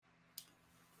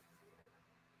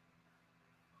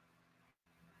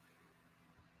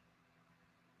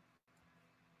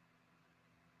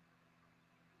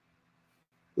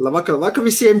Labvakar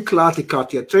visiem, klāti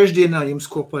kārtījā trešdienā, jums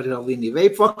kopā ir ALVINI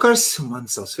Vape Vakars, un man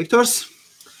savs Viktors.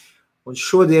 Un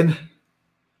šodien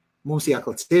mums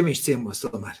jāklāt ciemiņš ciemos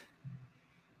tomēr.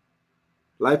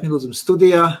 Laipni lūdzam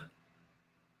studijā.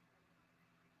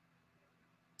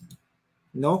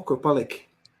 Nu, kur paliki?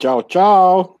 Čau,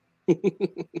 čau!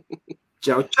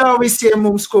 Čau visiem,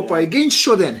 mums kopā ir Giņš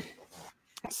šodien.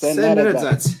 Sen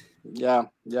neredzēts. Jā.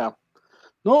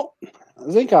 Nu,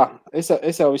 zin kā, es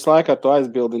jau visu laiku ar to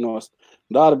aizbildinos.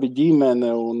 Darbi, ģimene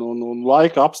un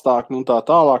laika apstākļi un tā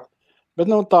tālāk. Bet,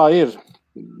 tā ir.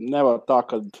 Nevar tā,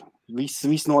 ka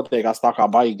viss notiekās tā, kā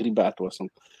baigi gribētos. Un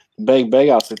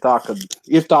beigās ir tā, ka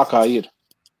ir tā, kā ir.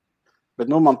 Bet,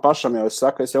 man pašam jau, es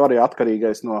saku, es jau arī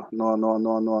atkarīgais no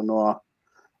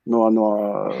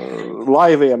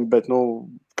laiviem, bet,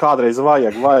 kādreiz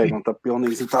vajag, un tad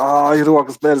pilnīgi tā ir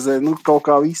rokas berzē, kaut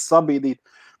kā viss sabīdīt.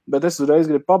 Bet es uzreiz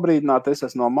gribu pabrīdināt, es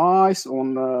esmu no mājas,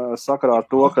 un sakarā ar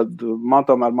to, ka man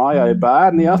tomēr mājā ir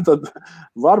bērni, tad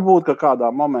varbūt, ka kādā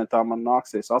momentā man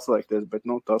nāksies atslēgties, bet,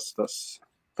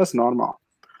 tas normāli.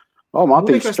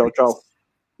 Matīs, čau.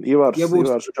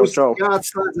 Ivars, čau.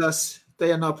 Jāatslēdzās,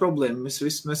 tajā nav problēma, mēs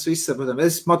visi saprotam.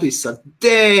 Es Matīs saku,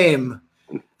 damn!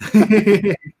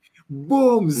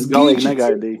 Bums! Galīgi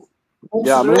negaidīju.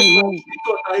 Jā,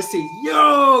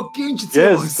 Kiņš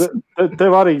cilvēks.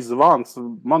 Tev arī zvans.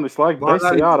 Man visu laiku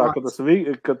desi ārā,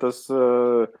 ka tas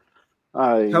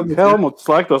Helmuts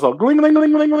slēgtos vēl gling,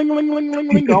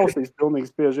 ausīs pilnīgi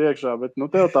spiež iekšā, bet,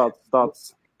 tev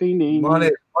tāds tīnī. Man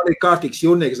ir kārtīgs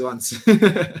jūrnieks zvans.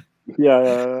 Jā.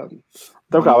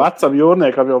 Tev kā vecam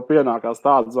jūrniekam jau pienākās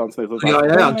tāds zvans.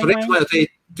 Jā, tur ir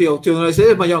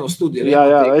man jau no studija.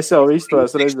 Jā, es jau visu to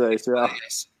esmu redzējis, jā.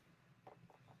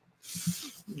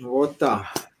 Tā.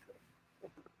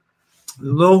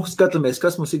 Skatāmies,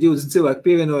 kas mums ir 20 cilvēki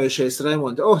pievienojušies.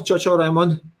 Raimond. Čau,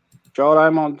 Raimond. Čau,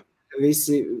 Raimond.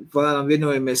 Visi lēnām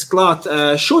vienojamies klāt.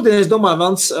 Šodien, es domāju,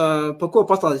 Vans, par ko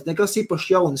patāstīt, nekas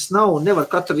īpaši jaunas nav, un nevar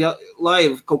katru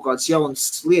laivu kaut kādas jaunas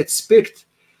lietas pirkt.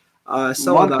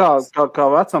 Man kā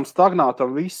vecam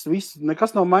stagnātam, viss,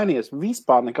 nekas nav mainījies,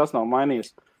 vispār nekas nav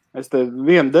mainījies. Es te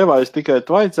vienu devāju tikai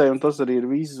tvaicēju, un tas arī ir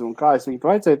viss, un kā es viņu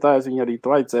tvaicēju, tā es viņu arī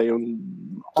tvaicēju.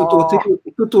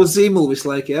 Tu to zīmuli visu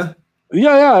laiku, ja?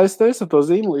 Jā, es esmu to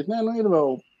zīmulīt.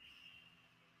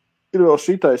 Ir vēl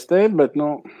šitais te, bet,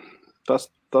 tas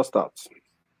tāds.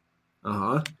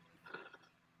 Aha.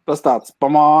 Tas tāds pa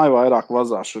māju vairāk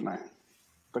vazāšanai.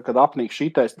 Tad, kad apnīk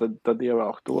šitais, tad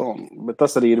ievelk to, bet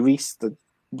tas arī ir viss, tad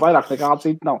vairāk nekā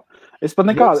cita nav. Es pat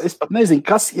nezinu,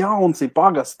 kas jauns ir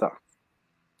pagastā.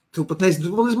 Tu pat nezinu,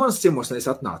 tu līdz manas ciemos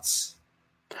neesi atnācis.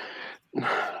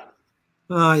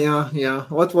 Jā.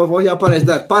 Jā, pareiz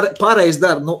dar.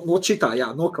 Šitā, jā,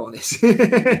 nokaunies.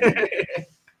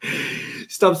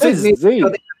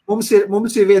 Mums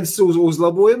ir viens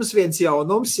uzlabojums, viens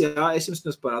jaunums, jā, es jums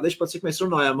parādīšu, pat cik mēs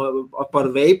runājam par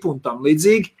vape un tam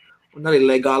līdzīgi, un arī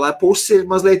legālā pusi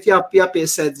ir mazliet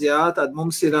jāpiesēdz, jā, tad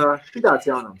mums ir šitāds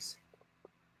jaunums.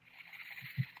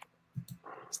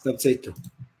 Starp citu.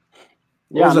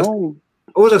 Jā,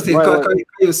 uzrakstīt,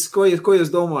 ko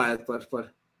jūs domājat par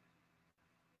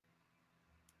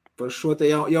šo te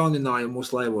jauninājumu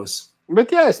mūsu laivos?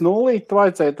 Bet, ja es nulīt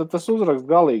tvaicēju, tad tas uzrakst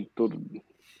galīgi tur.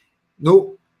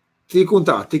 Tik un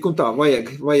tā, vajag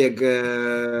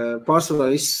pārsvarā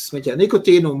visu smeķē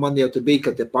nikotīnu, un man jau te bija,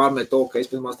 ka te pārmet to, ka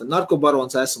es pirmās te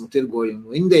narkobarons esmu, tirgoju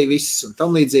un indēju visus un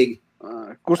tam līdzīgi.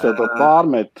 Kurš tev to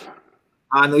pārmet?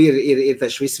 Ir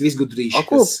taču viss gudrīši.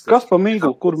 Kas pa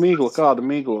miglu? Kur migla? Kāda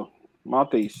migla?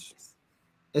 Matīs?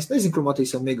 Es nezinu, kur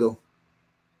Matīs ir migla.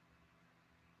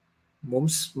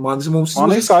 Man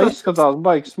izskatās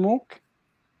baigi smuki.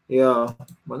 Jā,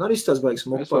 man arī izskatās baigi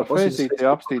smuki. Es varu feisītī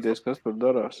apstīties, kas tur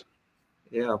darās.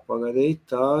 Jā, pagaidīt,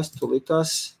 tās,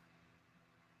 tulītās.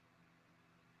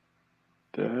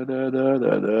 Tu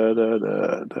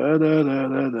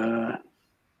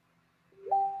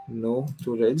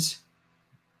redzi.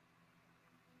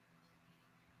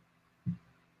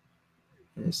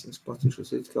 Es jums patīšos,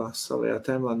 kā savajā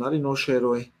tēmlēn arī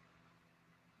nošēroju.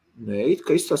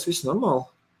 Ka izstās viss normāli.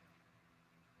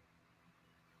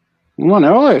 Man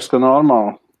jau liekas, ka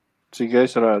normāli, cik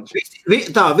es redzu.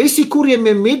 Visi, kuriem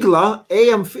ir migla,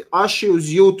 ejam aši uz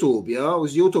YouTube, jā?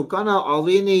 Uz YouTube kanālu,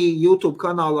 ALVINI YouTube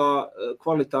kanālā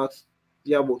kvalitāte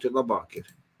jābūt ir labāk ir.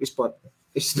 Vispār.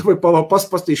 Es domāju,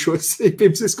 pastīšos,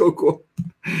 pirms es kaut ko.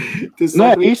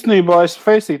 Īstenībā es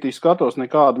feisītī skatos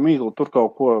nekādu miglu, tur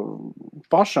kaut ko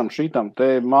pašam šitam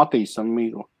te Matīsam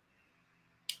miglu.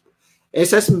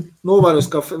 Es esmu novērus,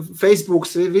 ka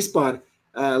Facebooks vispār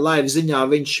live ziņā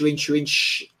viņš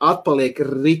atpaliek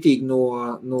ritīgi no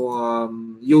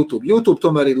YouTube. YouTube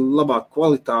tomēr ir labāka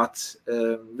kvalitāte,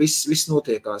 viss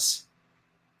notiekās.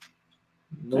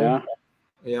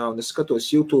 Jā, un es skatos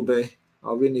YouTube,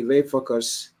 ALVINI, Vape, Vakars,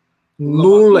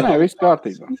 0. Nē, viss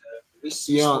kārtībā. Viss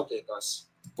notiekās.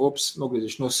 Ops,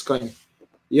 nogriezīšu no skaņa.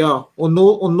 Jā, un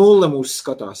 0 mūs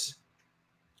skatās.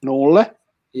 0?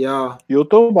 Jā.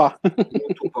 YouTube'ā?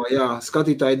 YouTube'ā, jā,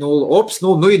 skatītāji 0. Ops,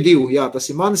 nu ir 2, jā, tas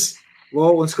ir mans.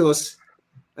 Wow, un skatos.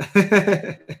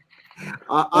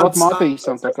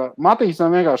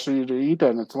 Matīsam vienkārši ir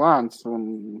internets lēns,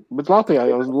 bet Latvijā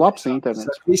jau labs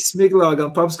internets. Viss smiglā, gan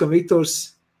Paps, gan Viktors,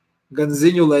 gan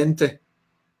ziņu lente.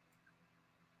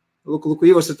 Lūk,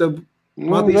 Ivars, ar tev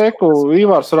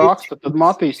Ivars raksta, tad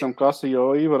Matīsam kas,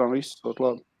 jo Ivaram viss tot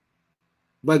labi.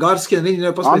 Vai Gārskien, viņi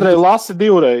nepaspēj. Andrej lasi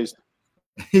 2 reizi.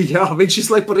 Jā, viņš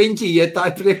izlaik par riņķī, ja tā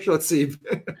ir priekšrocība.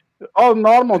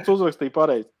 Normāls uzrakstīja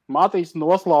pareizi. Matīs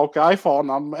noslauka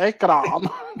iPhone'am ekrānu.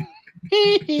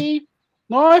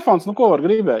 iPhones, ko var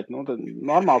gribēt? Tad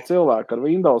normāli cilvēki ar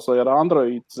Windows vai ar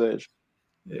Android sēž.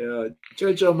 Jā,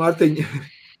 čau, Martiņ.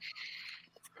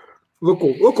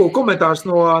 Lūk, komentārs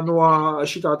no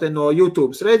šitā te no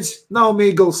YouTube. Redz, nav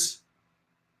mīgls.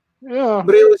 Jā,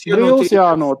 brīlis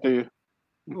jānotīja.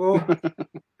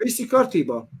 Viss ir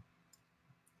kārtībā.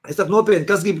 Es tā nopietni,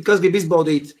 kas grib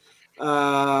izbaudīt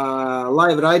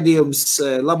live raidījums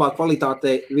labā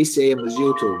kvalitātē, visi ejam uz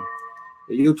YouTube.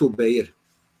 YouTube ir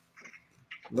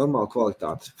normāla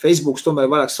kvalitāte. Facebooks tomēr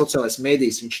vairāk sociālais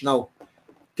mēdījis, viņš nav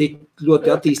tik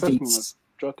ļoti attīstīts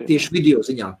tieši video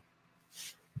ziņā.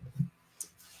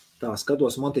 Tā,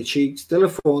 skatos, man te šīs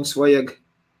telefons vajag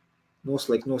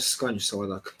noslēgt no skaņu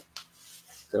savādāk.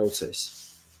 Traucēs.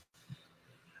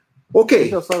 Ok.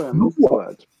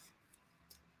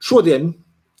 Šodien,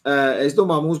 es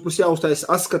domāju, mums būs jāuztais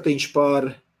atskatiņš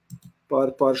par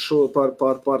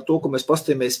to, ko mēs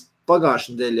pastījāmies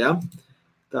pagājušajā nedēļā.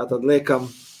 Tātad liekam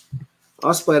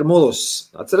Aspēr Mulus.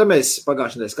 Atceramies,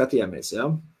 pagājušajā nedēļā skatījāmies, ja?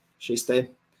 Šis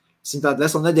te, esam tādu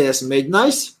veselu nedēļu esam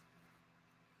mēģinājis.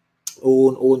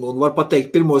 Un var pateikt,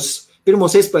 pirmos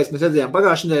iespējas mēs redzējām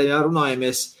pagājušajā nedēļā,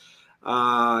 runājamies,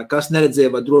 kas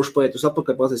neredzēja, vai droši paiet uz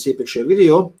atpakaļ pateic iepriekšējā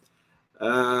video.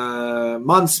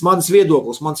 Mans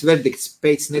viedoklis, mans verdikts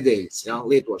pēc nedēļas, ja,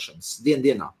 lietošanas,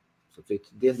 dienā.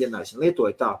 Dienā es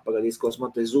lietoju tā, pagadīs, ko man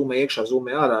te zoomē iekšā,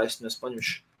 zoomē ārā, es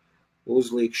paņemšu,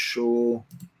 uzlikšu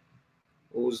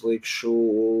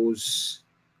uz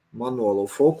manuālo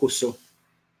fokusu.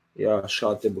 Jā,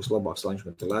 šādi te būs labāks, lai viņš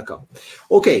man te lēkā.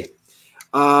 Ok,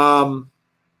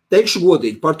 teikšu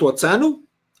godīgi par to cenu.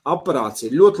 Aparāts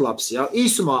ir ļoti labs, jā.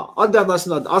 Īsumā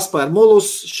atgādāsim tādu Aspēr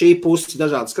Mulus, šī puse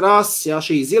dažādas krāsas, jā,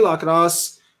 šī zilā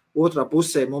krāsa, otrā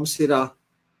pusē mums ir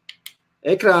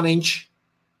ekrāniņš,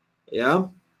 jā,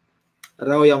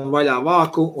 raujam vaļā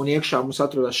vāku un iekšā mums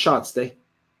atrodas šāds te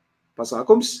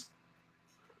pasākums.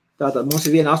 Tātad mums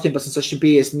ir viena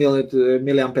 18,650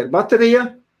 mAh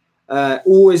baterija,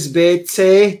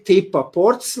 USB-C tipa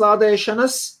ports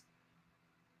lādēšanas.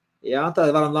 Jā, tad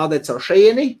varam lādēt caur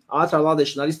šeieni, ātrā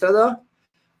lādēšana arī strādā,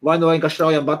 vai no vienkārši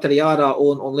raujam bateriju ārā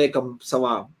un liekam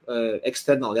savā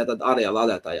eksternāli, jā, tad ārējā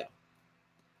lādētājā.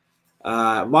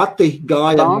 Vati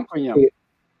gājam,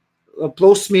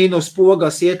 plus mīnus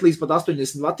pogas iet līdz pat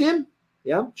 80 vatiem,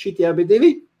 jā, šitie bija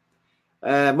 2.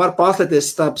 Var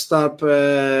pārslēties starp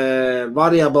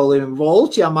variabliem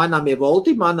volti, jā, maināmie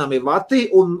volti, maināmie vati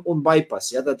un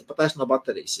bypass, jā, tad pat no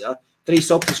baterijas, jā.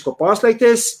 3 optisko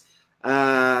pārslēgties.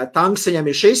 Tanks saņem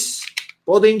ir šis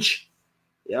podiņš,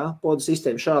 ja, podu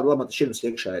sistēma šāda lamata širums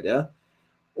iekšā ir, ja.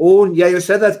 Un, ja jūs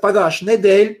redzēt pagājušu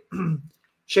nedēļu,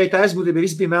 šeit aizbūtība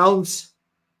viss bija melns,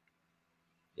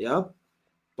 ja,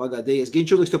 pagādījies,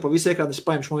 Giņš uzliks tev pa visu ekrānu, es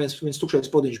paņemšu, man viens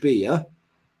tukšais podiņš bija, ja,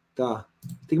 tā,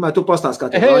 tikmēr tu pastāst, kā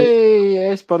tev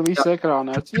es par visu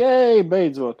ekrānu,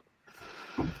 beidzot.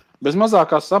 Bez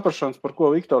mazākās saprašanas, par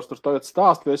ko Viktors tur tagad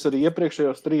stāst, jo es arī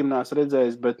iepriekšējo streamu neesmu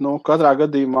redzējis, bet, katrā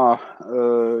gadījumā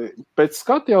pēc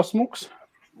skata jau smuks,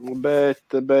 bet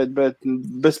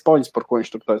bez poņas, par ko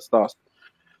viņš tur tagad stāst.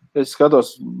 Es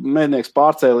skatos, mēdnieks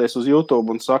pārcēlies uz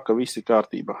YouTube un saka, viss ir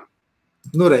kārtībā.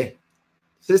 Nu, rei.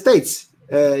 Es teicu,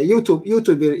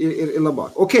 YouTube ir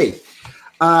labāk. Ok.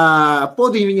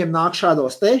 Podiņi viņiem nāk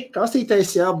šādos te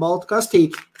kastītēs, jā, balta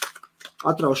kastīte.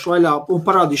 Atraušu vaļā un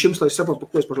parādīšu jums, lai es saprotu, par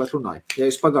ko es pašlaik runāju. Ja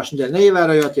jūs pagājušajā nedēļā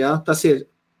neievērojot, jā, tas ir...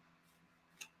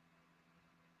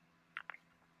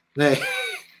 Nē.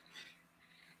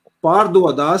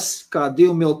 Pārdodās kā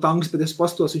 2 mil tanks, bet es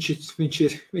pastos, viņš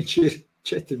ir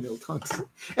 4 mil tanks.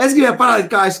 Es gribēju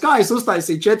parādīt, kā es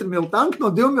uztaisīju 4 mil tanku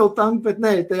no 2 mil tanku, bet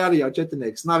nē, te arī jau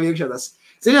 4nieks. Nav iekšā tas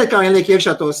Ziniet, kā viņi liek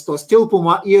iekšā tos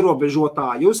tilpuma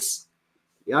ierobežotājus?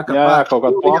 Jā, kaut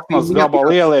kāds platmas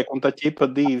gabali ieliek, un tā ķipa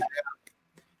 2.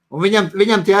 Un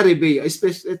viņam tie arī bija.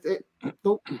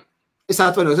 Es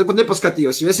atvainojos, es pat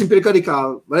nepaskatījos, jo es viņu pirku arī kā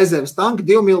rezerves tanki,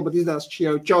 2 mili, bet izdās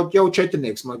jau 4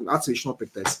 man atsevišķi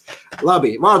nopirktais.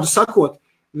 Labi, vārdu sakot,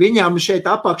 viņam šeit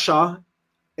apakšā,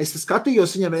 es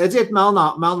skatījos, viņam redziet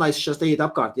melnais šas te iet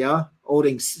apkārt, jā,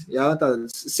 O-rings, jā,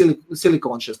 tāds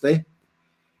silikons šas te.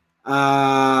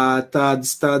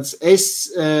 Tāds es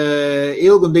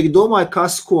ilgundīgi domāju,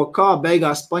 kas, ko, kā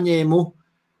beigās paņēmu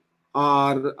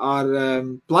ar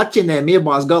plaķinēm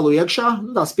iebās galu iekšā,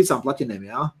 tās spicām plaķinēm,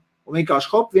 jā. Un vienkārši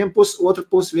hop, viena puse, otra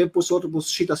puse,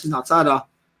 šitas iznāca ārā,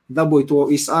 dabūju to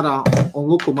visu ārā, un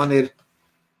luku man ir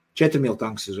 4 mili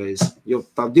tanks uzreiz. Jo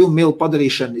tā 2 mili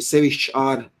padarīšana ir sevišķi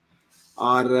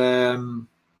ar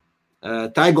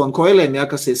taigonu koiliem, ja,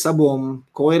 kas ir sabom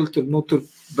koili, tur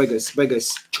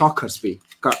beigais čakars bija.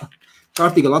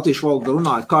 Kārtīga latviešu valoda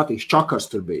runāja, kārtīgs čakars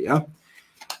tur bija, ja.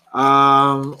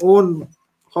 Un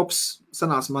hops,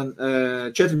 sanās man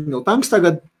 4 mili tanks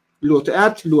tagad, ļoti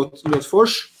ērti, ļoti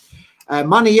forši.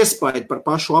 Mani iespaida par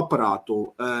pašu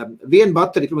aparātu. Viena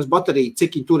baterija, pirms baterija,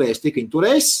 cik viņi turēs, tik viņi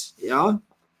turēs, jā.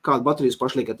 Kādu baterijas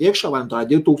pašliekat iekšā, vai tā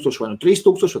ir 2000, vai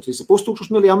 3000, vai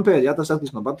 3500 mAh, jā, tas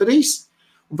atkarīgs no baterijas.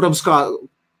 Un, protams,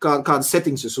 kādas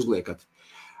settings jūs uzliekat.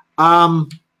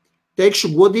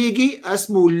 Teikšu godīgi,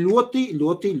 esmu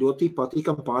ļoti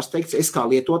patīkami pārsteigts. Es kā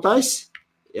lietotājs,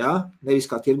 jā,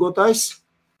 nevis kā tirgotājs,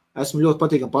 esmu ļoti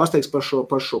patīkami pārsteigts par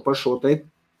šo te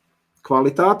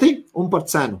kvalitāti un par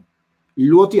cenu.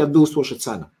 Ļoti atbilstoša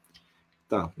cena.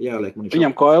 Tā, jāliek man.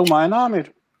 Viņam koili maināmi ir?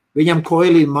 Viņam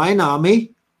koili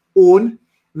maināmi un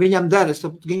viņam dara,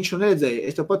 viņš jau neredzēja,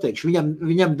 es to pateikšu,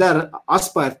 viņam dara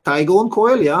aspērt taigonu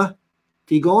koili, jā,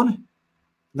 tigoni,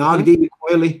 nāk 2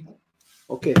 koili.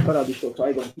 Ok, parādīšu to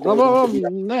taigonu koili.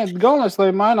 Nē, galvenais,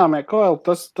 lai maināmie koili,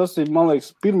 tas ir, man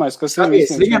liekas, pirmais, kas ir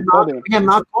visiem.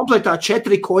 Viņam nāk kompletā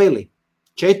 4 koili.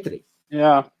 4.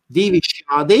 Jā. 2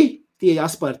 šādi, tie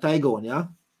aspērt taigoni, jā.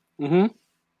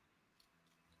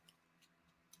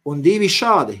 Un 2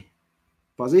 šādi.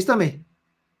 Pazīstami?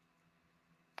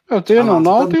 Jā, tie nav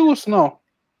Nautilus, nav?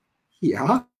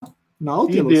 Jā,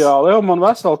 Nautilus. Ideāli, jau man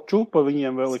vesela čupa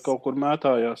viņiem vēl ir kaut kur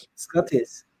mētājās.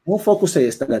 Skaties, un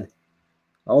fokusējies tagad.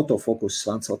 Autofokus,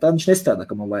 Vansel, tā viņš nestrādā,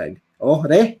 ka man vajag.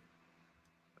 Re?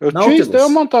 Čīs, tev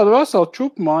man tāda vesela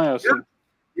čupa mājās.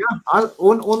 Jā,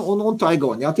 un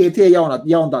taigoni, jā, tie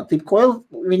jaunā tipa koili,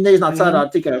 viņi neiznāca ārā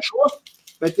tikai ar šo,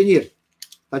 bet viņi ir.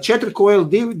 Tā 4 koili,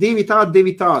 2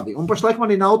 tādi. Un pašlaik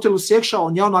man ir Nautilus iekšā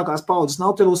un jaunākās paudzes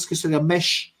Nautilus, kas ir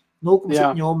mesh,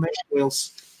 0,7 mesh koils.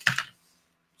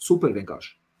 Super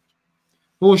vienkārši.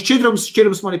 Nu, un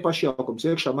šķidrums man ir pašjaukums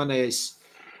iekšā, manējais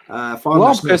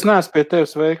farmers. Labi, ka es neesmu pie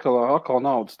tevis veikalā, atkal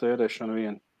naudas tērēšana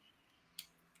vien.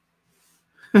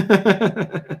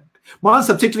 Man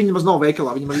ap citu viņi maz nav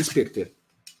veikalā, viņi man izpirkt ir.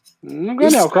 Nu,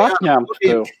 gan jau kā atņēmt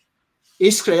tev.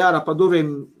 Izskrēja ārā pa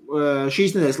durvīm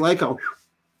šīs nedēļas laikā.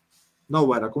 Nav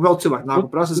vairāk, un vēl cilvēki nāk un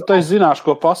prasa. Tu taisi zināšu,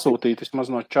 ko pasūtīt, vismaz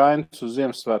no Čainas uz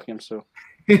Ziemassvētkiem sev.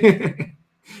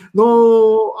 Nu,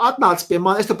 atnāks pie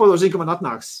man, es te padošu zinu, ka man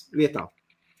atnāks vietā.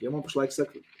 Jo man pašlaik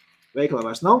saka, veikalā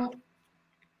vairs nav.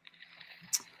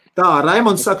 Tā,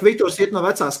 Raimonds saka, Viktors iet no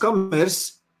vecās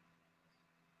kameras.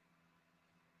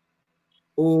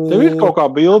 Tev ir kaut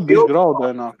kā bildi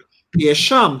graudēnāk.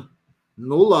 Tiešām?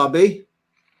 Nu labi,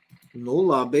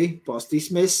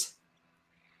 pastīsimies.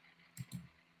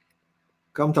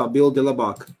 Kam tā bildi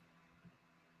labāk?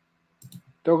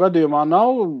 Tev gadījumā nav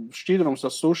šķidrums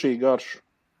ar sushi garšu?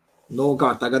 Nu,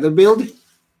 kā tagad ir bildi?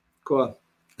 Ko?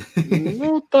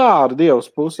 Nu, tā ar dievas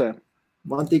pusēm.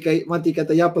 Man tikai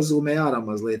tā jāpazūmē ārā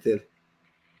mazliet ir.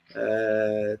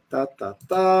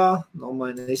 Tā.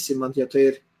 Nomainīsim man, ja te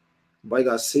ir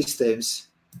baigās sistēmas.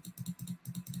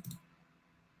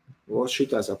 O,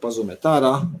 šitās jāpazūmēt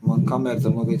ārā. Man kamera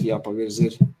tam mazliet jāpavirz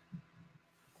ir.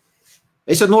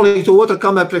 Es jau nolīgtu otru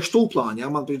kameru priekš tūplāņu, ja?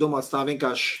 Man bija domāts tā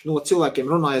vienkārši, no cilvēkiem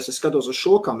runājot, es skatos uz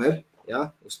šo kameru, ja?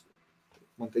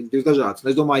 Man te bija dažāds, un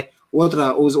es domāju,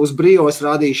 otrā uz brīvo es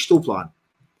rādīšu tūplāņu.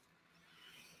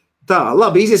 Tā,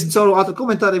 labi, iziesim cauri ātri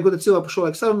komentāriem, ko te cilvēki par šo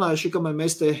laiku sarunājuši, kamēr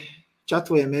mēs te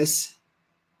čatvojamies.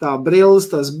 Tā, brilles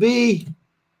tas bija.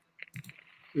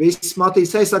 Viss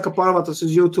Matīs saka pārvātas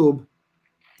uz YouTube.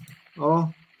 O,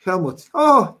 Helmut. O,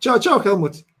 čau,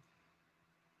 Helmut.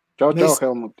 Čau,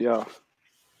 Helmut, jā.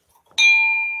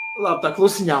 Labi, tā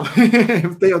klusiņām.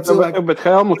 Te jau cilvēki. Bet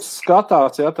Helmuts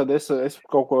skatās, jā, tad es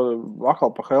kaut ko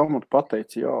vakal pa Helmutu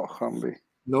pateicu, jā, Hambī.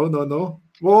 No.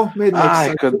 O,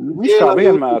 mēdnieks. Kad viņš kā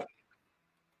vienmēr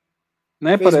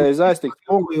nepareizi aiztikt.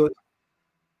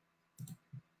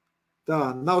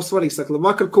 Tā, nav svarīgi, saka,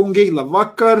 labvakar, kungi,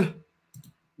 labvakar.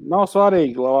 Nav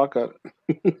svarīgi, labvakar.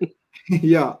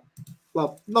 Jā,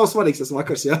 labi, nav svarīgs tas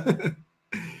vakars, jā.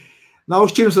 Nav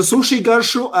šķirums ar suši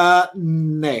garšu?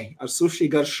 Nē, ar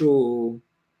suši garšu,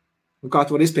 kā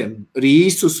tu var izpiem,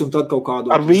 rīsus un tad kaut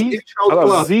kādu... Ar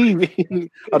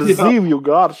zīvju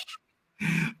garšu.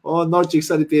 O,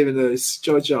 Norčiks arī pievienojas.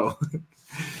 Čau.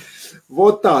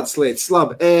 Vot tādas lietas.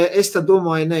 Labi, es tad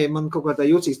domāju, man kaut kā tā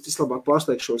jūcīs, es labāk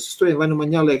pārsteigšos. Studien, vai nu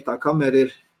man jāliek tā kamera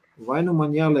ir,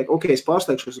 ok, es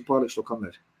pārsteigšos un pārliekšu to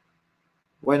kameru.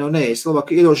 Vai nu nē, es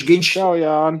labāk iedošu Ginču. Čau,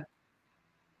 Jāni.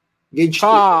 Ginču.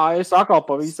 Es atkal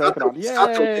pa visu ekrānu.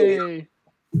 Jēj!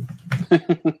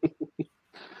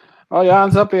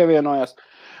 Jānis apievienojās.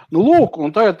 Nu, lūk,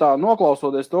 un tagad tā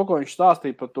noklausoties to, ko viņš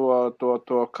stāstīja par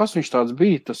to kas viņš tāds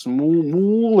bija, tas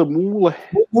mūle.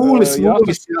 Mūlis, jā,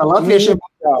 latviešiem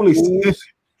mūlis.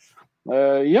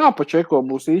 Jāpačeko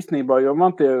būs īstenībā, jo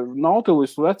man tie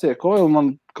Nautilus vecie koili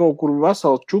man kaut kur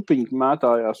veseli čupiņi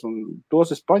mētājās, un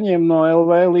tos es paņēmu no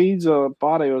LV līdzi,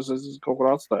 pārējos es kaut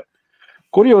kur atstāju.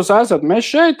 Kur jūs esat? Mēs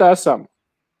šeit esam.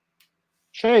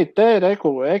 Šeit, te,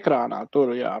 reku, ekrānā,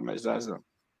 tur, jā, mēs esam.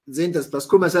 Zintas,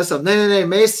 kur mēs esam? Nē,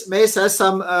 mēs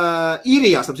esam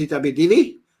Īrijā, sapcītā bija 2,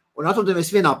 un atrodamies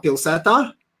vienā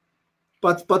pilsētā,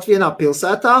 pat vienā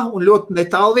pilsētā, un ļoti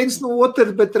netālu viens no otra,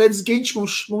 bet redz, Ginč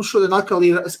mums šodien atkal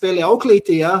ir spēlē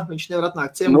auklītī, jā, viņš nevar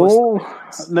atnākt ciemos. Nu,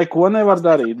 neko nevar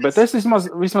darīt, bet es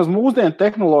vismaz mūsdienu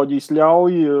tehnoloģijas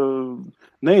ļauj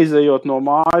neizejot no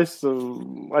mājas,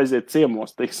 aiziet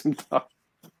ciemos, teiksim tā.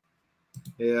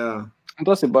 Jā. Un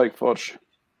tas ir baigi forši.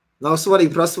 Nav svarīgi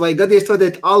prasa, vai gadies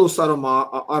vadēt alus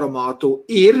aromātu.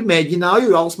 Ir, mēģināju,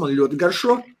 jo alus man ļoti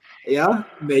garšo. Jā,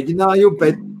 mēģināju,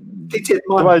 bet ticiet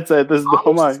man. Vaicēt, es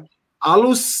domāju.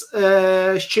 Alus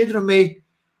šķidrumi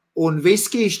un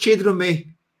viski šķidrumi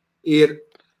ir...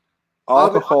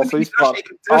 Alkohols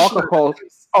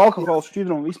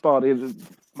šķidrumi vispār ir...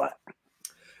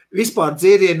 Vispār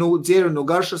dzērienu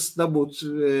garšas dabūt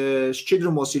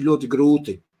šķidrumos ir ļoti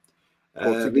grūti.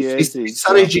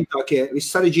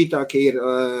 Vissarežģītākie ir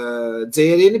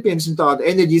dzērieni, piemēram tādi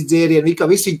enerģijas dzērieni, kā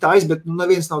visi viņi tais, bet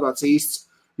neviens nav tāds īsts.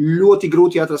 Ļoti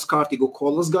grūti jāatrast kārtīgu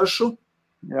kolas garšu.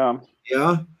 Jā.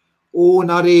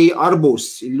 Un arī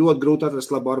arbūs. Ir ļoti grūti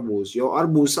atrast labu arbūzu, jo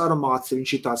arbūs aromāts,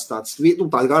 viņš ir tāds tā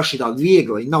garša ir tāda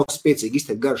viegla, viņa nav spēcīgi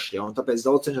izteikt garša, jā, un tāpēc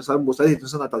daudz cenšas arbūs aiziet un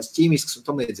sanāk tāds ķīmisks un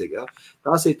tam līdzīgi, jā.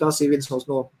 Tās ir viens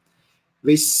no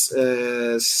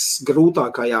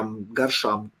visgrūtākajām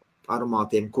garšām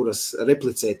aromātiem, kuras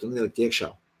replicēt un ielikt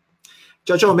iekšā.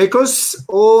 Čau, Mikos,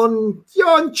 un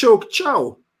Jančuk,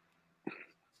 čau!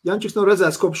 Jančuks nav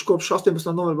redzēts kopš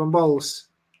 18. novembram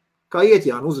balvas. Kā iet,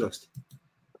 Jāni, uzrakst?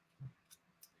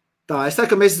 Tā, es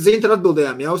teiktu, ka mēs Zintra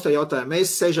atbildējām jau uz tā jautājumu. Mēs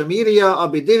sēžam Īrijā,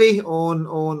 abi 2, un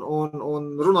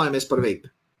runājamies par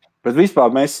Vape. Bet vispār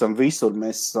mēs esam visur.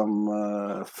 Mēs esam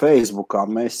Facebookā,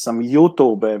 mēs esam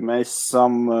YouTube, mēs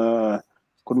esam...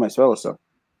 Kur mēs vēl esam?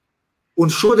 Un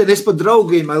šodien es pat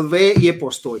draugiem LV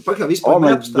iepostoju.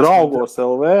 Mēs draugos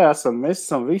LV esam, mēs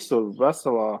esam visur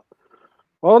veselā.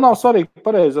 Nav svarīgi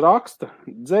pareizi raksta.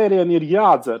 Dzērieni ir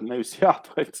jādzer, nevis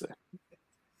jāatvaicē.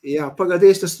 Jā,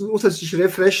 pagādies, tas uztaisīšu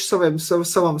refresh savai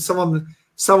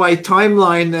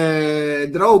timeline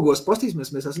draugos.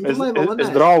 Pastīsimies, mēs esam. Es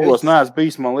draugos neesmu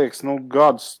bijis, man liekas,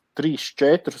 gadus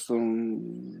 3-4, un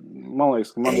man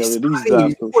liekas, ka man jau ir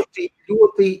izdēstuši.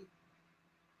 Ļoti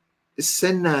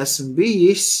sen neesmu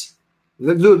bijis,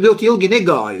 ļoti ilgi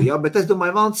negāju, jā, bet es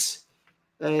domāju, mans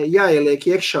jāieliek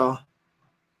iekšā.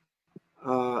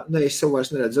 Nē, es sev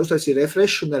vairs neredzu. Uztaisīju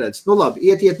refresh un neredzu. Nu labi,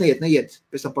 neiet.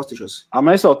 Pēc tam pastīšos.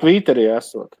 Mēs jau Twitterī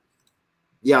esot.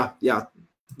 Jā.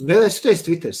 Es teicu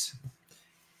Twitters.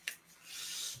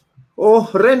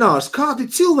 Renārs, kādi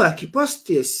cilvēki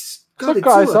pasties?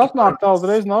 Kā es atnāku tā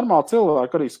uzreiz normāli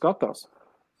cilvēki arī skatās.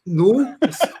 Nu,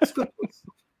 es skatos.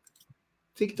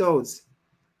 Tik daudz.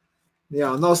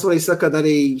 Jā, nav svarīgi sakāt,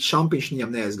 arī šampiņš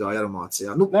viņam neaizgāja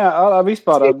aromācijā. Nē,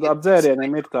 vispār ar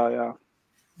dzērieniem ir tā, jā.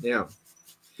 Jā.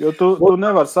 Jo tu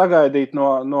nevar sagaidīt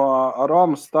no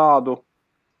aromas tādu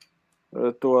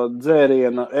to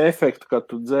dzēriena efektu, kad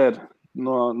tu dzer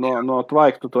no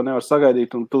tvaika, tu to nevar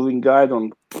sagaidīt, un tu viņu gaidi,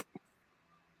 un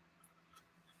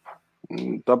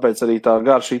tāpēc arī tā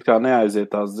garša it kā neaiziet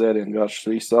tās dzēriena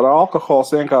garšas. Viss ar alkohols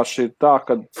vienkārši ir tā,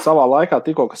 ka savā laikā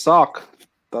tikko, ka sāk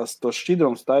to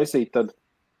šķidrums taisīt, tad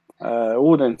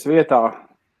ūdens vietā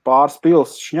pāris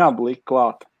pils šņabu likt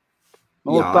klāt.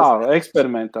 Tā,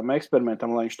 eksperimentam, lai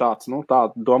viņš tāds,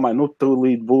 tā, domāju,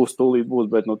 tūlīt būs,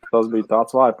 bet tas bija tāds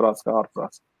vājprāts kā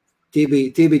ārprāts. Tie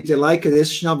bija tie laiki, kad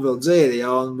es šņabu vēl dzēri,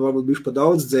 jā, un varbūt bišķi pa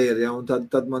daudz dzēri, jā, un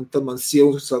tad man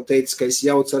sievas teica, ka es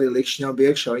jauc arī liek šņabu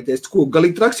iekšā. Viņa teica, ko,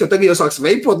 galīgi traks, jo tagad jau sāks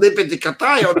veipot, nepēc, ka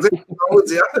tā jau dzēri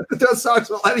daudz, jā. Tad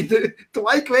sāks vēl arī tu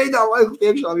laika veidā, laiku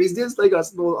iekšā, viss dienas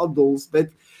teikās no atduls,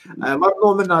 bet var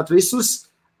nomirināt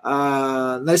visus,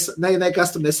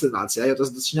 nekas tur nesanāca, jā, jo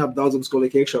tas šņabu daudzums, ko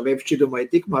liek iekšā veipu šķidumā, ir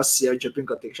tik mazs, jā, viņš ir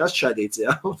pirmkārt tiekši atšķaidīts,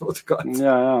 jā.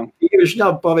 Jā. Ir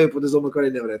šņabu paveipot, es domāju, ka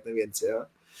arī nevarētu neviens, jā.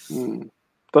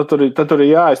 Tad tur ir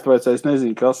jāiztvaicē, es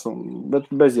nezinu kas, bet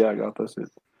bezjēgā tas ir.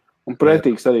 Un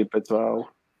pretīgs arī pēc vēlu.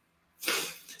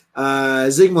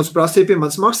 Zigmunds prasīja pie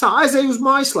manis maksā, aizēju uz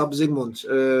mājaslapu, Zigmunds.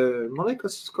 Man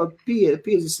liekas, kaut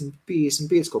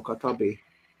 55 kaut kā tā bija.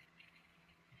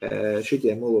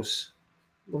 Šitie mulus.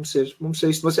 Mums ir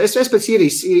es pēc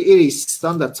īrijas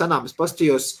standarta cenām, es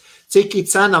pastījos, cik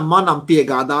ir cena manam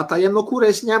piegādātājiem, no kur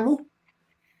es ņemu.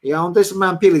 Jā, un tas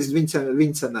man pielīdz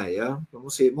viņa cenai, jā.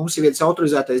 Mums ir viens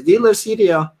autorizētais dīlers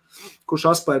Īrijā, kurš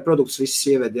aspēja produktus visus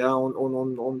ieved, jā,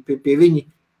 un pie viņi,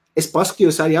 es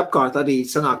paskatījos arī apkārt, arī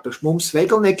sanāk priekš mums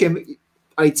veikalniekiem,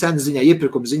 arī cena ziņā,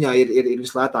 iepirkuma ziņā ir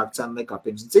vislētāka cena nekā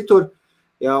pirms citur,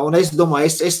 jā, un es domāju,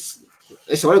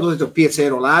 es varu dot 5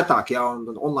 eiro lētāk, jā,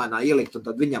 un online ielikt, un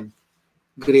tad viņam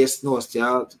griezt nost,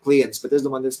 jā, klients, bet es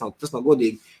domāju, tas nav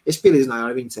godīgi, es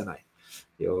pielīdzināju ar viņa cenai.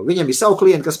 Jo viņam ir savu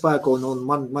klientu, kas pērk, un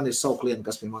man ir savu klientu,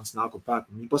 kas pie manis nāk un pērk.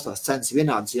 Viņi pastāst cenas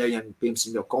vienādas, ja viņam,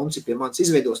 piemēram, jau konci pie manis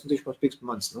izveidos, viņš pirks pie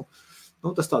manis. Nu,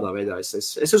 tas tādā veidā.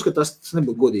 Es uzskatu, tas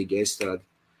nebūtu godīgi, ja es tādu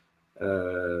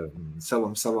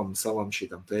savam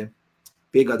šitam te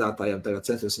piegādātājiem tagad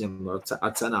censos viņam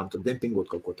ar cenām tur dempingot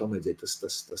kaut ko tam līdzīgi.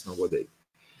 Tas nav godīgi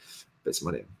pēc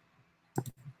maniem.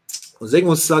 Un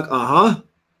Zigmunds saka,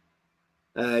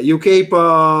 UK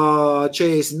pa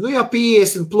 40,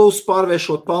 50 plus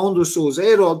pārvēršot poundus uz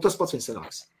eiro, tas pats viņš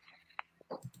sanāks.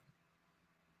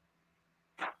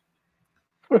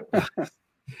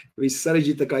 Viss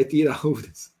sarežģīta kā ir tīrā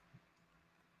ūdens.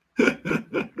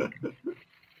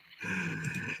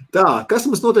 Tā, kas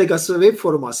mums noteikās Vape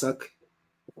forumā saka?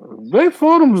 Vape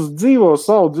forums dzīvo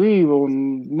savu dzīvi un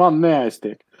man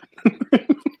neaiztiek.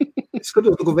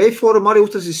 Skatot, ka Vape forum arī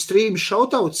uztaisīs stream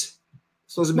shoutouts.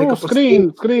 Nozīmē,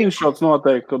 screenshots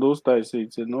noteikti, kad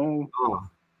uztaisīts ir,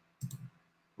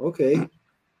 Ok.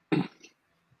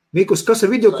 Mikus, kas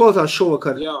ir video kvalitāte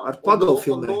šovakar ar padalu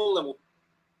filmē?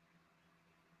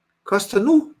 Kas tad,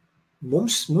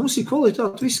 mums ir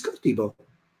kvalitāte viss kārtībā.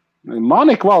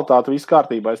 Man ir kvalitāte viss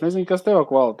kārtībā, es nezinu, kas tev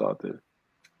kvalitāte ir.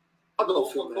 Padalu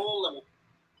filmē.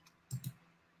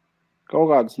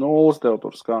 Kaut kādas nulles tev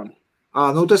tur skan.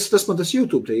 Tas man tas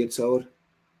YouTube te iet cauri.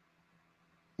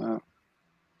 Jā.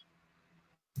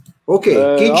 Okay,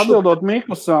 atbildot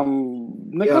Miklusam,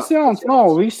 nekas jauns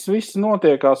nav, viss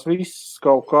notiekās, viss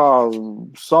kaut kā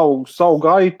savu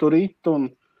gaitu rit un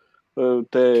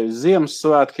te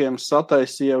Ziemassvētkiem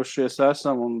sataisījušies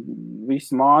esam un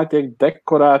visi māja tiek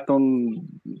dekorēta un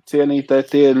cienītē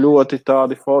tie ļoti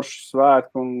tādi forši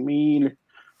svētki un mīļi.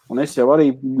 Un es jau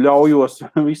arī ļaujos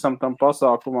visam tam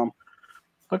pasākumam.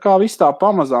 Tā kā viss tā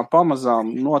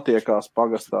pamazām notiekās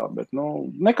pagastā, bet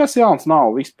nekas jauns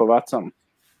nav, viss pa vecam.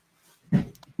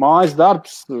 Mājas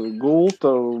darbs, gulta,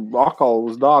 akal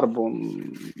uz darbu un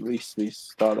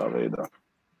viss tādā veidā.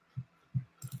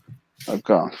 Tā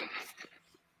kā.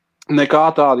 Nekā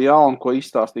tāda jauna, ko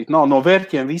izstāstīt. Nav no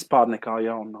vērķiem vispār nekā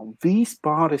jauna nav.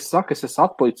 Vispār, es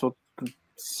atplicot,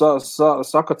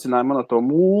 sakacināju man ar to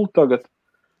mūlu tagad.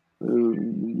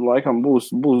 Laikam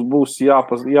būs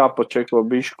jāpačeko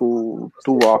bišku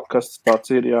tuvāk, kas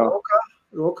tāds ir, jā.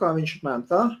 Rokā viņš mēm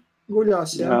tā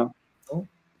guļās, jā.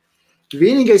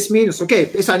 Vienīgais mīnus,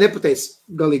 es tā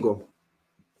nepateicu galīgo.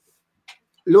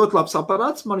 Ļoti labs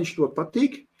aparāts, man viņš ļoti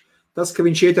patīk. Tas, ka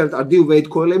viņš iet ar 2 veidu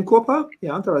koiliem kopā,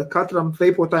 jā, tātad katram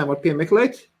veipotājiem var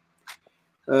piemeklēt.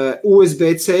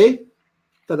 USB-C,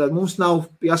 tātad mums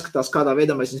nav jāskatās, kādā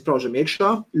veidā mēs viņus praužam iekšā,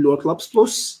 ļoti labs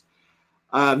plus.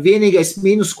 Vienīgais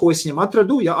mīnus, ko es viņam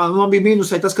atradu, jā, man bija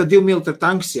mīnus tas, ka 2 ml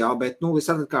tanks, jā, bet, es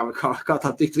atradu, kā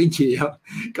tā tikt riņķī, jā,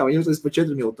 kā viņi uztais pa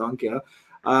 4 ml tanki, jā.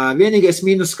 Vienīgais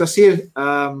mīnus, kas ir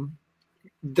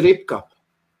dripka,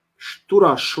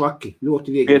 turās švaki,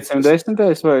 ļoti viegli.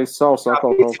 510 vai savs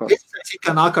atkal kaut kā?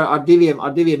 Kā nāk ar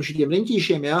diviem šitiem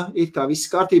riņķīšiem, jā, ir kā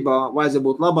viss kārtībā, vajadzētu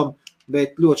būt labam,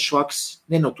 bet ļoti švaks,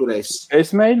 nenoturēs.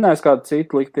 Es mēģināju kādu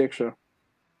citu likt iekšā.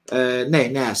 Nē,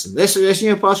 neesam. Es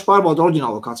viņu pašu pārbaudu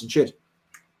oriģinālo, kāds viņš ir.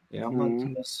 Jā,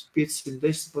 man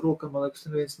 510 par rokam, man liekas,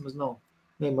 neviens maz nav.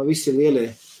 Nē, man visi ir lielie.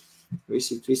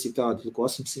 Visi tādi, ko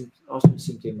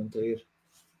 800 man te ir.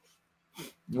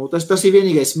 Tas ir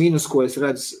vienīgais mīnus, ko es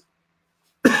redzu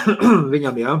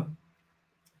viņam, jā.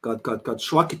 Kād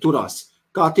švaki turās.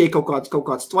 kā tiek kaut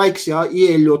kāds tvaiks, jā,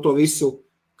 ieeļo to visu,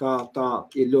 kā tā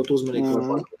ir ļoti uzmanīgi var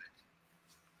pārkodēt.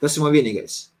 Tas ir man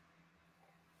vienīgais.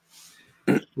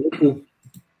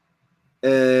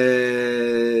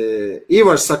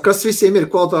 Ivars saka, kas visiem ir,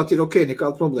 kvalitāte ir ok,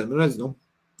 nekāda problēma, redz, nu.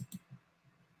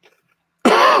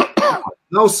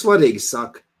 Nav svarīgi,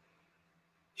 saka.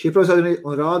 Šī procedūra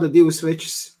un rāda 2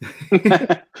 svečus.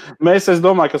 Mēs, es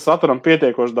domāju, ka saturam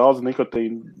pietiekoši daudz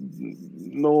nikotīnu.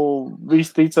 Nu,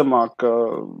 visticamāk, ka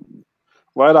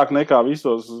vairāk nekā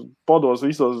visos podos,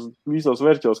 visos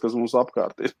verķos, kas mums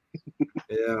apkārt ir.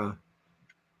 Jā.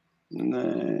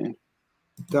 Nē.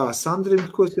 Tā, Sandrim,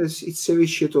 ko es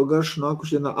sevišķi to garšu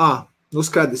nākušienā? Nu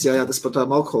skaidrs, jā, tas par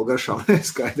tām alkohola garšām,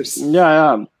 skaidrs.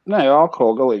 Jā, nē,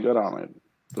 alkohola galīgi garām ir.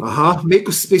 Aha,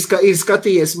 Mikus ir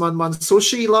skatījies man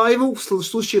sushi laivu.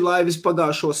 Sushi laivas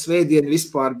pagājušo svētdienu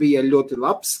vispār bija ļoti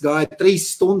labs. Gāja 3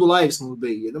 stundu laivas mums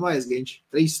bija. Domājies, Giņš,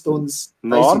 3 stundas.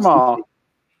 Normāli.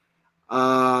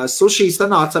 Sushi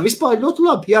sanāca vispār ļoti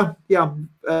labi, jā.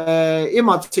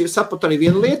 Iemācīju sapat arī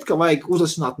vienu lietu, ka vajag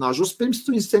uzlasināt nažus pirms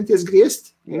tu viņus centies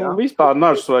griezt. Jā. Vispār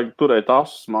nažus vajag turēt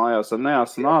asus mājās, ar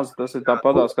neasu nāzi, tas ir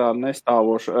tāpatās kā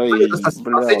nestāvoša. Tas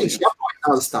Japāņu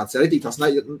nāzes tāds, tās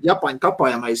Japāņu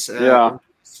kapājamais.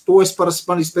 To es parasti,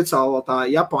 man ir speciāli tā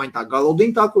Japāņu tā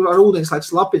galudiņa, tā, kur ar ūdens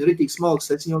laiks lapina, ritīgi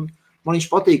smalks, man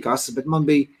viņš patīkās, bet man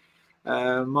bija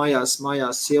mājās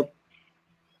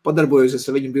padarbojusies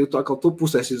ar viņu, biju tā kā tu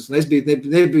pusēs, un es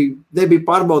nebiju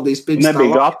pārbaudījis pirms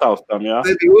nebija gatavs tam, jā.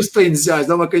 Nebija uztrīnis, jā, es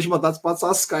domāju, ka viņš man tāds pats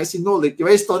asas, kā es viņu nolikt, jo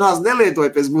es to nāc nelietoju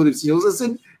pēc būtības,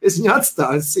 es viņu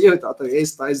atstāju, es sievietā,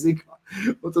 es zinu,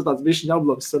 un tu tāds bišķiņ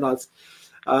ablams sanāca.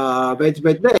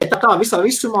 Bet nē, tā visā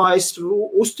visumā es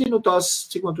uztinu tās,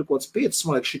 cik man tur kaut kāds 5,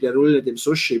 man liekas, šitie ruļļetiem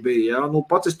suši bija, jā, nu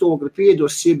pats es to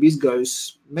piedos, siebi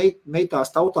izgājus meitās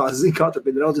tautās, zinu, kā tā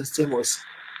pie draudzenes ciemos.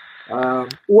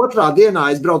 Otrā dienā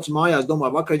es braucu mājās,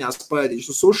 domāju, vakariņās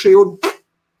paēdīšu suši un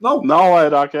nav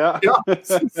vairāk, jā. Jā,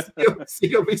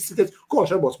 visi teica, ko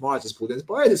šabos mājās es pūdienas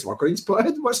paēdis, vakariņas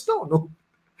paēdi, vairs nav, nu.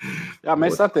 Jā,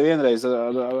 mēs ar te vienreiz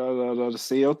ar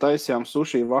sievu taisījām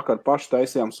suši, vakar paši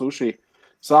taisījām suši.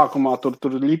 Sākumā tur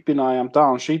lipinājām tā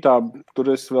un šitā, tur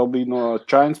es vēl biju no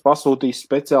Čainas pasūtījis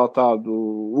speciāli tādu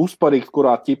uzparīgu,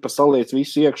 kurā ķipa saliec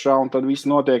visu iekšā un tad viss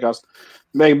notiekās.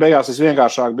 Beigās es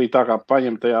vienkāršāk biju tā kā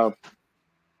paņem tajā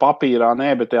papīrā,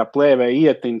 bet tajā plēvē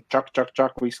ietiņ, čak,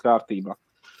 viss kārtībā.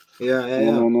 Jā.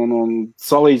 Un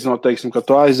salīdzinot, teiksim, ka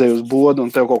tu aizēji uz bodu un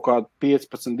tev kaut kādu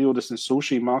 15-20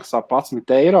 suši maksā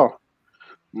 11 eiro.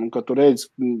 Un, kad tu redzi,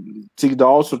 cik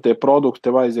daudz tur tie produkti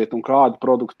tev aiziet un kādi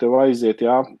produkti tev aiziet,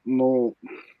 jā, nu,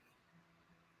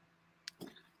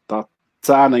 tā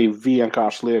cena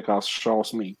vienkārši liekas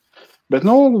šausmīgi. Bet,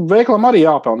 nu, veiklam arī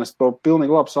jāpelna, es to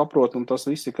pilnīgi labi saprotu, un tas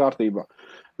viss ir kārtībā.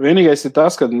 Vienīgais ir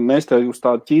tas, kad mēs te uz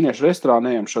tādu ķīniešu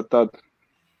restorānu ejam, šeit tādu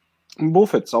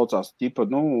bufeti saucās, ķipa,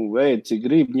 nu, ēd, cik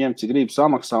grib, ņem, cik grib,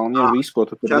 samaksā, un ņem visu,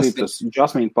 ko tu tur grib, tas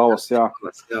jasmīna palas, jā.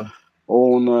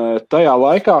 Un tajā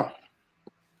laikā,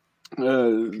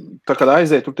 tā, kad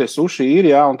aiziet, tur tie suši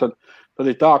ir, jā, un tad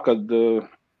ir tā, kad,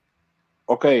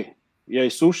 ja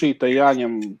ir suši, tad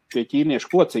jāņem pie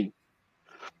ķīniešu kociņi.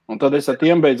 Un tad es ar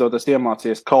tiem beidzot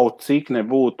iemācījies kaut cik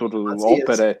nebūtu tur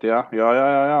operēt, jā.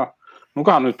 Nu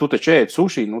kā, nu tu taču ēd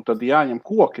suši, nu tad jāņem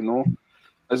koki, nu.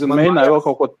 Es mēģināju vēl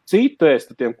kaut ko citu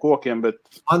ēst ar tiem kokiem, bet...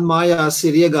 Man mājās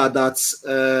ir iegādāts...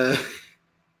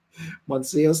 Man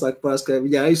sieva saka, ka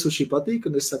viņai suši patīk,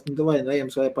 un es saku, nu, vai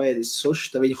ejams vai paēdīs suši,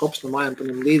 tad viņa hops no mājām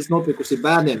paņem līdz nopirkusi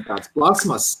bērniem tāds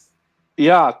plasmas.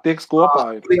 Jā, tieks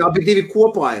kopā. Jā, bija 2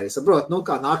 kopā, es saprotu, nu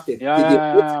kā naktī. Jā.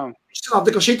 Viņš sanāk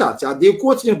tā kā šitāds, jā, 2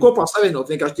 kociņiem kopā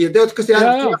savienot, vienkārši tie devi, kas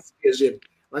jāspiež.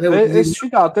 Es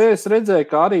šitā te es redzēju,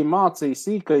 ka arī mācīja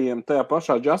sīkajiem, tajā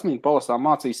pašā Jasmīna palasā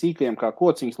mācīja sīkajiem, kā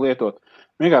kociņas lietot.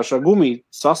 Vienkārši ar gumiju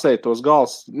sasēja tos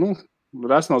gals, nu,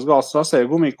 resnos gals sasēja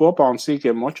gumiju kopā un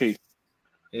sīkiem močī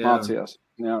mācījās.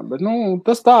 Jā, bet, nu,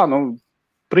 tas tā, nu,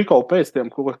 prikolu pēc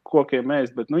tiem kokiem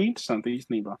mēs, bet, nu, interesanti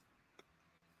īstenībā.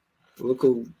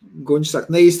 Guņš saka,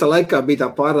 neīstā laikā bija tā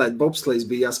pārlaida bobslejs,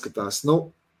 bija jāskatās.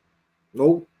 Nu,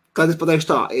 kad es pateikšu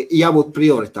tā, jābūt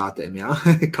prioritātēm, jā?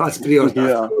 Kāds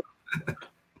prioritātes? Jā.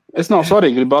 Es nav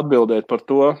svarīgi gribu atbildēt par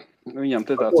to, viņam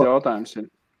te tāds jautājums ir.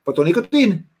 Par to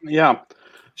nikotīnu? Jā.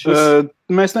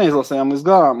 Mēs neizlasējām līdz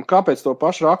galām, kāpēc to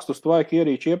pašu rakstu uz tvaika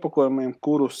ierīču iepakojumiem,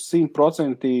 kurus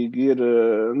 100% ir,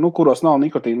 nu, kuros nav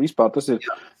nikotīna vispār. Tas ir,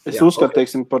 es uzskatu,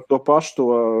 teiksim, par to pašu to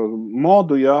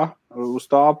modu, jā,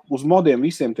 uz modiem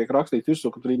visiem tiek rakstīts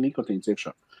virsū, ka tur ir nikotīns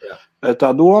iekšā. Jā.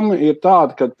 Tā doma ir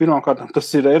tāda, ka pirmkārt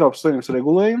tas ir Eiropas Savienības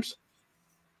regulējums.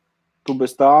 Tu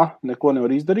bez tā neko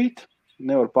nevar izdarīt,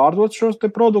 nevar pārdot šos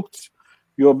te produktus,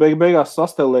 jo beigās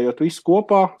sastelējot visu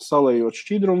kopā, salējot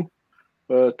šķidrumu,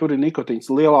 tur ir nikotīns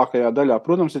lielākajā daļā.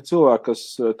 Protams, ir cilvēki, kas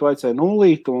tvaicē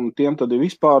nulīt, un tiem tad ir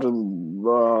vispār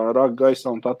raga gaisā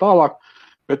un tā tālāk.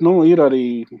 Bet, ir arī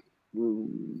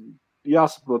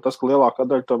jāsaprot tas, ka lielākā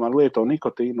daļa tomēr lieto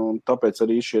nikotīnu, un tāpēc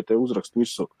arī šie te uzrakstu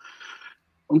virsū.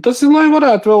 Un tas ir, lai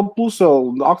varētu vēl plus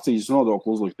vēl akcijas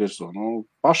nodokli uzlikt virsū.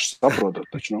 Paši saprotat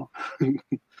taču,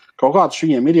 Kaut kāds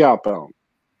viņiem ir jāpelna.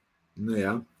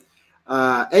 Jā.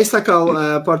 Es tā kā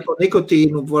par to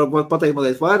nikotīnu varu pateikt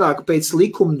mazliet vairāk. Pēc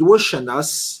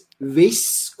likumdošanas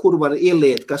viss, kur var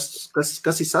ieliet, kas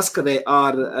ir saskarē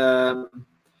ar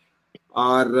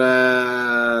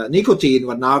nikotīnu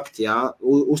var nākt, jā,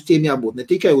 uz tiem jābūt ne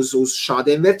tikai uz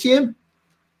šādiem vērķiem.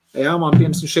 Jā, man,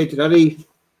 piemēram, šeit ir arī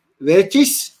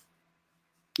vērķis.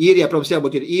 Īrijā, protams,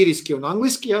 jābūt ir īriski un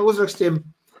angliski uzrakstiem.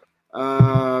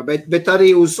 Bet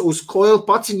arī uz koilu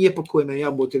paciņu iepakojumiem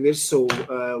jābūt virsū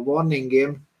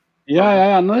warningiem.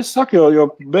 Jā, es saku, jo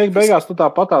beigās tu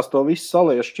tāpatās to visu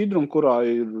salieši šķidrumu, kurā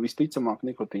ir visticamāk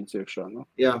nikotīns iekšā.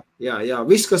 Jā.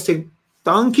 Viss, kas ir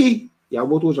tanki,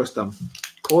 jābūt uzrakstam.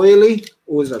 Koili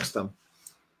uzrakstam.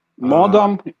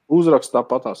 Modam uzrakst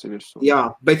tāpatās ir virsū.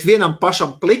 Jā, bet vienam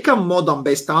pašam plikam modam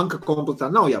bez tanka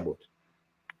kompletā nav jābūt.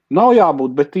 Nav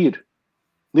jābūt, bet ir.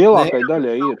 Lielākai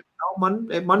daļai ir.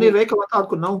 Man ir veikalā tāda,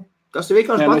 kur nav. Tas ir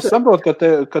vienkārši es saprotu,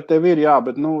 ka tev ir, jā,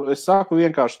 bet, es saku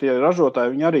vienkārši tie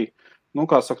ražotāji, viņi arī,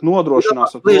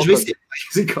 nodrošinās. Liež visiem.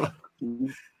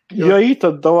 Ja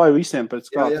tad davai visiem pēc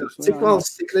kārtas. Cik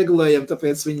valsts tik regulējam,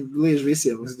 tāpēc viņi liež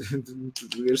visiem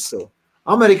virsū.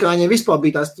 Amerikāņiem vispār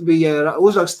bija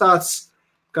uzraksts tāds,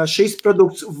 ka šis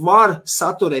produkts var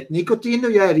saturēt nikotīnu,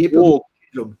 ja ir iepildīt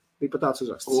šķidrumu. Bija pat tāds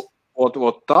uzraksts.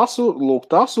 Tas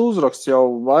uzraksts jau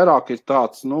vairāk ir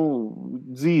tāds,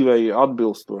 dzīvei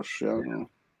atbilstošs. Jā.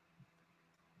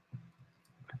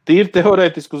 Tīri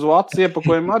teorētiski uz vats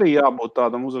iepakojumiem arī jābūt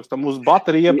tādam uzrakstam, uz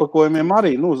bateriju iepakojumiem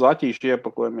arī, uz aķīšu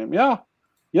iepakojumiem.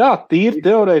 Jā, tīri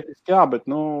teorētiski, jā, bet,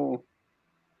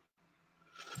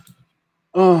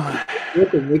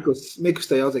 Mikus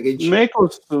te jautā,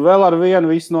 Mikus vēl ar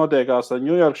vienu viss notiekās ar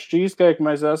New York cheesecake,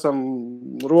 mēs esam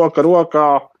roka rokā,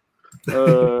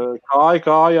 kāja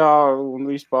kājā un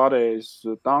vispārējais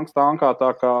tanks tankā,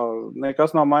 tā kā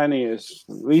nekas nav mainījies.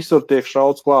 Visur tiek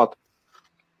šauts klāt.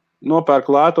 Nopērk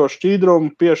lēto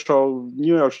šķidrumu, piešau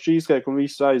New York cheesecake un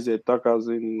viss aiziet, tā kā,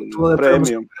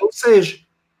 prēmijum.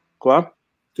 Ko?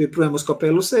 Tu joprojām uz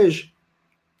kapelu sēži?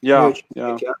 Jā.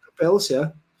 Kapelis, jā.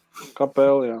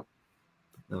 Kapeli, jā.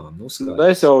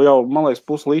 Es jau, man liekas,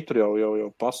 puslitru jau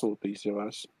pasūtījis, jau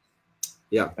esmu.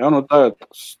 Jā. Jā, tagad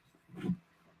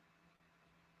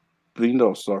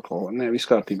Windows sākā, viss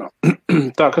kārtībā.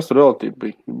 Tā, kas tur relatīvi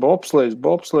bija?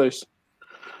 Bobslejs.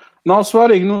 Nav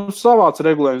svarīgi, savāds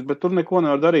regulējums, bet tur neko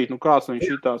nevar darīt, kāds viņš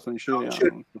ir, jā.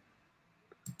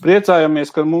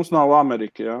 Priecājamies, ka mums nav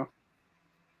Amerika, jā.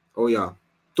 Jā.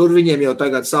 Tur viņiem jau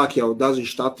tagad sāk jau daži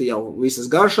štati jau visas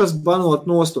garšas banot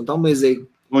nost un tam līdzīgi.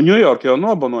 Un New York jau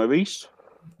nobanoja visu.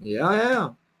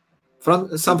 Jā.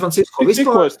 San Francisco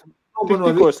vispār.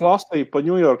 Tikko es lastīju pa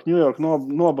New York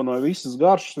nobanoja visas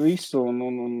garšas, visu,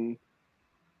 un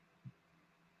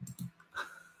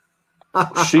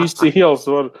šīs ielas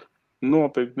var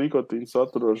nopirkt nikotīnu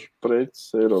saturošu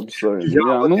preces Eiropas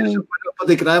Savienībā. Jā,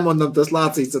 patīk Raimondam tas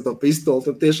lācīts ar to pistoli,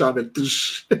 tad tiešām ir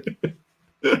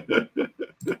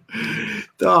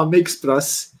Tā, Miks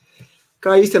prasa.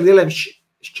 Kā īsti ar lieliem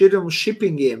šķidrumu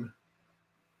shippingiem?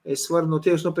 Es varu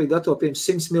tieši nopirkt datoru pirms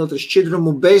 100 ml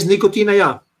šķidrumu bez nikotīna,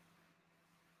 jā.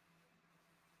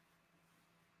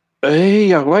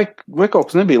 Jā, vai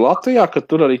kaut kas nebija Latvijā, ka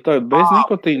tur arī tagad bez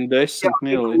nikotīna 10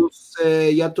 ml?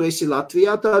 Ja tu esi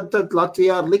Latvijā, tad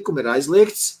Latvijā ar likumu ir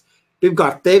aizliegts.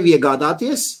 Pirmkārt, tev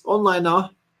iegādāties online,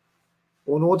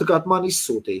 un otrkārt man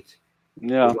izsūtīt.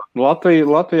 Jā,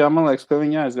 Latvijā man liekas, ka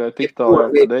viņi aizgāja tik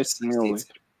tālāk, ka 10 ml.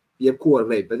 Jebko ar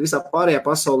Vape, bet visā pārējā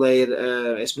pasaulē ir,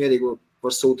 es mierīgi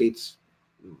var sūtīt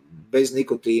bez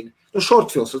nikotīna.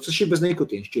 Shortfills, tas ir bez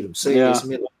nikotīna šķirums, 70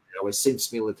 ml. Vai 100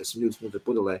 ml, 20 ml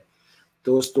pudelē.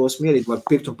 Tos mierīgi var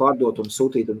pirkt un pārdot un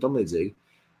sūtīt un tam līdzīgi.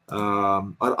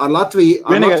 Ar Latviju...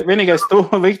 Vienīgais tu,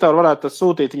 Viktor, varētu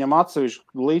sūtīt viņam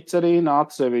atsevišķi glicerīnu,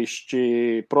 atsevišķi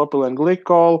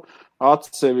propilenglikolu,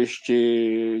 atsevišķi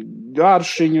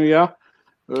garšiņu, ja.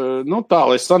 Tā,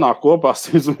 lai sanāk kopā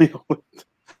 100 ml.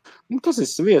 Tas ir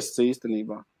sviests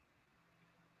īstenībā.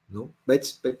 Bet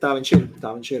tā viņš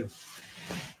ir.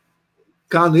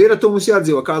 Kā ir, tu mums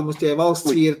jādzīvo, kāda mums tie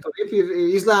valsts ir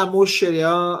izlēmuši,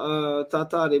 jā, tā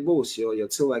arī būs, jo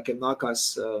cilvēkiem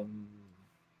nākās,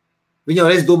 viņi jau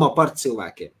reiz domā par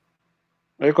cilvēkiem.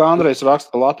 Ko Andrejs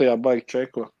raksta, ka Latvijā baigi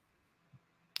čeko.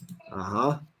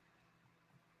 Aha.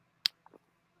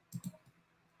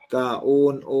 Tā,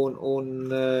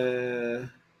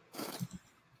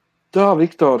 Tā,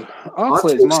 Viktor,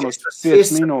 atslēdz man uz 5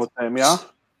 minūtēm, jā?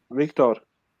 Viktor.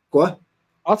 Ko?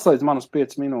 Atslēdz man uz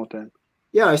 5 minūtēm.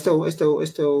 Jā, es tev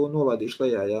nolaidīšu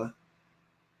lejā, jā.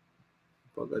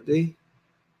 Pagadī.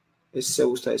 Es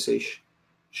sev uztaisīšu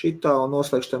šitā un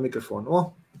noslēgšu tā mikrofonu.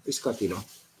 Viss kārtībā.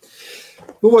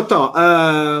 Nu, tā,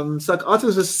 saka,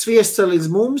 atvilstas sviestce līdz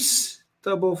mums,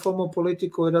 tā būs FOMO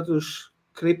politiko ir atraduši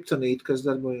kriptonīti, kas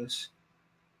darbojas.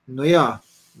 Nu jā.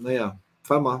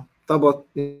 FOMO, tā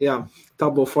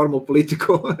būs FOMO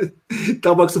politiko.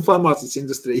 Tabaks un farmācijas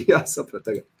industrija, jā, saprat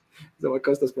tagad. Domāju,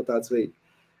 kas tas pat tāds bija.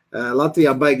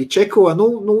 Latvijā baigi čeko,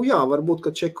 nu jā, varbūt,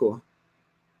 ka čeko.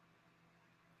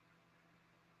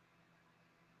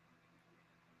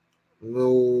 Nu,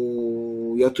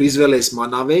 ja tu izvēlies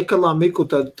manā veikalā, Miku,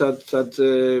 tad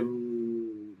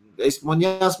man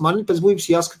pēc būtības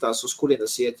jāskatās, uz kurien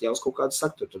tas iet, jā, uz kaut kādu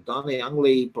sektoru. Tur Dānija,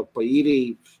 Anglija, pa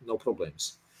īriju, nav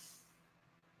problēmas.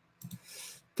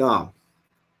 Tā.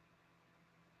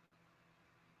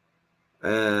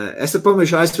 Es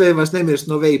pamiršu, ASV vairs nemirst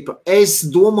no Vape. Es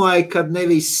domāju, ka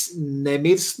nevis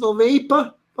nemirst no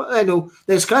Vape.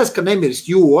 Skaidrs, ka nemirst,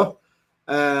 jo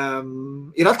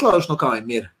ir atklājuši, no kā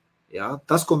viņiem ir. Ja,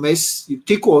 tas, ko mēs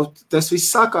tikko, tas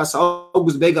viss sākās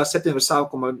augusta beigās, septembra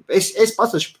sākumā. Es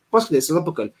paskaties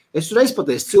atpakaļ. Es reiz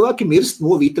pateicu, cilvēki mirst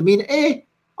no vitamīna E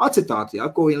acetāta, ja,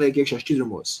 ko viņi liek iekšā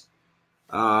šķidrumos.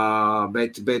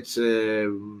 Bet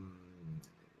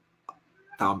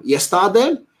tām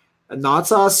iestādēm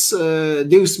nācās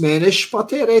 2 mēnešus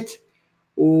patērēt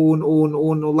un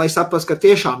lai saprast, ka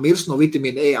tiešām mirst no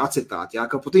vitamīna E acetāta, ja,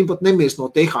 ka pat nemirst no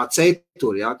THC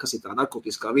tur, ja, kas ir tā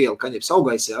narkotiskā viela, kaņeps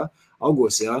augos,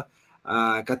 ja,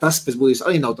 ka tas pēc būtības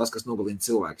arī nav tas, kas nogalina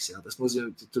cilvēks. Ja. Tas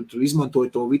nozīmē, tu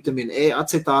izmantoja to vitamīna E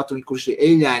acetātu, kurš ir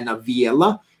eļļaina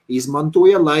viela,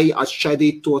 izmantoja, lai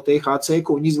atšķaidītu to THC,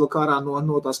 ko viņi izvilk ārā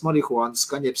no tās marihuānas,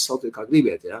 kaņeps sautiet kā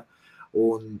gribiet, ja.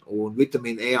 Un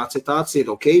vitamīna E acetāts ir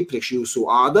ok priekš jūsu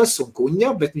ādas un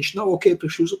kuņa, bet viņš nav ok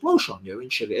priekš jūsu plaušām, jo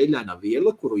viņš ir eļļaina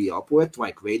viela, kuru jāpoet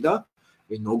vaik veidā,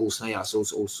 viņi nogulsnējās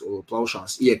uz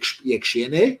plaušās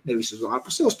iekšienē, nevis uz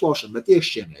ārpusē uz plaušām, bet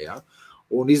iekšienē, ja?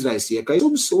 Un izraisa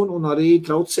iekaisums un arī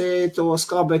traucē to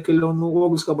skābekļu un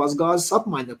ogliskābās gāzes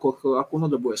apmaiņa, ar ko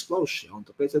nodarbojas plaušas, ja? Un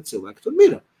tāpēc cilvēki tur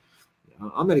mira.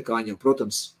 Ja? Amerikāņiem,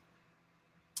 protams,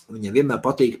 viņiem vienmēr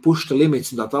patīk pušta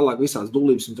limits un tā tālāk visās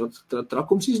dulības un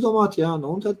trakums izdomāt, jā, nu,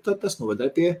 un tad tas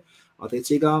novedēja pie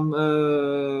attiecīgām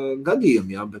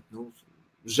gadījumiem, jā, bet, nu,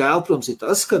 žēl, protams, ir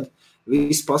tas, kad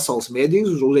viss pasaules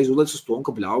mēdījus uzreiz uzliec uz to,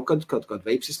 ka bļauj, kad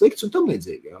vapes ir slikts un tam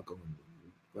līdzīgi, jā, ka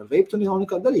ar vape tu nav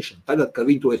nekāda darīšana. Tagad, kad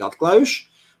viņi to ir atklājuši,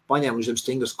 paņēmuši zem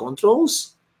stingras kontrolas,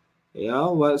 jā,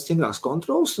 vai stingrāks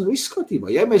kontrols un viss skatībā.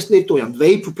 Ja mēs lietojam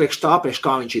vape priekš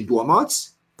kā viņš ir domāts,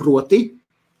 proti,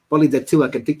 palīdzēt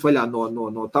cilvēkiem tikt vaļā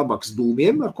no tabaks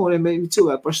dūmiem, ar kuriem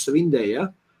cilvēki paši sev indē, ja?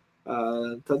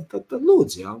 Tad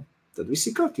lūdzu, jā. Tad viss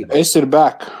ir kārtībā. Es ir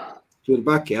back. Tu ir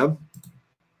back, jā.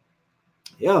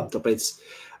 Jā, tāpēc.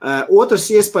 Otrs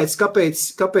iespējas,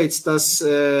 kāpēc tas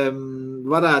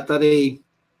varētu arī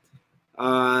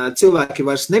cilvēki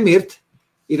vairs nemirt,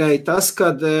 ir arī tas,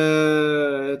 kad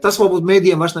tas varbūt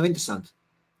mēdījiem vairs nav interesanti.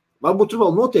 Varbūt tur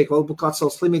vēl notiek, varbūt kāds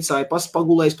vēl slimicāja,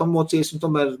 pagulējis, pamocies un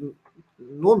tomēr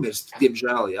nomirst,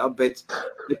 diemžēl, jā, bet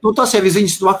nu, tas jau ir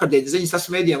ziņas vakardienas, ziņas tas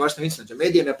mēdījiem vairs nav interesanti, jo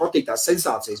mēdījiem ir patīk tās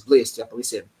sensācijas bliest, jā, pa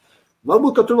visiem.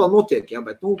 Varbūt, ka tur vēl notiek, jā,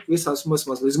 bet, nu, visās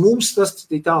līdz mums tas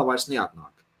tālu vairs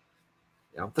neatnāk.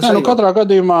 Jā, nu, katrā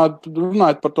gadījumā,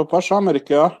 runājot par to pašu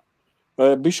Ameriku, jā,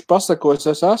 bišķi pasakos,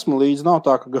 es esmu līdz, nav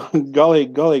tā, ka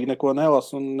galīgi neko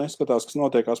nelasu un neskatās, kas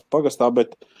notiekās pagastā,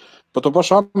 bet par to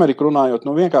pašu Ameriku runājot,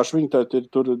 nu vienkārši viņi ir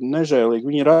tur nežēlīgi,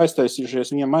 viņi ir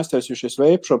viņiem aiztaisījušies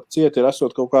vape shop, cieti ir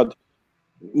esot kaut kādi,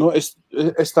 nu es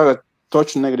tagad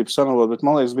toču negribu samelot, bet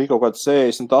man liekas bija kaut kādi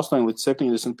 68 līdz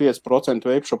 75%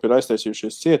 vape shop ir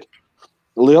aiztaisījušies cieti.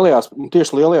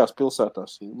 Tieši lielajās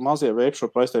pilsētās, mazie vape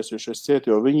shop aiztaisījušies cieti,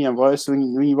 jo viņi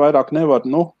vairāk nevar,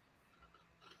 nu,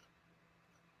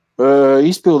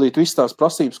 izpildīt visas tās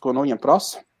prasības, ko no viņiem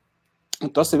prasa.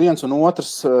 Tas ir viens un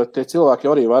otrs, tie cilvēki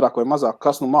arī vairāk vai mazāk,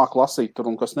 kas nu māk lasīt tur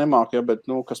un kas nemāk, ja, bet,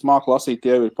 nu, kas māk lasīt,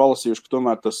 tie ir palasījuši, ka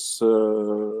tomēr tas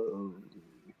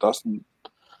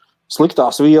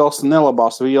sliktās vielas,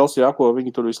 nelabās vielas, ja, ko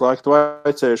viņi tur visu laiku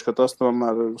vaicējuši, ka tas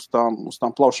tomēr uz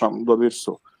tām plaušām dod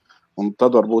virsū. Un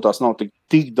tad varbūt tās nav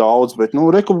tik daudz, bet, nu,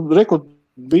 reku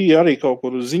bija arī kaut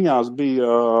kur ziņās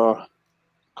bija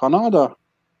Kanādā.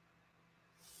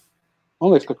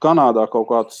 Man liekas, ka Kanādā kaut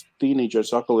kāds tīnīdžers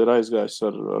akali ir aizgājis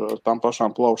ar tām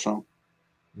pašām plaušām.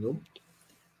 Nu.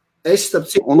 Es starp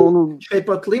citu, šeit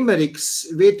pat Limeriks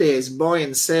vietējais buy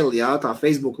and sell, jā, tā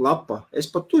Facebook lapa. Es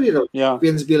pat tur ir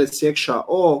viens biletes iekšā,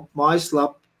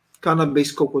 mājaslapa,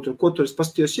 kanabis, ko tur es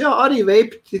paskatījos. Jā, arī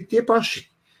vape, tie paši.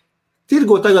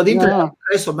 Tirgo tagad internetā,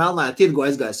 kreiso melnājā, tirgo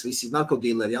aizgājis visi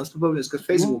narkodīleri, jā, un ka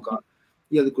Facebookā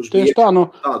ielikuši tieši tā,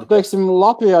 teiksim,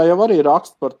 Latvijā jau arī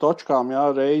raksta par točkām,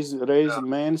 jā, reizi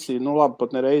mēnesī, labi,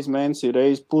 pat ne reizi mēnesī,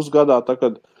 reizi pusgadā, tā,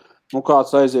 kad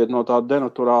kāds aiziet no tāda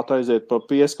denaturāta, aiziet pa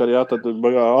pieskari, jā, tad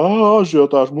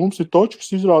ažiotāši, mums ir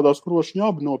točkas, izrādās krošņi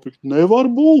abi nopirkt. Nevar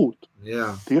būt.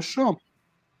 Jā. Tiešām.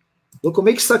 Lūk,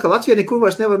 Miks saka, Latvijā nekur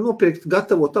vairs nevar nopirkt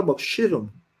gatavo tabaku šķirumu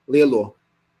lielo.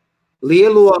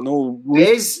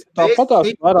 Bez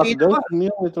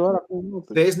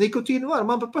nikotīnu var.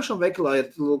 Man pat pašam veikalā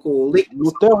ir likums.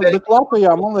 Bet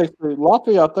Latvijā, man liekas,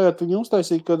 Latvijā tagad viņi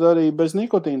uztaisīja, kad arī bez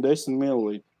nikotīna 10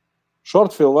 ml.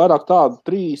 Shortfill vairāk tādu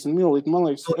 30 ml, man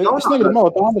liekas. Es negribu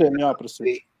malot Andriem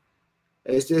jāprasīt.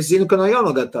 Es zinu, ka no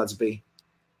jaunā gada tāds bija.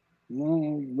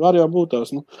 Var jau būt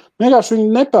tās. Vienkārši viņi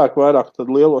nepērk vairāk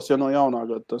tad lielos, ja no jaunā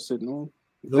gada tas ir.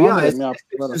 Jā, es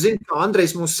zinu, ka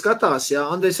Andrejs mums skatās. Jā,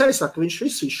 Andrejs arī saka,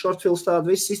 viņš shortfills tādu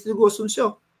viss iztirgos un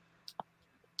jau.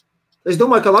 Es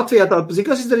domāju, ka Latvijā tāda,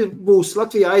 kas būs,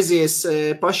 Latvijā aizies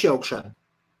pašjaukšana.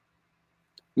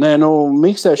 Nē,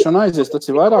 miksēšana aizies, tas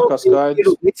ir vairāk kā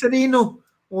skaidrs. Glicerīnu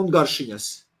un garšiņas.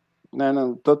 Nē,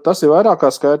 tas ir vairāk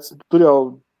kā skaidrs. Tur jau,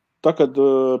 kad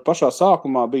pašā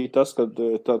sākumā bija tas, kad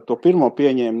to pirmo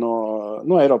pieņēma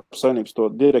no Eiropas Savienības to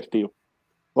direktīvu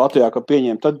Latvijā, ka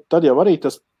pieņēma, tad jau arī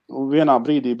tas vienā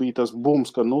brīdī bija tas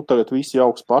bums, ka tagad visi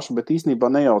jauks paši, bet īstenībā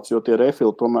nejauc, jo tie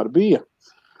refili tomēr bija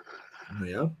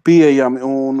pieejami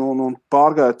un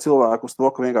pārgāja cilvēku uz to,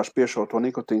 ka vienkārši piešau to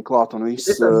nikotīnu klāt un viss.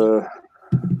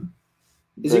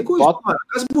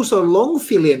 Kas būs ar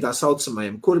longfiliem tā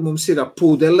saucamajiem, kuri mums ir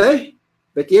pudelē,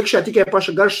 bet iekšā tikai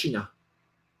paša garšiņa?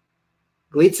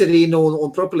 Glicerīnu un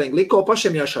propilēnu gliko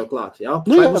pašiem jāšauj klāt, jā?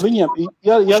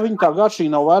 Ja viņi tā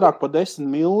garšīna nav vairāk pa 10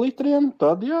 ml,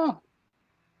 tad jā.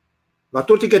 Vai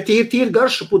tur tikai tīri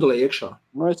garša pudelē iekšā?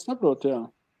 Es saprotu, jā.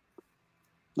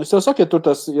 Es jau saku,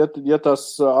 ja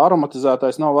tas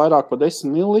aromatizētais nav vairāk pa 10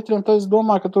 ml, tad es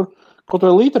domāju, ka tur kaut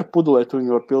vai litru pudelē tu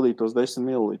viņi var pildīt tos 10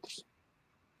 ml.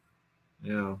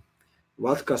 Jā.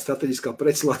 Vodka strateģiskā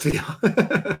prece Latvijā.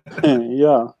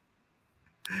 Jā.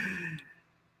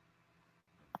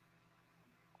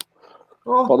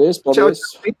 Paldies.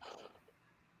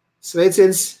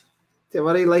 Sveiciens. Tev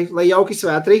arī, lai jauki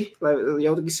svētki.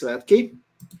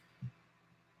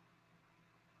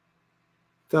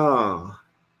 Tā.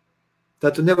 Tā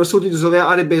tu nevar sūtīt uz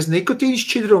arī bez nikotīna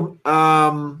šķidrumu.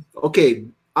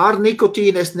 Ar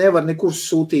nikotīnu es nevaru nekur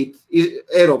sūtīt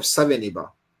Eiropas Savienībā.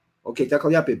 Tā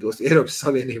kā jāpiepilst Eiropas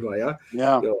Savienībā, jā?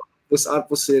 Jā. Jo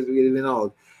ārpus ir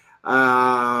vienalga.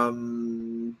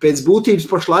 Pēc būtības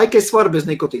pašlaik es varu bez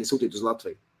nikotīna sūtīt uz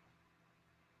Latviju.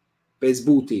 Pēc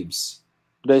būtības.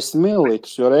 10 ml,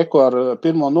 jo reko ar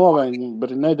 1.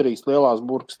 novembri nedrīkst lielās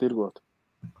burkas tirgot.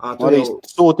 Arī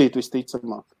sūtīt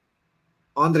visticamāk.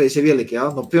 Andrejs jau ielika, jā?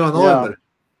 No 1. novembra.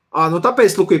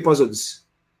 Tāpēc luku ir pazudis.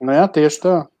 Jā, tieši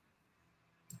tā.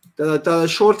 Tā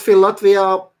shortfill Latvijā.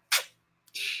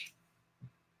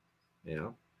 Jā.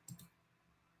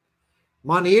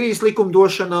 Man īrijas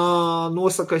likumdošana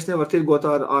nosaka, es nevaru tirgot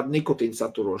ar nikotīnu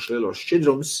saturošu lielos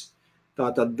šķidrums.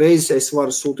 Tātad bez es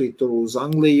varu sūtīt tur uz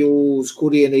Angliju, uz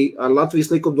kurieni ar Latvijas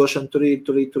likumdošanu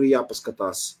tur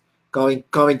jāpaskatās. Kā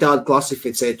viņi tādu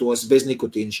klasificē tos bez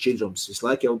nikotīnu šķidrums. Visu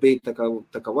laiku jau bija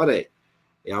tā kā varēja.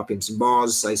 Jā, pirms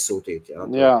bāzes aizsūtīt.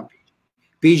 Jā.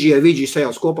 PG ar VG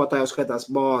sajauc kopā, tā jau skatās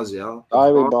bāzi. Jā. Tā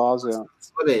jau ir bāzi, jā.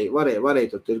 Varēja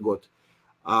tur tirgot.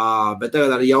 Bet tagad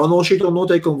ar jauno šito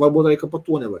noteikumu varbūt arī, ka pat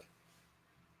to nevar.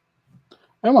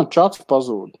 Ja man čats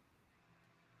pazūd.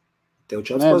 Tev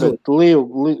čats pazūd? Bet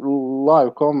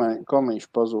laivu komīšu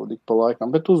pazūd ik pa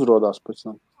laikam, bet uzrodās pēc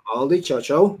tam. Aldi,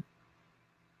 čau.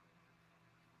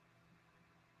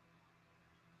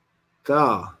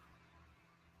 Tā.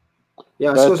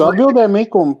 Jā, tu atbildēji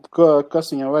Mikum, kas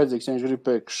viņam vajadzīgs, ja viņš grib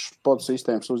pēkš podu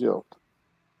sistēmas uzjaukt.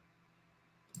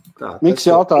 Miks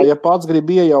jautā, ja pats grib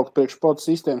iejaukt priekš podu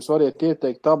sistēmas, variet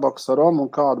ieteikt tabakas aromu un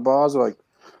kādu bāzi vajag.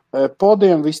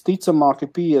 Podiem visticamāk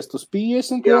ir 50 uz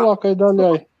 50 lielākai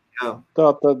daļai. Jā.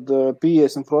 Tātad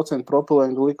 50%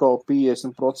 propilēna gliko,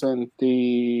 50%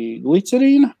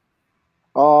 glicerīna.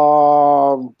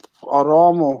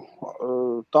 Aromu,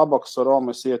 tabakas aromu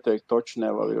es ieteiktu toči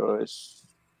nevaru, jo es...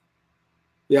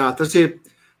 Jā, tas ir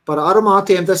par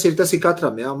aromātiem, tas ir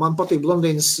katram, jā. Man patīk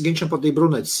blondīnas, Ginčam patīk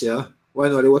brunetis, jā. Vai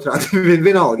no arī otrādi,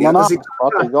 vienalga. Man patīk,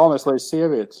 galvenais, lai ir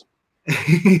sievietes.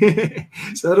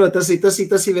 Tas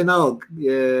ir vienalga.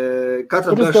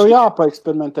 Tur tev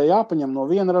jāpaeksperimentē, jāpaņem no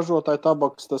viena ražotāja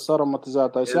tabaks, tas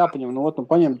aromatizētājs, jāpaņem no otru,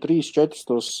 paņem 3-4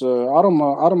 tos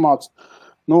aromāts.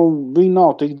 Viņi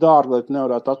nav tik dārgi, lai tu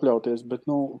nevarētu atļauties, bet,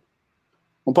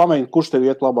 un pamēģini, kurš tev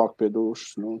iet labāk pie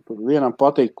dušas. Tur vienam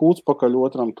patīk kūts pakaļ,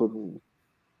 otram tur.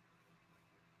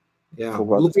 Jā,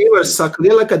 Ivars saka,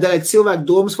 lielākā daļa cilvēku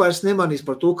domas vairs nemanīs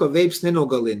par to, ka vapes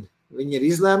nenogalina. Viņi ir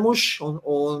izlēmuši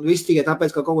un viss tikai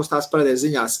tāpēc, ka kaut kas tās parādīs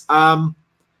ziņās.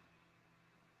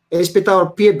 Es pie tā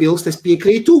varu piebilst, es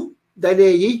piekrītu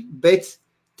daļēji, bet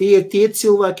tie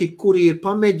cilvēki, kuri ir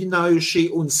pamēģinājuši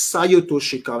un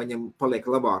sajutuši, kā viņam paliek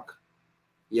labāk.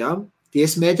 Ja? Tie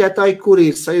smēķētāji, kuri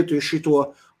ir sajutuši to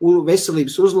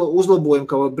veselības uzlabojumu,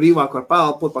 ka brīvāk var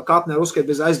pēlpot, pa kāpnē uzskait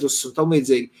bez aizdusas un tam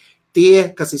līdzīgi.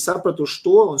 Tie, kas ir sapratuši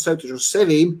to un sajutuši uz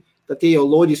sevīm, tad tie jau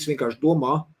loģiski vienkārši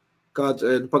domā, ka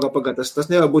tas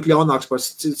nevar būt ļaunāks par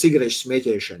cigarešu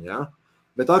smēķēšanu, ja?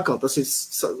 Bet atkal tas ir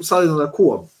salīdzinot ar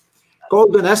ko. Kaut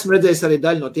gan esmu redzējis arī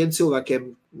daļu no tiem cilvēkiem,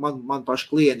 man paši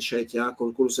klienti šeit, ja,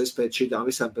 kurus es pēc šitām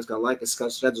visām pēc kā laika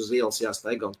es redzu uz ielas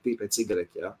jāstaigā un pīpēt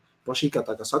cigareti, ja. Paši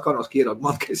tā kā sakārnos, ka ierauga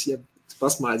man, ka es jiem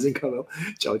pasmāju, zin kā vēl,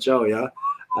 čau, ja.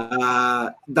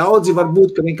 Daudzi var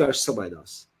būt, ka vienkārši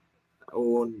sabaidās.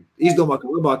 Un izdomā, ka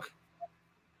labāk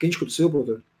kiņš, kur tu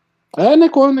silpotu?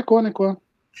 Neko.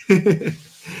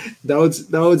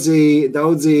 Daudzi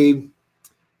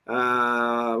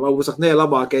varbūt saka,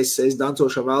 labāk es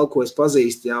dancošu vēl, ko es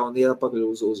pazīstu, jā, un iepakaļ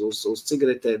uz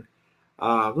cigaretēm.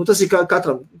 Tas ir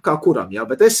katram, kā kuram, jā,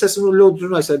 bet es esmu ļoti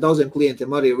runājis ar daudziem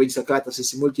klientiem arī, viņi saka, ka tas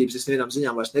ir muļķības, es vienām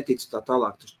ziņām vairs neticu tā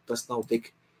tālāk, tas nav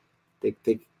tik. Bet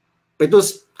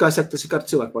kā es saku, tas ir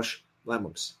kāds cilvēku paši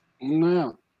lēmums.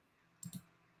 Jā.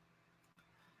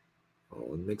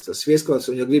 Un miksas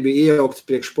vieskots, un ja gribi iejaukt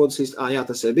priekš podus, jā,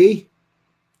 tas jau bija.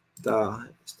 Tā,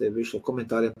 es te biju šo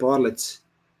komentāriem pārlec.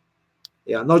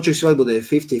 Jā, Nočiks vēl būdēja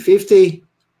 50-50.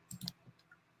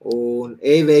 Un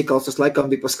e-veikals, tas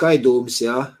laikam bija pa skaidūmis,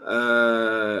 jā.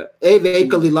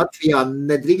 E-veikali Latvijā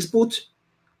nedrīkst būt.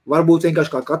 Varbūt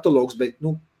vienkārši kā katalogs, bet,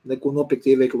 neko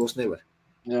nopirkt e-veikalos nevar.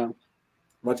 Jā.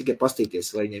 Var tikai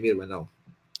pastīties, vai viņiem ir vai nav.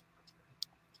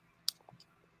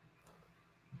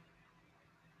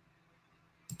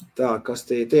 Tā, kas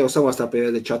te jau savā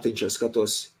stāpē čatiņš, es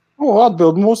skatos.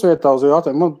 Atbild mūsu vietā uz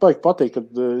jautājumu. Man patīk, ka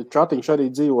čatiņš arī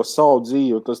dzīvo savu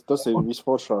dzīvi. Tas ir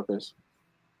visforšākais.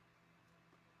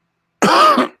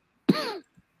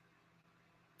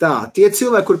 Tā, tie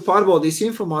cilvēki, kuri pārbaudīs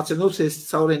informāciju, nopsies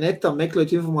cauri netam,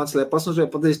 meklēt informāciju, lai pasnožē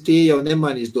pateiks, tie jau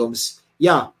nemainīs domas.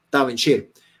 Jā, tā viņš ir.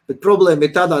 Bet problēma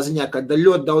ir tādā ziņā, ka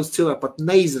ļoti daudz cilvēku pat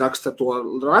neizraksta to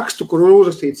rakstu, kur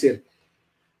uzrakstīts ir.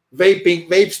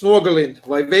 Vapes nogalina,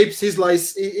 vai vapes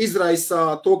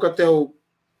izraisa to, ka tev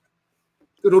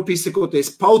rūpīgi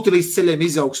sakoties pautilīs ceļiem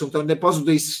izaugs un tev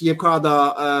nepazudīs jebkādā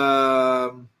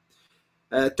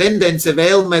tendence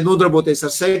vēlmē nodarboties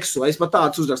ar seksu. Es pat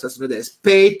tāds uzrakstu esmu redzējis.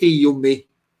 Pētījumi,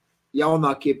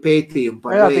 jaunākie pētījumi.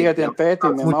 Jā, tikai tiem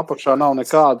pētījumiem apakšā nav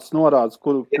nekādas norādes,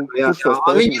 kur šos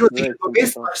pētījumus veikt.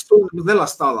 Viņi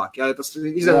nelas tālāk, jā, tas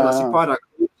izrādās ir pārāk.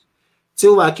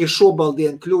 Cilvēki ir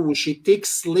šobaldien kļuvuši tik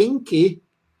slinki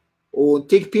un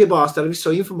tik piebāsti ar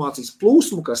visu informācijas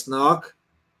plūsmu, kas nāk,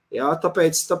 jā,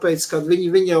 tāpēc kad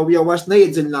viņi jau vairs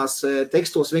neiedziļinās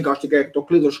tekstos, vienkārši tikai to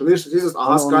klidošu virsmas izrast.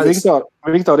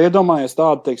 Viktor, iedomājies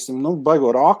tādu, teiksim, baigo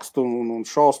rakstu un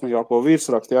šausmīgāko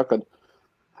virsrakstu, jā, kad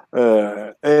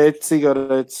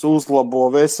e-cigaretes uzlabo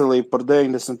veselību par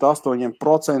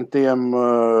 98%,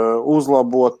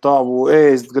 uzlabo tavu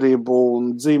ēstgribu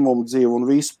un dzimumu dzīvu un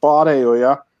visu pārējo,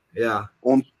 ja? Jā.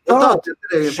 Un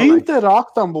šim te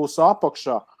raktam būs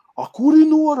apakšā, kuri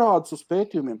norādes uz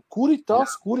pētījumiem, kuri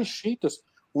tas, kuri šitas,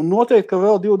 un noteikti, ka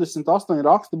vēl 28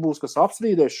 raksti būs, kas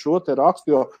apstrīdēs šo te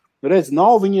rakstu, jo, redz,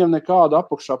 nav viņiem nekāda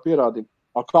apakšā pierādījuma.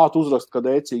 Kā tu uzrakst, kad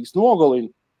ēcīgas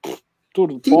nogalina? Tur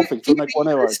pofik, tur neko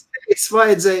nevajag. Es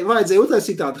vajadzēja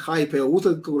utaisīt tādu hype,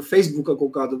 kur Facebookā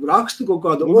kaut kādu rakstu, kaut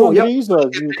kādu...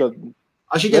 kad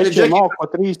vešiem aug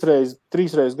pa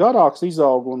trīsreiz garāks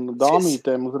izaug un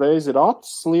dāmītēm uzreiz ir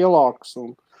acis lielāks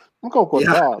un kaut ko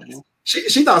tādu.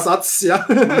 Šitās acis, jā.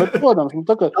 Bet, protams,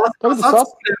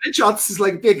 acis,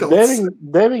 lai piekalts.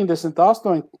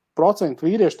 98%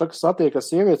 vīrieši, kas satiekas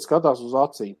sievietes, skatās uz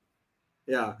acīm.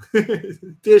 Jā,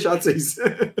 tieši acīs.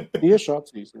 Tieši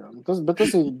acīs, jā. Bet tas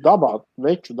ir dabā,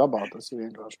 veču dabā, tas ir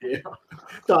vienkārši. Jā,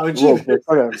 tā viņš ir.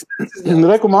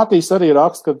 Reku Matīs arī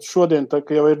raksta, ka šodien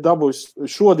jau ir dabūjis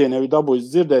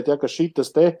dzirdēt, ja, ka šitas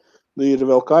te ir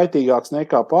vēl kaitīgāks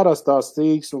nekā parastās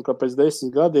cīgas un ka pēc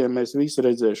 10 gadiem mēs visi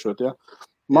redzēšot. Ja.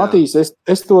 Matīs,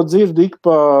 es to dzirdu ik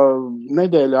pa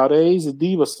nedēļā reizi,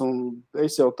 2, un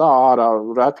es jau tā ārā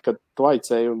reti, kad tu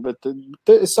aicēju, bet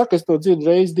es saku, es to dzirdu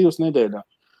reizi 2 nedēļā.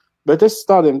 Bet es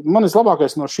tādiem, man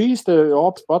labākais no šīs te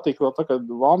opas patīk, vēl tā, kad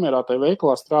Valmierā tai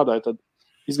veikalā strādāju, tad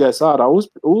izgājis ārā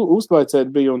uztvaicēt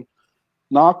bija un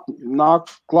nāk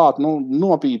klāt,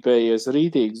 nopīpējies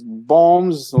rītīgs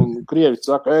bombs, un krievi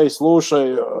saka, ej,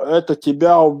 слушай, это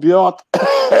тебя убьет.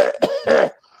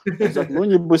 Saka,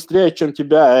 не быстрее, чем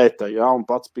тебя это. Jā, un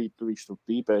pats viņš tu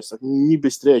pīpē, saka, не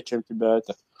быстрее, чем тебя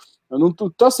это.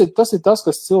 Tas ir tas,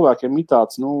 kas cilvēkiem ir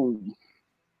tāds,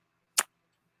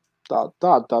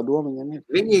 tā doma viņiem ir.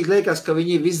 Viņi liekas, ka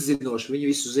viņi ir viszinoši, viņi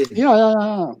visu zina.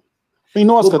 Jā. Viņi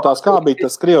noskatās, kā bija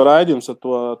tas krievu raidījums ar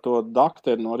to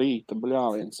dakteru no rīta,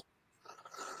 bļāviens.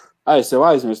 Es jau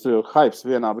aizmirstu, jo hypes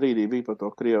vienā brīdī bija par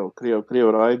to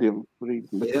krievu raidījumu rīta,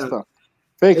 bet tas tā.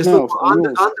 Es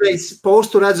Andrejs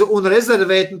postu redzu un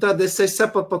rezervēt, un tad es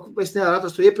sapratu, es nevaru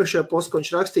atrast to iepriekšējā postu, ko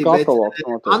viņš rakstīja, bet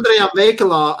Andrejām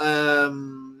veikalā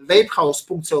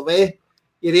vapehouse.lv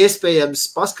ir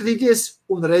iespējams paskatīties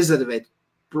un rezervēt.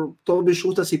 To bišķi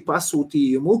uztasīt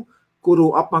pasūtījumu,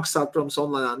 kuru apmaksāt, protams,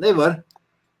 online nevar,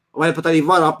 vai pat arī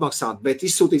var apmaksāt, bet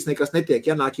izsūtīts nekas netiek.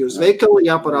 Jānāk jūs veikalu,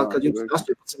 jāparāda, kad jums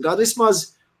 18 gadu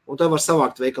vismaz, un tad var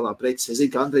savākt veikalā preces. Es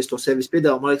zinu, ka Andrejs to sevis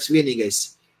piedāvā, man liekas, vienīgais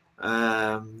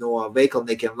no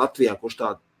veikalniekiem Latvijā, kurš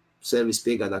tādu servisu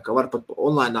piegādā, ka var pat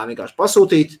online vienkārši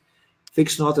pasūtīt,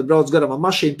 fiks no ātri brauc garām ar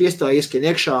mašīnu, piestāja, ieskrien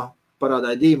iekšā,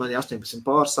 parādāja dīmani 18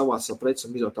 pār, savāc savu preci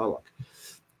un izot tālāk.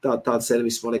 Tāda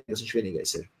servisa, man liekas, viņš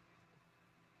vienīgais ir.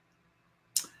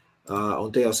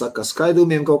 Un te jau saka,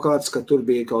 skaidrumiem kaut kāds, ka tur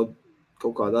bija kaut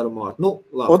kāda aromāta.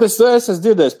 Labi. Un es esmu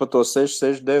dzirdējis par to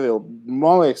 669,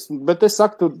 man liekas, bet es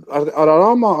saku, ar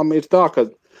aromām ir tā, ka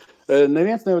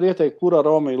neviens nevar ieteikt, kur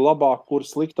aroma ir labāk, kur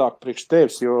sliktāk priekš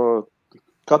tevis, jo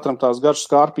katram tās garšas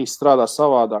kārpīs strādā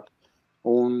savādāk.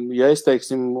 Un, ja es,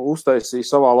 teiksim, uztaisīju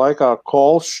savā laikā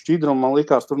kols šķidrumu, man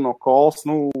likās tur no kols,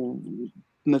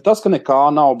 ne tas, ka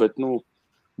nekā nav, bet,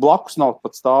 blakus nav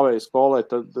pat stāvējis kolē,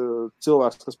 tad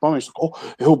cilvēks, kas pamīst, saka,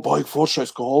 jau baigi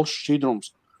foršais kols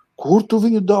šķidrums. Kur tu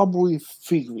viņu dabūji?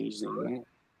 Figvīzini.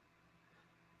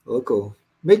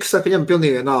 Miks saka, viņam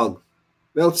pilnīgi vienalga.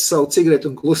 Velc savu cigareti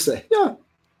un klusē. Jā.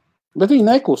 Bet viņi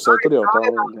neklusē, tur jau tā.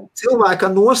 Cilvēka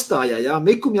nostājā, jā.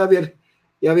 Mikum jau ir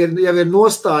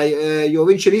nostāja, jo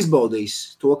viņš ir izbaudījis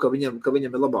to, ka viņam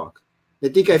ir labāk. Ne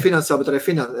tikai finansiāli,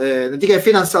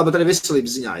 bet arī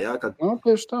veselības ziņā, jā.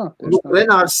 Tieši tā.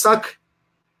 Renārs saka,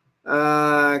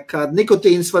 ka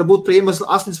nikotīns var būt par iemeslu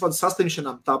asinsvadu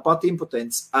saslimšanām, tāpat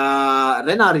impotents.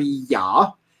 Renāri, jā,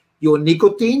 jo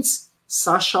nikotīns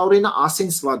sašaurina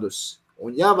asinsvadus.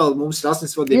 Un jā, vēl mums ir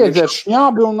asinsvadiem. Iedzer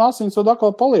šņābi un asinsvadu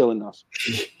atkal palielinās.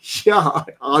 Jā,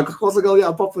 alkohols atkal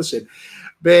paplašina.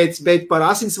 Bet par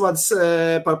asinsvads,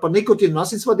 par nikotīnu un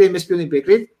asinsvadiem es pilnīgi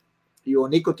piekrītu, jo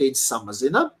nikotīns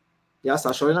samazina,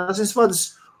 sašaurina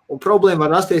asinsvadus, un problēma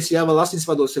var rasties, ja vēl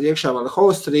asinsvados ir iekšā vēl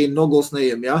holesterīna,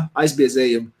 nogulsnējumi,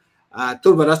 aizbiezējumi.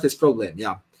 Tur var rasties problēma,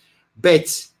 jā.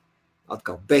 Bet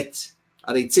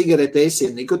arī cigaretēs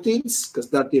ir nikotīns, kas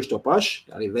dara tieši to pašu,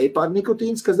 arī veipā ir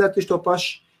nikotīns, kas dara tieši to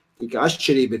pašu. Tikai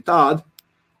atšķirība ir tāda,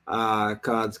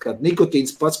 kad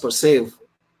nikotīns pats par sevi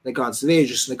nekādas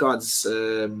vēžus, nekādas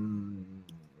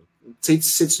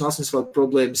citas un asinsvadu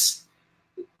problēmas,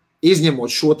 izņemot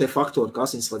šo te faktoru, ka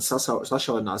asinsvadu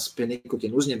sašaurinās pie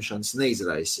nikotīna uzņemšanas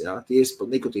neizraisa. Ja? Tieši pat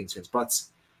nikotīns viens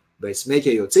pats. Bet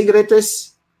smēķējot cigaretes,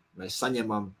 mēs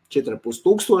saņemam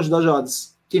 4500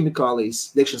 dažādas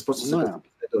ķimikālijas, degšanas procesā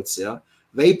lietotas, jā.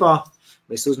 Veipā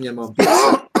mēs uzņemam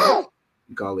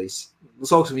ķimikālijas.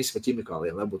 Sauksim visi par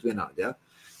ķimikāliem, lai būtu vienādi, jā.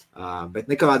 Bet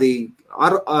nekādi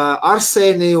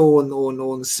arsēni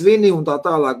un svini un tā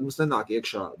tālāk mums nenāk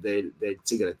iekšā dēļ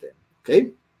cigaretēm.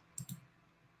 Okay?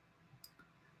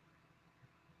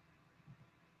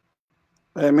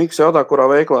 Miks jautā,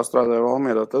 kurā veiklā strādāja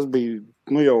Valmierā. Tas bija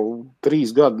jau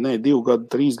 3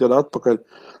 gadu atpakaļ.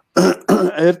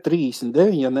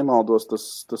 R39, ja nemaldos,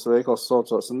 tas veikals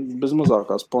saucās, bez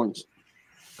mazākās poņas.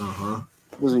 Aha.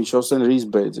 Tas viņš jau sen ir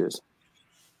izbeidzies.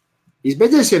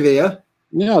 Izbeidzies jau, ja?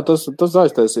 Jā, tas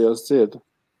aiztaisījās cieta.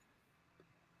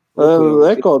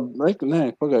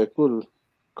 Pagaid, kur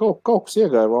kaut kas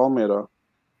iegāja Valmierā.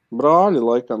 Brāļi,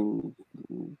 laikam,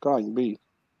 kā viņi bija?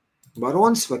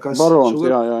 Baronis vai kas? Baronis,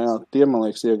 jā. Tie, man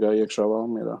liekas, iegāja iekšā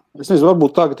Valmierā. Es nezinu,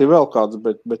 varbūt tagad ir vēl kāds,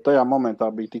 bet tajā momentā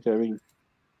bija tikai viņi.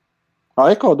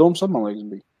 Ekodoms, man liekas,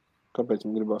 bija. Kāpēc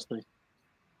man gribās teikt?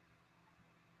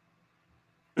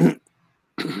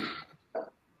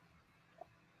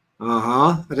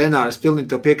 Aha, Renārs, pilnīgi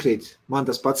tev piekrīt. Man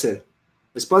tas pats ir.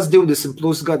 Es pats 20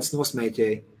 plus gadus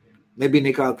nosmēķēju. Nebija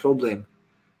nekāda problēma.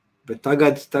 Bet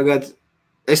tagad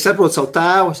es saprotu savu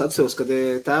tēvu, es atceros, kad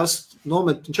tēvs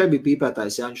nomet, viņš arī bija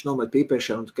pīpētājs, jā, viņš nomet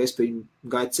pīpēšanu, un ka es pie viņu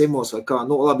gāju ciemos vai kā,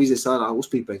 labi izies ārā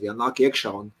uzpīpēt, jā, nāk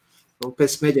iekšā, un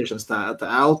pēc smēģēšanas tā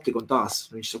elptik un tās.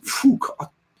 Viņš saka,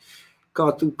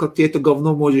 kā tie tu galvu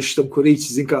nomoģiši tam, kur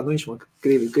rīķis, zin kā, viņš man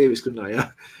krīvis runā, jā.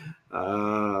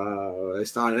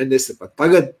 Es tā nesapratu.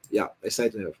 Tagad, jā, es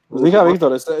aitu nevaru. Zin kā,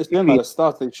 Viktor, es vienmēr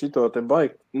stāstīju šito te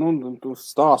baigi, tu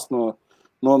stāst no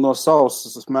savas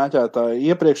smēķētāja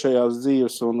iepriekšējās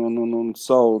dzīves un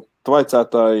savu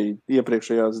tvaicētāju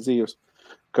iepriekšējās dzīves,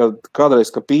 kad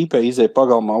kādreiz, ka pīpē izēja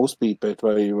pagalmā uzpīpēt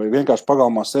vai vienkārši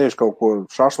pagalmā sēž kaut ko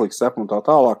šašliks sep un tā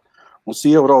tālāk, un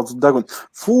sieva rauc deguni,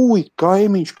 fūj,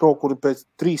 kaimiņš kaut kur pēc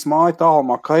 3 māju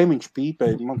tālumā, kaimiņš pīpē,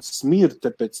 man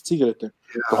smirte pēc cigaretēm.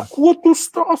 Ko tu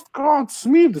stāst, kāds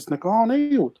smirdes, nekā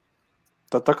nejūt?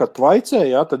 Tad tā kā tvaicē,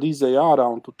 jā, tad izēja ārā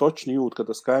un tu točni jūt, ka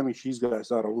tas kaimiņš izgājās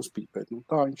ārā uzpīpēt.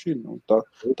 Tā viņš ir.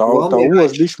 Tā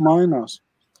ož bišķi mainās.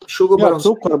 Šukurbarons.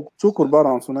 Jā,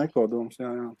 cukurbarons un ekodoms,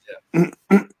 jā.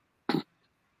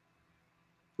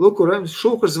 Lūk,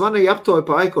 Šūkurs zvanīja aptoja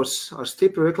pa Aikors ar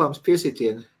stipru reklāmas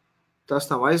piesītienu. Tas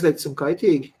nav aizliegts un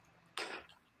kaitīgi?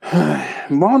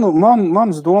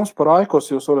 Manas domas par Aikos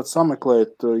jūs varat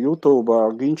sameklēt YouTube,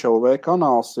 Ginča.lv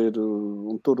kanāls ir,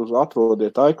 un tur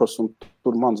atrodiet Aikos, un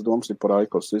tur manas domas ir par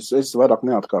Aikos. Es vairāk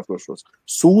neatkārtošos.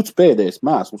 Sūds pēdējais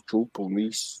mēs uz čupu un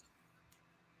viss.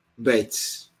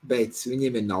 Beidz.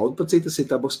 Viņiem ir nauda par citas ir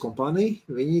tabaks kompānija.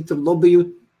 Viņi tur lobiju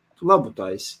labu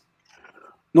taisi.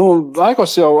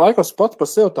 Aikos pats par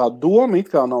sevi tā doma it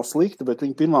kā nav slikta, bet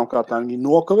viņi pirmām kārtām viņi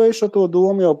nokavējuši to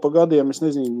domu jau pa gadiem, es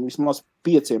nezinu, vismaz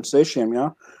 5, 6,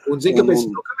 jā. Un zini, kāpēc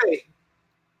nokavēja?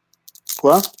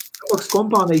 Ko? Tabaks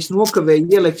kompānijas nokavēja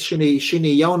ielikt šī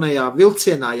jaunajā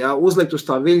vilcienā, jā, uzlikt uz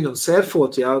tā viļņu un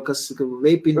surfot, jā, kas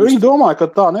Vape industri. Viņi domāja, ka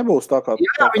tā nebūs tā kā...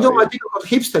 Jā, viņi domāja, ka kaut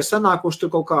hipsteri sanākuši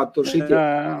tur kaut kādu, tur šitie,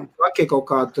 vakie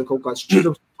kaut kāds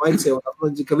šķirums vaicē,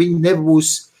 un ka viņi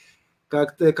nebūs kā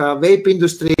Vape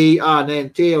industrija,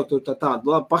 tie jau tur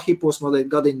tādu labi pahipos mazliet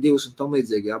gadiņu 2 un tam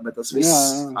līdzīgi, jā, bet tas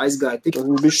viss aizgāja tik.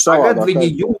 Tagad viņi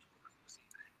jūt,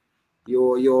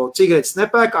 jo cigaretes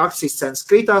nepērk, akcijas cenas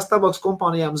krītās, tabaks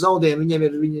kompānijām zaudējumi,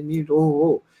 viņiem ir.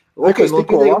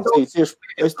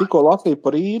 Es tikko lasīju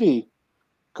par īriju,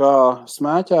 ka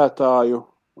smēķētāju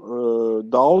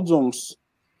daudzums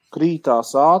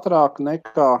krītās ātrāk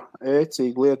nekā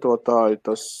ēcīgi lietotāju,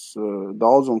 tas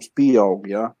daudzums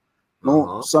pieaug, jā.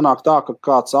 Sanāk tā, ka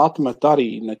kāds atmet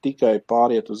arī ne tikai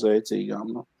pāriet uz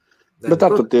ēcīgām. Bet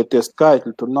ar tur tie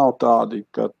skaitļi tur nav tādi,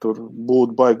 ka tur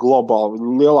būtu baigi globāli.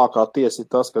 Lielākā tiesa ir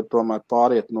tas, ka tomēr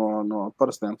pāriet no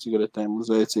parastiem cigaretēm uz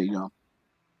ēcīgām.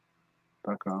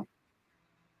 Tā kā.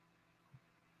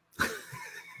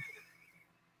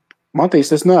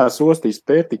 Matīs, es neesmu ostījis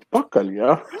pērtiķi pakaļ,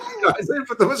 jā? Jā, es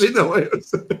par to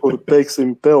žinojos. Kur,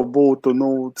 teiksim, tev būtu,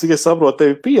 cik es saprotu,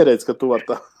 tevi pieredz, ka tu var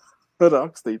tā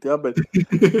rakstīt, jā, bet,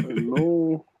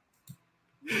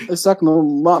 es saku,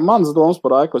 manas domas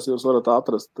par Aikos jūs varat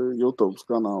atrast YouTube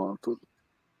kanālā. Tur.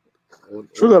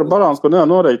 Šugara barāns, ko nevar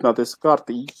noreiķināties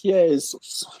kārtīgi,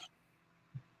 Jēzus.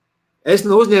 Es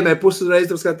no uzņēmēju puses reiz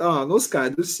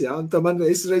skaidrs, jā, un tā man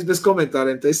es reiz bez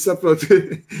komentāriem, tā es saprotu.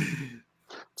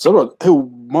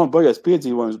 Man baigais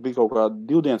piedzīvojums bija kaut kā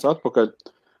 2 dienas atpakaļ,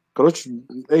 kroči,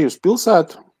 eju uz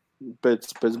pilsētu,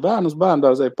 pēc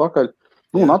bērndārzēju pakaļ,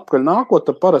 un atpakaļ nākot,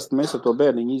 tad parasti mēs ar to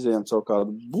bērniņu izējām savu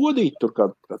kādu bodīti, tur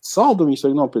kādu saldumiņus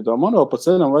vajag nopirkt. Man vēl pa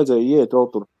ceļam vajadzēja iet vēl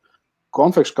tur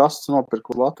konfekšu kastes nopirkt,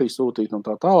 kur Latviju sūtīt un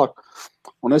tā tālāk.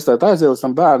 Un es tā aizēju līdz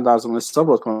tam bērndārzam, un es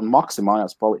saprotu, ka man maksi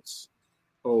mājās palicis.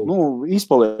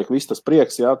 Izpaliek viss tas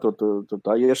prieks, jā, tur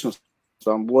tā iešanas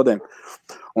tām bodēm.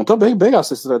 Un tad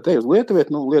beigās es teju uz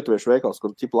lietuviešu veikals,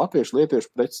 kur latviešu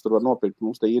preces tur var nopirkt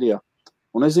mums te īrijā.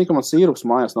 Un es zinu, ka man sīrups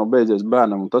mājās nav beidzies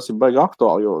bērnam, un tas ir baigi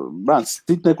aktuāli, jo bērns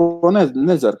cit neko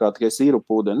nedzer kā tikai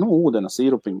sīrupu ūdeni. Ūdena,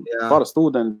 sīrupiņu, parast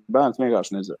ūdeni, bērns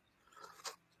vienkārši nedzer.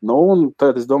 Un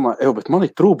tagad es domāju, bet man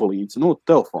ir trūba līdzi,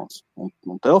 telefons.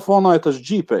 Un telefonā ir tas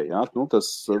GPay, jā, tas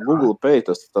Google Pay,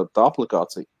 tā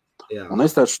aplikācija. Jā. Un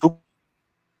es tādu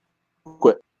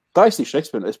taisīšu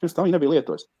eksperimentu, es pirms tam nebiju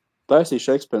lietojis.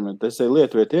 Taisīšu eksperimentu, es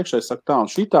lietuviet iekšā, es saku tā,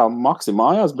 un šitā maksi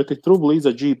mājās, bet ir trūba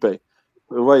līdzi ar GPay.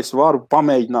 Vai es varu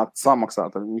pamēģināt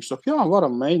samaksāt. Viņš saka, jā,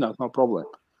 varam mēģināt, nav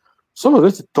problēma.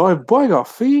 Saprot, tā ir baigā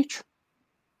feature.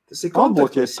 Tas ir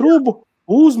kontaktis. Trubu,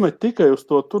 uzmet tikai uz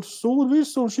to tur sūdu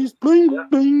visu, un šīs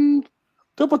bling.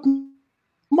 Tāpat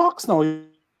maks nav.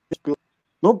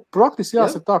 Praktiski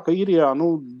jāsaka tā, ka Irijā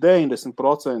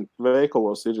 90%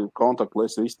 veikalos ir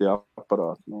kontaktlēs visi tie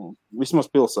aparāti. Vismaz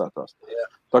pilsētās.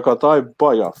 Jā. Tā kā tā ir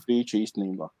baigā feature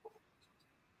īstenībā.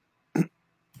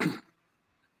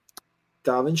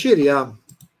 Tā viņš ir, jā.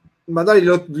 Man arī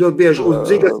ļoti bieži uz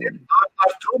dzīgas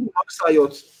ar trubu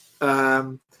maksājot,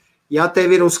 ja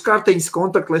tev ir uz kartiņas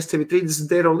kontaktlis, tev ir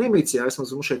 30 eiro limits, ja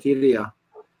esmu šeit īrijā,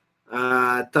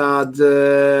 tad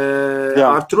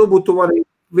ar trubu tu vari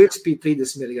virs pie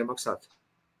 30 eiro maksāt.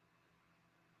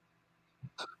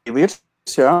 Virs,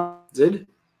 jā. Dzirdi?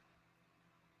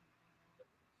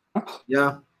 Jā,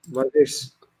 vai virs.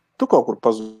 Tu kaut kur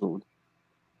pazūdi.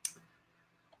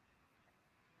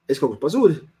 Es kaut kur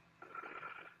pazūdi?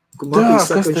 Kur Matīs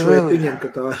saka, viņš vajag viņiem, ka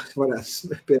tā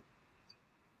varētu pie...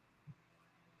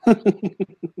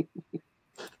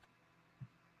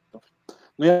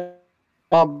 Nu, jā,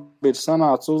 ir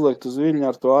sanāca uzlikt uz viļņu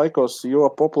ar to aikos, jo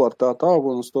popularitāte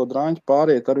aug un uz to drāņķi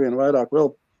pāriet arvien vairāk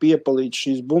vēl piepalīdz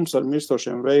šīs bums ar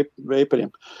mirstošiem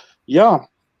vaperiem. Jā,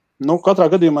 nu, katrā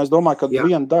gadījumā es domāju, ka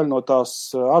viena daļa no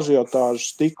tās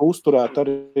ažiotāžas tika uzturēta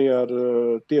arī ar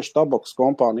tieši tabakas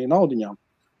kompāniju naudiņām.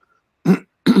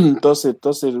 Tas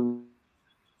ir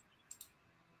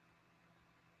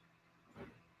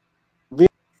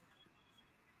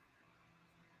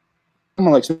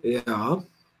man liekas, jā.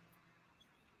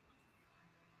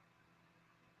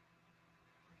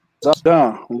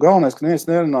 Jā, un galvenais, ka neviens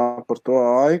nerunā par to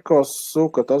aikosu,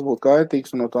 ka tas būtu kaitīgs,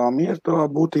 un no tā mierta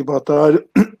būtībā tā ir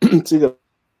cigarete.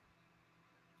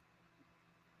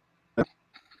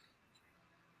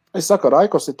 Es saku, ar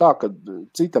aikos ir tā, ka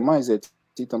citam aiziet,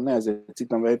 citam neaiziet,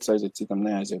 citam veips aiziet, citam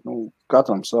neaiziet. Nu,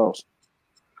 katram savs.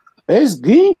 Es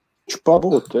giņš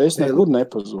pabūtu, es nekur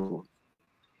nepazūdu.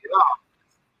 Jā.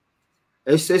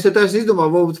 Es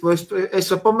izdomāju, es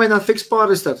varu pamēģināt fiks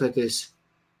pārrestartēties.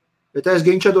 Bet es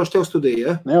giņš atdošu tev studiju,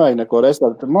 ja? Nevajag neko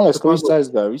restartēt. Man liekas, ka viss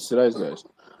aizgāja, viss ir aizgājis.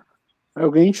 Jau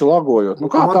giņšu lagojot. Nu,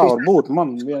 kā tā var būt?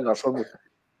 Man vienkārši varbūt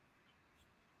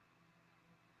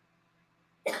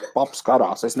paps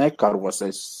karās, es nekaros,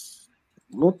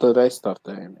 nu, tad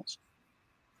restartējamies.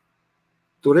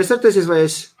 Tu restartēsies vai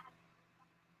es?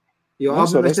 Jo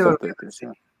mēs varam restartēties,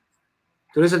 jā.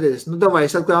 Tu restartēsies. Nu, davai,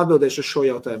 es atbildēšu uz šo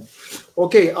jautājumu.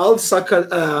 Ok, Aldis saka,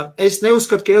 es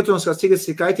neuzskatu, ka elektroniskās cigaretes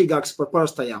ir kaitīgākas par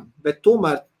parastajām, bet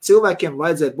tomēr cilvēkiem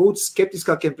vajadzētu būt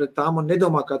skeptiskākiem pret tām un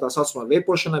nedomā, kā tā saucamā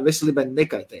veipošanai veselībai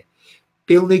nekaitē.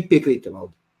 Pilnīgi piekrītu,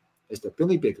 Aldi. Es tev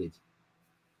pilnīgi piekrītu.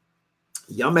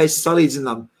 Ja mēs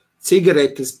salīdzinām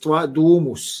cigaretes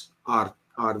dūmus ar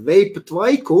vape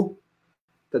tvaiku,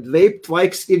 tad vape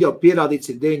tvaiks ir jau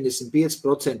pierādīts ir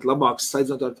 95% labāks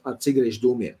salīdzinot ar cigarešu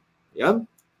dūmiem. Ja?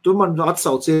 Tur man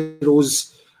atsauc ir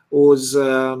uz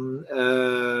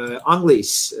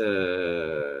Anglijas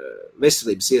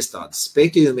veselības iestādes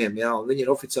pētījumiem, ja, un viņi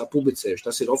ir oficiāli publicējuši.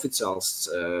 Tas ir oficiāls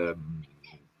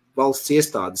valsts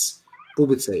iestādes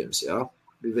publicējums. Ja.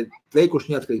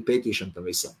 Veikuši neatkarīgi pētīšanu tam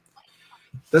visam.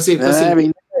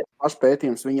 Viņi paši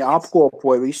pētījums. Viņi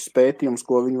apkopoja visus pētījumus,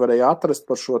 ko viņi varēja atrast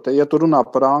par šo te, ja tu runā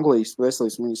par Anglijas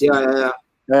veselības ministriju. Jā.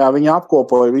 Jā, viņi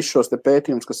apkopoja visus šos te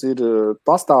pētījumus, kas ir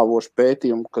pastāvoši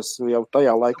pētījumi, kas jau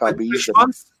tajā laikā bija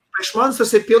izdevumi. Priekš manis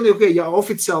tas ir pilnīgi, okay, ja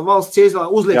oficiāli valsts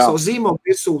iestāde uzliek savu zīmogu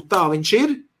virsū, tā viņš ir,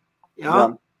 jā.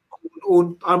 Un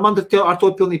man ar to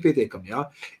pilnīgi pietiekam, jā.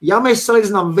 Ja mēs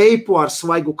salīdzinām veipu ar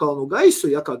svaigu kalnu gaisu,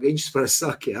 jā, kā Geņš spēc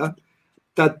saka, jā,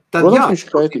 tad jā,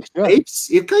 veips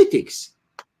ir kaitīgs.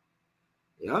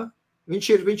 Jā, viņš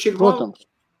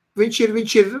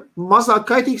ir mazāk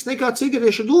kaitīgs nekā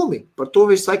cigarešu dūmi. Par to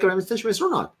visu laikam mēs taču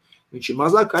runāt. Viņš ir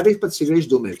mazāk kaitīgs par cigarešu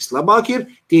dūmiem. Labāk ir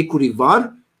tie, kuri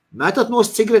var, metat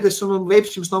nost cigaretes un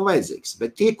veips jums nav vajadzīgs.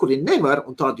 Bet tie, kuri nevar,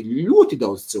 un tādi ļoti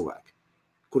daudz cilvēki,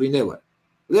 kuri nevar,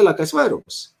 lielākais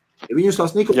vairums, ja viņi uz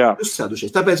tās nikotīnu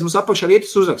uzsēdušies. Tāpēc mums apakšā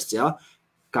vietas uzraksts, jā,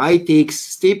 kaitīgs,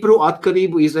 stipru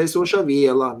atkarību izraisošā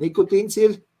viela, nikotīns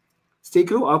ir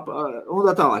stipru, un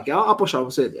tā tālāk, jā, apakšā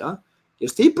mums ir, jā. Ja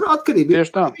stipra atkarība ir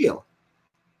viela.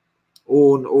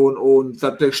 Un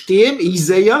tad priekš tiem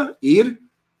izeja ir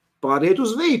pāriet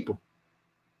uz veipu.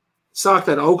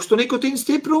 Sākt ar augstu nikotīnu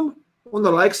stiprumu un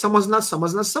ar laiku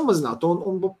samazināt.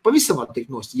 Un pavisam var tikt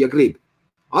nost, ja grib.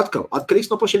 Atkal, atkarīgs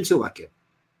no pašiem cilvēkiem.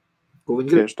 Ko viņi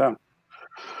grib? Tieši tā.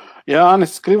 Jā,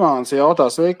 Anis Skrivāns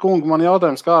jautās, vei kungi, man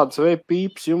jautājums, kādas veipa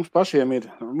pīpas jums pašiem ir?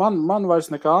 Man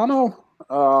vairs nekā nav.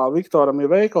 Viktoram ir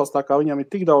veikals, tā kā viņam ir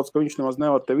tik daudz, ka viņš nemaz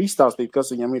nevar tev izstāstīt, kas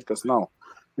viņam ir, kas nav.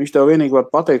 Viņš tev vienīgi var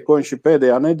pateikt, ko viņš ir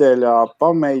pēdējā nedēļā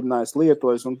pamēģinājis,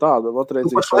 lietojis un tādu.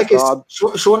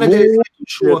 Šo nedēļu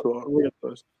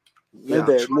lietojis.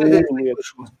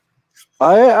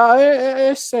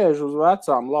 Es sēžu uz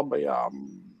vecām labajām.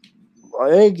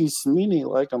 Egis mini,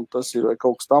 laikam, tas ir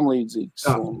kaut kas tam līdzīgs.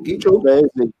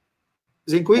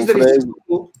 Zinu, ko izdarīs?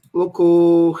 Luku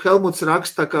Helmuts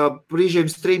raksta, ka brīžiem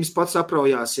streams pats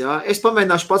apraujās, jā. Es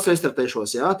pamēģināšu pats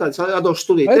restartēšos, jā. Tāds atdošu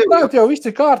studiju tev. Bet jau viss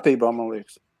ir kārtībā, man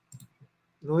liekas.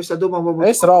 Nu, es domāju, varbūt...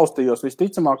 Es raustījos,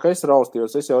 visticamāk, es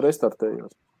jau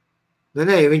restartējos.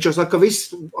 Nē, viņš jau saka, ka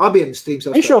viss abiem streams...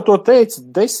 Viņš jau to teica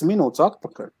 10 minūtes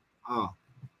atpakaļ.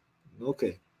 Ok.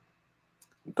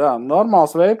 Tā,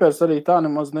 normāls vapers arī tā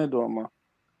nemaz nedomā.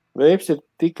 Vapes ir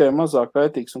tikai mazāk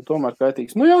kaitīgs un tomēr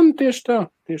kaitīgs. Nu jā, nu tieši tā.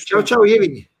 Čau,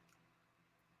 Ieviņi.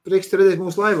 Prieks te redzēt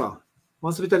mūsu laivā.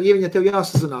 Mans arī ar Ieviņa tev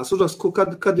jāsazinās. Uzrakst,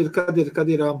 kad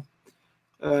ir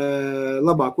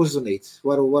labāk uzzvanīt.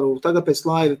 Varu tagad pēc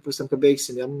laiva, pēc tam, kad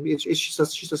beigsim. Ja? Ir šis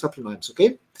tas aprinājums, ok?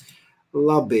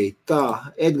 Labi,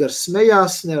 tā. Edgars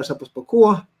smējās, nevar saprast pa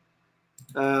ko.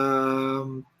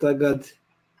 Tagad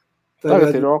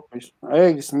ir okvis.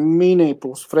 Egis mini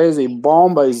plus frēzī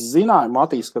bomba. Es zināju,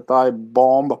 Matīs, ka tā ir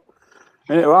bomba.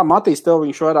 Matīs, tev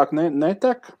viņš vairāk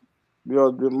netek, jo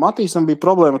Matīsam bija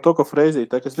problēma to, ka frēzī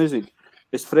tek. Es nezinu.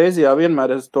 Es frēzijā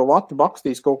vienmēr to vati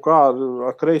bakstījis kaut kā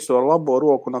ar kreiso ar labo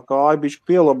roku un ar kāju bišķi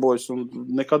pielabojis un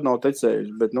nekad nav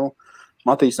tecējis. Bet,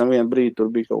 Matīsam vienu brīdi tur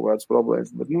bija kaut kādas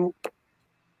problēmas. Bet,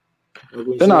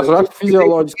 Tenās raksta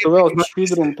fizioloģiski, ka vēl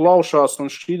šķidrumu plaušās un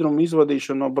šķidrumu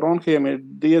izvadīšana no bronhiem ir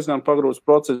diezgan pagrūts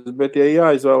process, bet, ja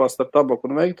jāizvēlās ar tabaku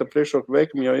un veikt, tad priekšroku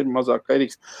veikumi jau ir mazāk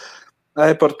kairīgs.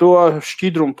 Par to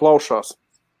šķidrumu plaušās.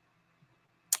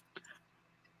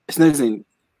 Es nezinu,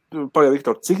 pagaid,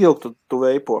 Viktor, cik ilgi tu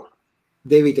veipo?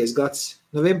 9. gads.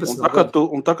 No 11.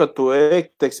 Un tagad tu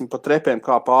ej, teiksim, pa trepēm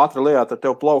kā pa ātri lejā, tad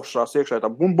tev plaušās iekšā tā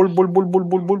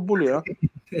buļ, jā?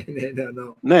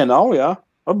 Nē, nav, jā?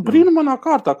 Brīnumanā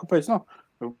kārtā, kāpēc nav?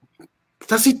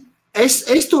 Tas ir,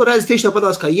 es to redzu tieši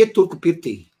tāpatās, kā iet turku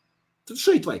pirtī. Tad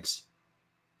šeit vajag.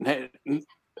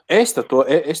 Es to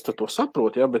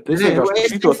saprotu, jā, bet es vienkārši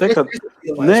šito te, kad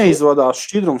neizvadās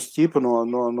šķidrums ķipa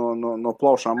no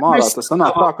plaušām ārā. Tas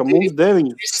sanāk tā, ka mums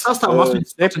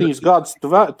 7 gadus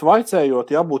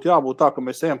tvaicējot, jābūt tā, ka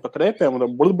mēs ejam pa trepēm un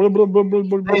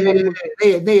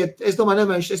Es domāju,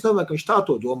 ka viņš tā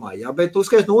to domā, jā, bet tu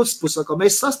skaties no otras puses, ka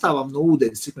mēs sastāvam no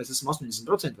ūdens, cik mēs esam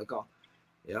 80% vai kā.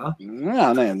 Jā,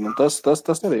 tas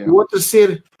arī. Otrs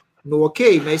ir, ok,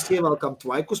 mēs ievelkam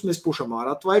tvaikus, mēs pušam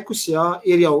ārā tvaikus, jā,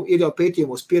 ir jau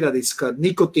pētījumos pierādīts, ka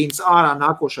nikotīns ārā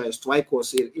nākošajos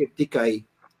tvaikos ir tikai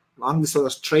angliski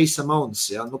trace amounts,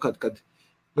 jā, kad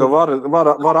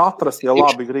var atrast, ja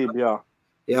labi grib, jā.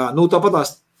 Jā, tāpat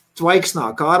tās tvaiks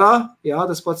nāk ārā, jā,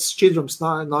 tas pats šķidrums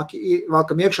nāk,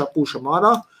 vēlkam iekšā, pušam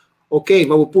ārā, ok,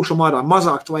 varbūt pušam ārā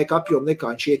mazāk tvaika apjom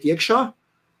nekā viņš iet iekšā,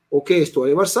 ok, es to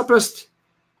arī varu saprast.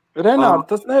 Renāri,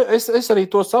 es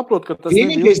arī to saprotu, ka tas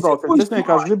nebija uzbraukums. Es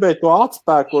vienkārši gribēju to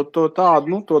atspēkot, to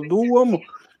tādu, to domu,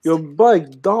 jo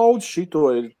baigi daudz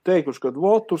šito ir teikuši, kad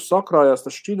tur sakrājās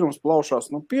tas šķidrums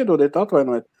plaušās. Piedodiet,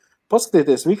 atvainojiet,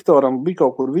 paskatieties, Viktoram bija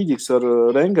kaut kur viģiks ar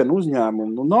rengenu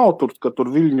uzņēmumu. Nav tur, ka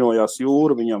tur viļņojās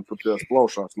jūra viņam tur tajās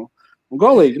plaušās.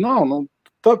 Galīgi nav.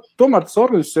 Tomēr tas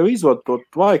organisms jau izvada to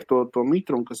tvaiku, to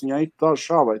mitrumu, kas viņai ir tā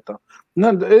šā vai tā.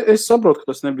 Es saprotu,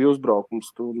 ka tas nebija uzbraukums.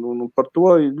 Par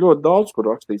to ir ļoti daudz, kur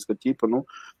rakstīts, ka ķipa,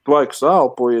 tvaiks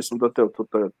ēlpojies, un tad tev tur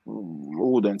tagad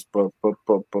ūdens pa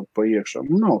iekšā.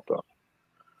 Nav tā.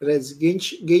 Redz,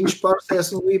 Giņš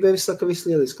pārstājās un Vībēvis saka, viss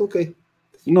lieliski, ok.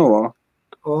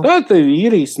 Tā te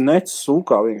īrijas necis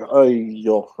sūkā vienkārši. Ai,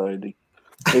 jo, Haidi.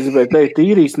 Es gribēju teikt,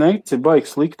 īrijas necis ir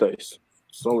baigs sliktais.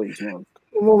 Salīdzinot.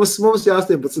 Mums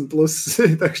jāstimpucin plus,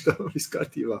 tā kā tā viss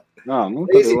kārtībā. Tad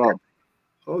ir labi.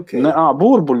 Okay.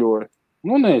 Burbuļoja.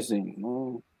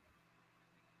 Nezinu.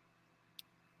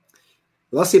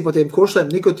 Lasīju par tiem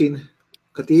košļiem nikotīnu,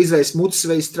 ka tie izraisa mutis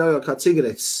vai strāvjā kā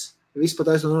cigaretes. Viss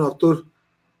pat aizno nonāk tur,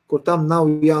 kur tam nav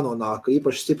jānonāk.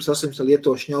 Īpaši stipras asins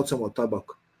lieto šņaucamo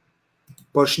tabaku.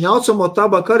 Par šņaucamo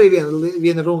tabaku arī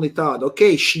viena runa ir tāda.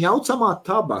 Ok, šņaucamā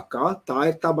tabaka, tā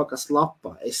ir tabakas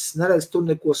lapa. Es neredzu tur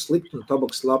neko sliktu no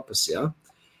tabakas lapas, jā.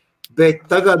 Bet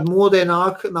tagad modē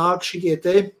nāk šitie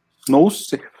te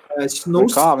snusi,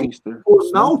 kur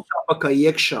nav tabaka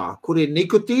iekšā, kur ir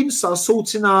nikotīna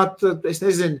sasūcināt, es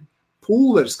nezinu,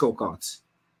 pulveris kaut kāds.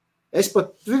 Es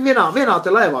pat vienā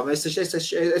te lēvā,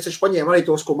 es paņēmu arī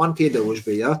tos, ko man tiedevuši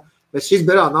bija, jā. Bet šis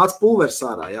berā nāca pulveris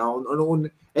ārā, jā, un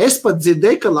es pat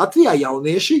dzirdēju, ka Latvijā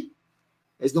jaunieši,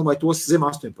 es domāju, tos zem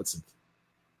 18,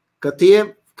 ka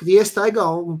tie staigā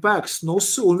un pērk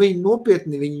snusu, un viņi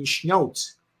nopietni, viņi šņauc.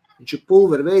 Viņš ir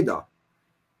pulveri veidā.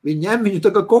 Viņi ņem viņu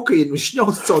tā kā kokaīnu, viņš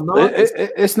šņauc caur nākas.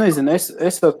 Es nezinu,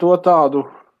 es ar to tādu,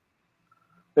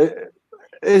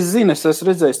 es zinu, es esmu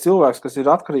redzējis cilvēks, kas ir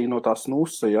atkarīgi no tā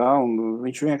snusa, jā, un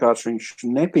viņš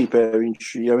nepīpē,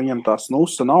 ja viņam tā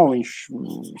snusa nav, viņš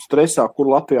stresā, kur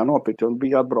Latvijā nopirkt, un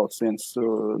bija atbrauc viens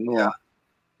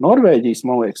Norvēģijas,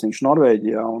 man liekas, viņš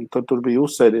Norvēģijā, un tad tur bija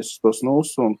uzsēdies uz to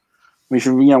snusu, un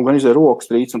Viņam gan izēja rokas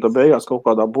trīts, un tad beigās kaut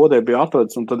kādā bodē bija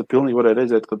atradis, un tad pilnīgi varēja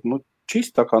redzēt, ka,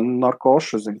 čist tā kā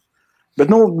narkoša, zin.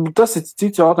 Bet, tas ir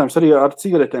cits jautājums, arī ar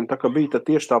cigaretēm, tā kā bija, tad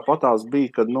tieši tāpatās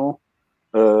bija,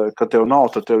 kad tev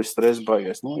nav, tad tev ir stress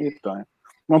baigies. Ir tā.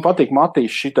 Man patīk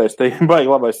Matīs šitais, te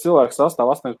baigi labais cilvēks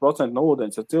sastāv 80% no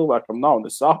ūdens, ja cilvēkam nav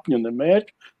ne sapņu, ne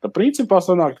mērķu, tad principā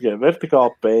sanāk tikai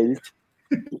vertikāli peļķi.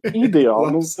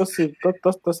 Ideāli,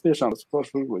 tas tiešām tas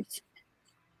foršs uzlīdz.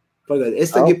 Pagaid, es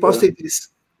tagad pastīties,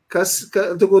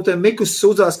 ko te Mikus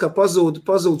sūdzās, ka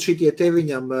pazūd šitie te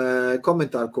viņam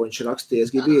komentāri, ko viņš rakstīja.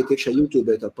 Es gribu iet iekšā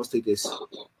YouTube tā pastīties,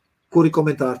 kuri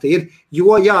komentāri te ir.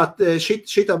 Jo, jā,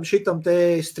 šitam te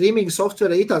streaming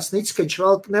software ir tāds nicis, ka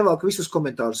viņš nevelk visus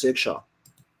komentārus iekšā.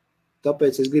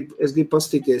 Tāpēc es gribu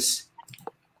pastīties,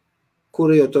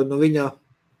 kuri jau to no viņa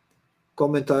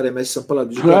komentāriem mēs esam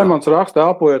palaiduši. Raimonds raksta,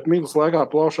 elpojot miglas laikā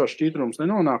plaušā šķidrums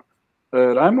nenonāk.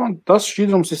 Raimond, tas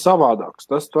šķidrums ir savādāks,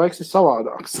 tas tvaiks ir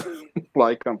savādāks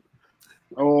laikam.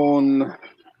 Un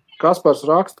Kaspars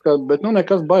raksta, bet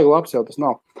nekas baigi labs jau tas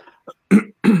nav.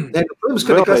 Nē, protams,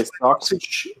 ka nekas labs,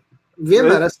 viņš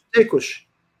vienmēr esam teikuši.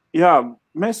 Jā,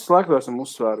 mēs laiku esam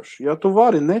uzsvēruši. Ja tu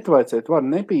vari netvaicēt,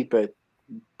 vari nepīpēt,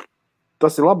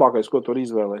 tas ir labākais, ko tu vari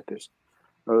izvēlēties.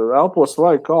 Elpos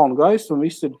laiku kalnu gaisu un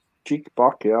viss ir čiki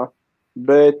paki, jā.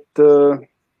 Bet...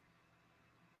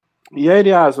 Ja ir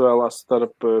jāizvēlās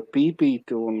starp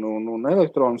pīpīti un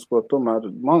elektronisko, tomēr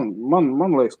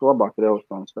man liekas, ka labāk ir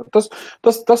elektronisko.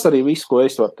 Tas arī viss, ko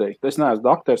es varu teikt. Es neesmu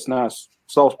dakters,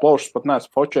 neesmu savus plaušas, pat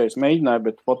neesmu fočējis, mēģināju,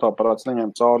 bet fotoaparāts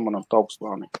neņem cauri manam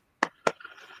taukslānim.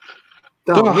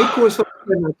 Tā, Miku, es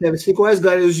varu tevis, tikko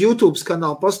aizgāju uz YouTube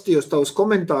kanālu, paskatījos tavus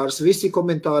komentārus, visi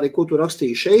komentāri, ko tu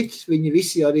rakstīji šeit, viņi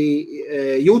visi arī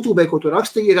YouTube, ko tu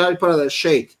rakstīji, ir arī parādās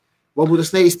šeit. Varbūt es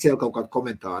neizcēlu kaut kādu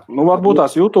komentāru. Varbūt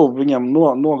tās YouTube viņam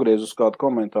nogriez uz kādu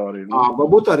komentāru.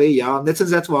 Varbūt arī, jā.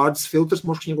 Necenzēt vārdus, filtrs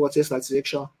muškiņu kaut kāds ieslēgts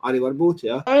iekšā. Arī varbūt,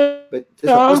 jā. Bet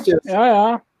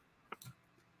jā.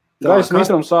 Gaisa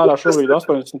mitrums ārā šobrīd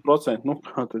 80%.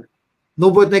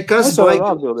 Bet nekas baigi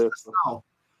nav.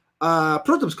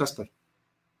 Protams, Kaspar.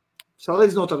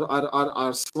 Salīdzinot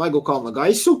ar svaigu kalna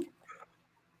gaisu,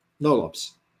 nav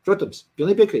labs. Protams,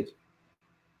 pilnīgi piekrīt.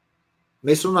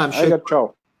 Mēs runājam šeit.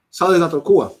 Čau. Salīdzināt ar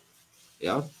ko?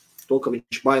 Jā, to, ka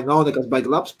viņš nav nekas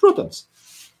baigi labs, protams.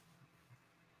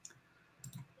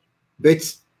 Bet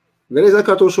vēlreiz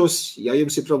atkārtošos, ja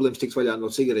jums ir problēmas tikt vaļā no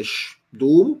cigarešu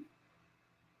dūmu,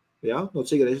 jā, no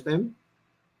cigaretēm,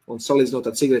 un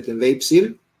salīdzinot ar cigaretēm vapes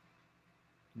ir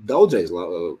daudzreiz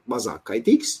mazāk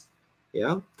kaitīgs,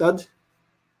 jā, tad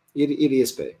ir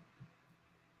iespēja.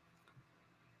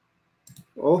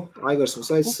 Aigars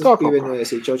mums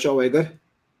pievienojies. Čau, Aigar.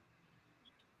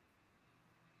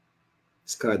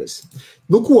 Skaidrs.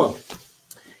 Ko?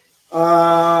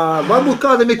 Varbūt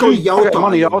kādam ir kaut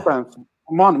jautājums.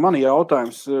 Mani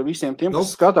jautājums visiem tiem,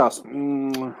 kas skatās.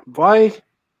 Vai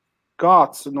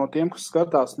kāds no tiem, kas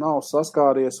skatās, nav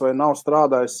saskāries vai nav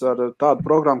strādājis ar tādu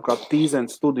programmu kā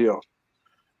Tizen Studio?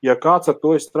 Ja kāds ar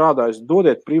to ir strādājis,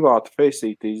 dodiet privāti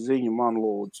Faceitī ziņu man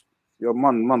lūdzu. Jo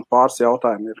man pāris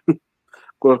jautājumi ir,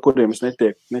 kuriem es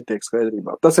netiek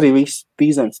skaidrībā. Tas arī viss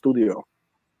Tizen Studio.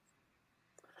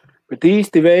 Bet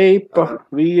īsti veipa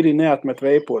vīri neatmet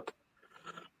veipot.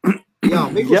 Jā,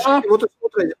 Mikls, otrais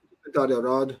komentāri jau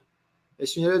rāda.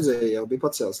 Es viņu redzēju, jau bija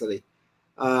pacēls arī.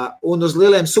 Un uz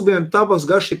lieliem subiem tabaks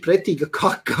garš ir pretīga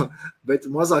kaka, bet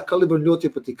mazāk kalibram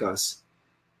ļoti patikās.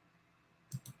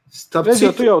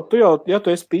 Tu jau, ja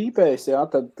tu esi pīpējis, jā,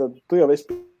 tad tu jau esi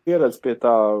pieredzi pie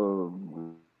tā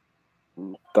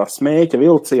smēķa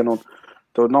vilciena, un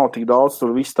tev nav tik daudz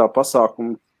tur viss tā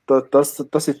pasākuma. Tas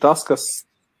ir tas, kas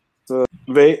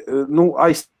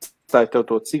aizstāja tev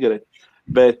to cigareti,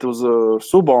 bet uz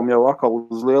subom jau atkal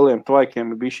uz lieliem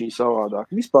tvaikiem ir bišķiņ savādāk.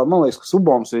 Vispār man liekas, ka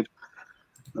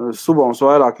suboms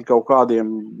vairāk ir kaut kādiem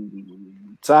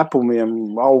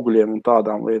cepumiem, augļiem un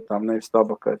tādām lietām, nevis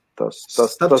tabakai. Tas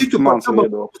mans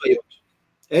viedoklis.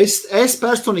 Es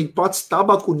personīgi pats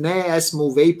tabaku neesmu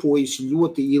veipojis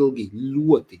ļoti ilgi,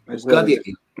 gadiem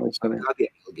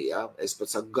ilgi, jā. Es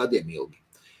pat saku gadiem ilgi.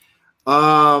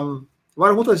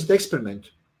 Varam uztaisīt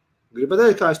eksperimentu. Gribat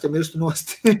redzēt, kā es te mirstu nost?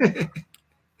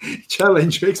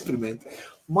 Challenge eksperimentu.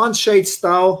 Man šeit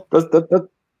stāv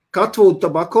Catwood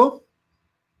tabako.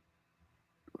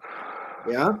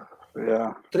 Jā.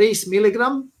 3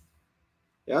 miligram.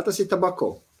 Jā, tas ir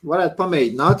tabako. Varētu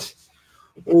pamēģināt.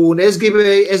 Un es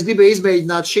gribēju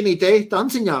izmēģināt šī te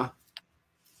tanciņā.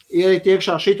 Ieriet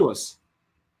iekšā šitos.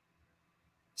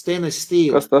 Stainless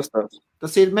steel. Kas tas tāds?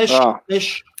 Tas ir meš.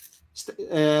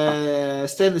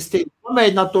 Stainless steel.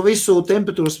 Pamēģināt to visu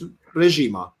temperatūras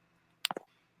režīmā.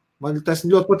 Man tas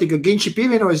ļoti patīk, ka Ginči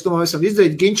pievienojas. Es domāju, esam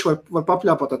izdarīt, Ginči var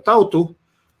papļāpāt ar tautu,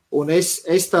 un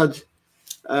es tad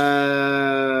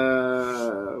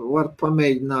varu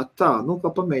pamēģināt tā. Nu, kā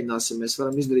pamēģināsim, mēs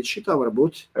varam izdarīt šitā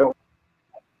varbūt.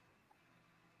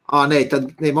 Nē, tad,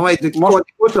 man vajag kaut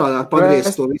otrādā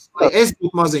pagriezt to visu, lai es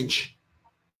būtu maziņš.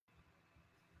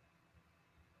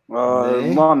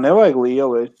 Man nevajag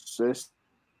lielu,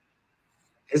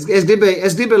 Es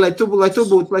gribēju, lai tu būtu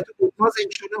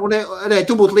maziņš, un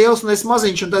tu būtu liels, un es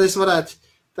maziņš, un tad es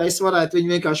varētu viņu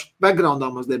vienkārši backgroundā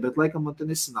mazliet, bet laikam man te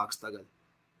nesanāks tagad.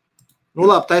 Nu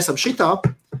labi, taisam šitā.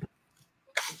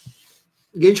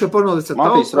 Ginč var panodīt ar tautu.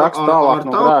 Matīs raksta tālāk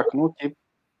no grēka,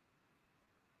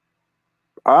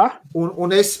 Un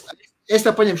es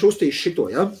tā paņemšu uztīšu šito,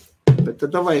 ja? Bet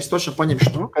tad vai es tošām paņemšu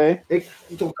to. Okay.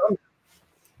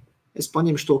 Es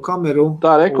paņemšu to kameru.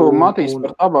 Tā reku Matīs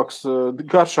par tabaks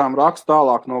garšām raksta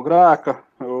tālāk no grēka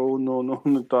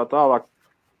un tā tālāk.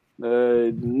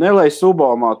 Nelej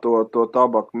subomā to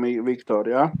tabaku, Viktor,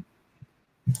 ja?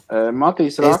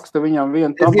 Matīs raksta viņam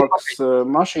viena tabaks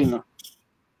mašīna.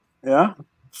 Ja?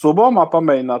 Subomā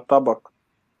pamēģināt tabaku?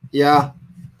 Jā.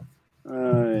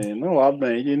 Nu, labi,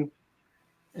 mēģinu.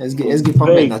 Es gribu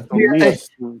pamēģināt.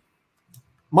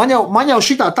 Man jau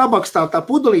šitā tabaks tā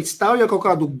pudelīte stāv jau kaut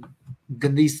kādu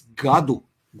gandrīz gadu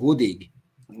godīgi.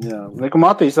 Jā,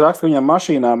 Matīs raksta, viņam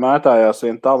mašīnā mētājās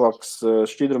vien tabaks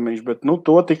šķidrumiņš, bet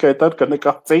to tikai tad, kad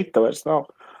nekā cita vairs nav.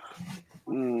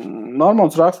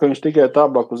 Normāls raksta, ka viņš tikai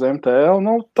tabaku uz MTL.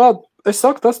 Es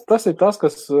saku, tas ir tas,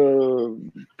 kas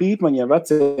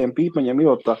vecajiem pīpmaņiem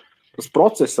jau tas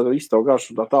process ar iztavu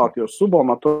garšu tā tālāk, jo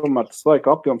subomā tomēr tas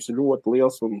laika apjoms ir ļoti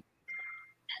liels un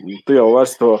tu jau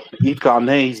vairs to it kā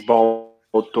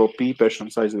neizbaudi to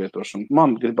pīpēšanas aizvietošanu.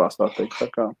 Man gribās tā teikt, tā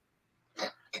kā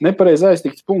nepareiz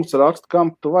aiztikts punkts raksta,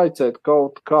 kam tu vajadzētu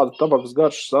kaut kādu tabakas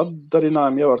garšas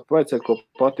atdarinājumu, jau var vajadzētu ko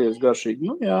patiesi garšīgi.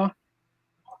 Nu jā.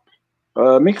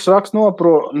 Miks raksta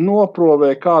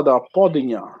noprovē kādā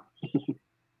podiņā.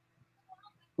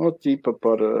 Ķipa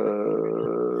par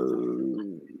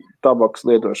tabakas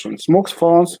lietošanu. Smuks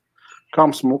fons.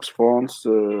 Kam smuks fons?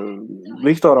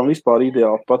 Viktoram vispār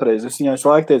ideāli patreiz. Es viņai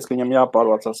laiku teicu, ka viņam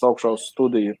jāpārvācās augšā uz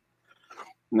studiju.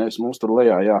 Nevis mums tur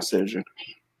lejā jāsēž.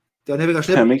 Tev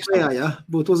nevienkārši nepatīk lejā, ja?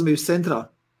 Būt uzmanības centrā.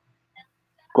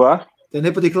 Ko? Tev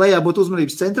nepatīk lejā būt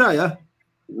uzmanības centrā, ja?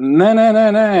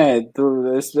 Nē.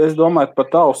 Es domāju par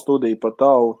tavu studiju, par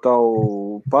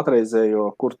tavu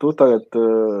patreizējo, kur tu tagad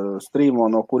strīmo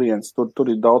no kurienes.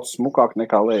 Tur ir daudz smukāk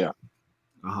nekā lejā.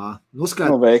 Aha. Nu,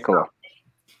 skaidrs. Veikalā.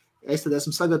 Es tad esmu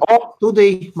sagatavojis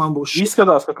studiju, man būs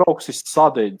Izskatās, ka kaut kas ir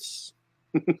sadedzis.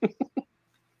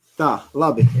 Tā,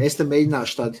 labi, es te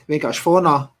mēģināšu tādu vienkārši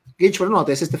fonā. Ginč var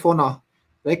runāties, es te fonā.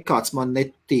 Kāds man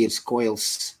netīrs koils.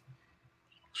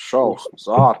 Šausmas,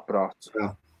 ārprāts.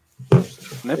 Jā.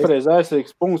 Nepareiz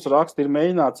aizsīgs punkts raksta ir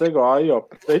mēģināts ego ajo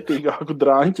pretīgāku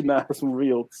drāņķi neesmu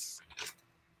vilcis.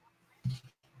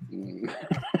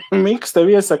 Miks tev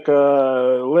iesaka,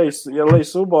 ja lej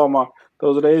subomā, tu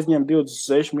uzreiz ņem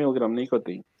 26 mg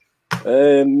nikotīnu.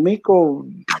 Miku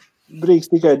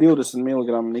drīkst tikai 20 mg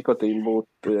nikotīnu būt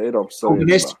Eiropas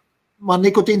Savienībā. Man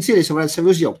nikotīns ir, es varētu sevi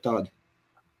uzjaukt tādu.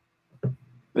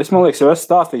 Es, man liekas, jau esmu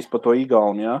stāstījis par to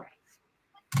Igauni, jā?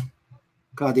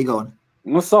 Kāda Igauni?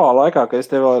 Savā laikā, kad es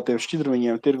tev vēl tiem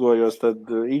šķidrumiņiem tirgojos, tad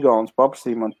Igauns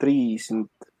paprasīja man 32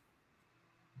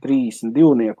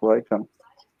 laikam.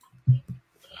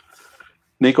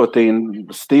 Nikotīnu,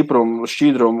 stiprumu,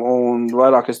 šķidrumu un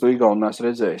vairāk es to Igaunu neesmu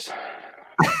redzējis.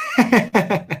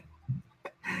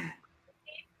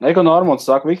 Eko Normons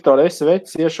saka, Viktor, esi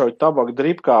vecs, iešauj tabaku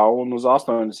dripkā un uz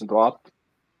 80 vatu.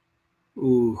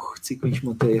 Cik viņš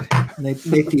man te ir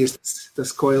netīrs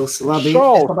tas koils. Labi.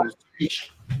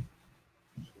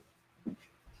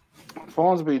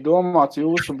 Fons bija domāts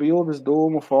jūsu bildes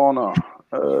dūmu fonā.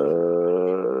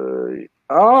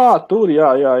 Tur, jā,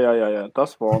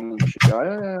 tas fons.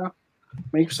 Jā.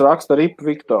 Miks raksta Rip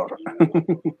Viktora.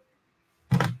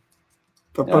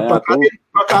 Par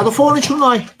kādu fonu viņš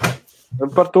runāja?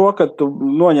 Par to, ka tu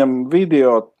noņem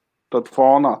video, tad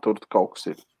fonā tur kaut kas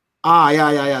ir.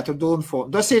 Jā, tur dūmu fonu.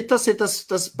 Tas ir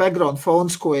tas background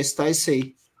fons, ko es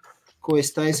taisīju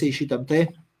šitam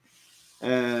te.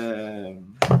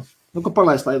 Ka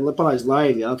palaist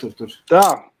laivi, jā, tur. Tā.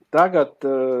 Tagad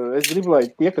es gribu,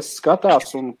 lai tie, kas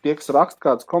skatās un tie, kas raksta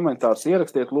kādus komentārus,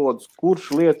 ierakstiet lūdzu,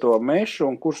 kurš lieto mešu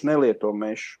un kurš nelieto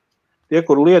mešu. Tie,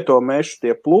 kur lieto mešu,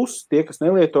 tie plus, tie, kas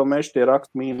nelieto mešu, tie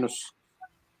raksta mīnus.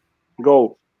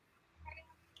 Go!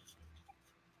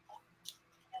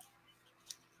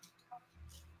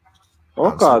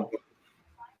 Kādu?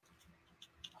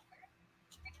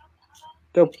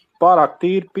 Tev pārāk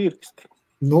tīri pirksti.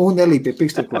 Nu, nelīp pie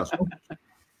pikstu klās.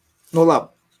 Nu, labi.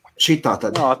 Šitā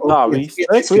tad. Tā,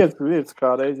 viens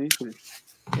kā reiz izturīt.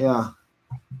 Jā.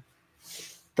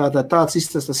 Tātad tāds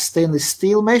izstas tas stainless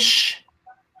steel mesh.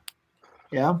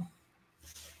 Jā.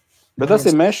 Bet tas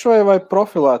ir mesh vai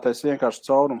profilētais vienkārši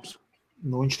caurums?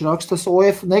 Nu, viņš rakstas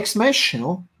OF next mesh,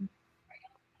 nu.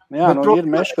 Jā, nu ir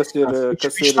mesh, kas ir...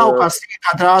 Viņš nav kā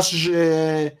drāžs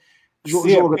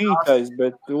žoga. Pītais,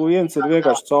 bet viens ir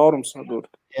vienkārši caurums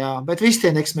sadurt. Jā, bet visi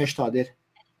tie next mesh tādi ir.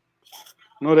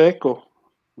 Nu, reku.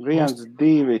 1,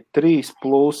 2, 3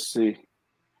 plusi.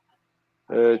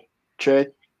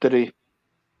 4.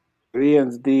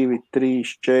 1, 2,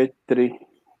 3, 4.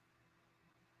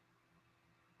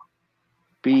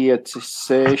 5,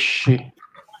 6,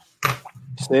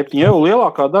 7. Jau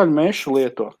lielākā daļa mešu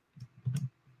lieto.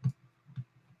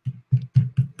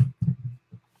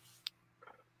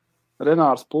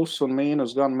 Renārs plus un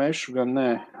mīnus gan mešu, gan nē.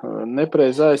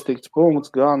 Nepreiz aiztikts punkts,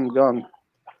 gan.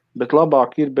 Bet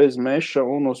labāk ir bez meša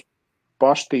un uz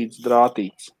paštīts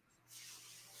drātīts.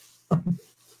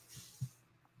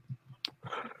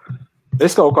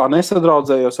 Es kaut kā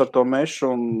nesadraudzējos ar to mešu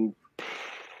un...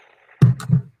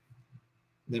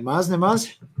 Nemaz?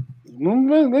 Nu,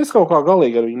 es kaut kā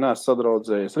galīgi ar viņu neesmu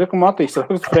sadraudzējies. Reku Matīs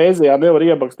frēzijā nevar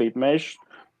iebakstīt mešu.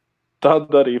 Tad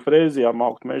arī frēzijā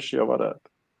maukt mešu jau varētu.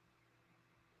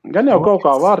 Gan jau kaut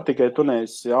kā var, tikai tu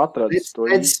neesi atradis to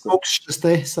īstu. Tas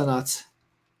te sanāca.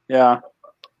 Jā.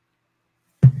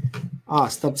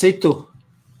 Starp citu,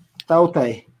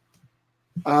 tautai.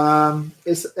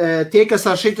 Tie, kas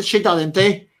ar šitādiem te,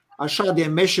 ar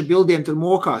šādiem meša bildiem tur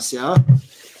mokās, jā,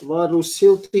 varu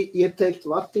silti ieteikt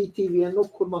vatīti vienu,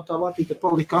 kur man tā vatīta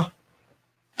palika.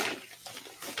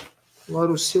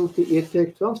 Varu silti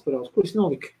ieteikt transparāls, kur es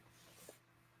nolika?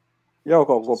 Jau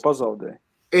kaut ko pazaudēju.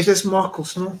 Es esmu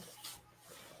makls, nu.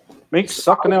 Miks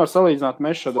saka, nevar salīdzināt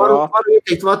meša drātu. Varu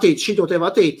ieteikt vatīti, šito te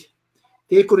vatīti.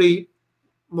 Tie, kuri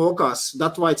mokās,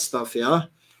 that white stuff, jā.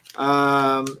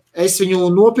 Es viņu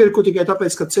nopirku tikai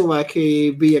tāpēc, ka cilvēki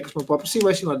bija, kas man paprasīja,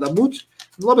 vai es viņu var dabūt.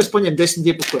 Labi, es paņēmu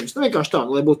 10 iepakojumus. Nu, vienkārši tā,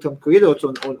 lai būtu tam, ko iedot.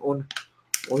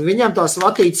 Un viņam tās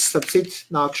vatītes, starp citu,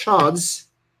 nāk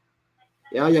šādas.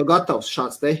 Jā, jau gatavs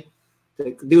šāds te.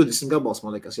 20 gabals,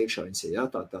 man liekas, iekšā viņas ir, jā,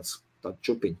 tāds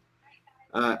čupiņi.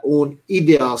 Un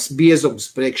ideāls biezums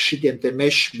priekš šitiem te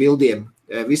mesh bildiem,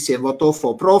 visiem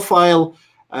Lotofo profilu,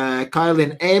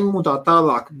 Kailin M un tā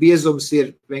tālāk. Biezums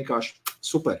ir vienkārši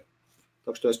super.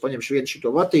 Tā kā es paņemšu vienu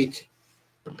šito vatīti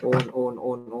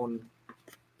un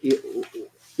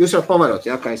jūs varat pavērot,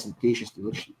 jā, kā es tīšas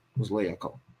uz lejā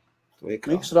kaut.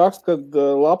 Miks raksta, ka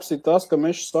labs ir tas, ka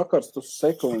meša sakarst uz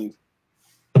sekundi.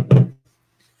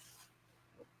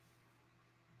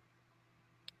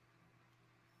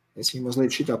 Es viņu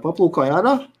mazliet šitā paplūkāju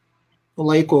ārā, un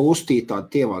lai ko uztīt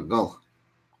tādu tievāk galu.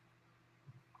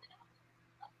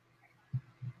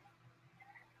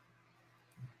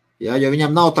 Jā, jo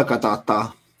viņam nav tā kā tā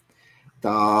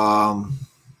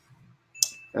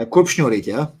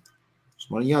kurpšņorīt, jā.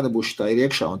 Man jādabūši tā ir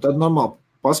iekšā, un tad normāli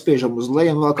paspiežam uz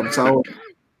leju un vēlkam cauri.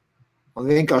 Un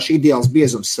vienkārši ideāls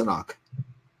biezums sanāk.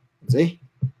 Dzi?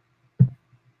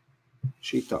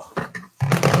 Šitā.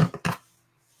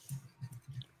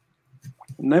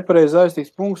 Nepareiz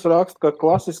aiztīgs punkts raksta, ka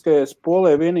klasiskajais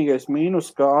polē vienīgais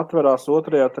mīnus, ka atverās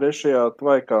 2., 3.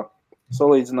 tvaikā.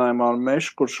 Salīdzinājumā ar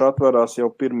mešu, kurš atverās jau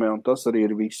 1. un tas arī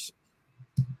ir viss.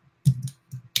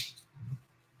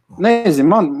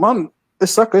 Nezinu,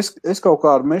 es saku, es kaut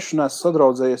kā ar mešu neesmu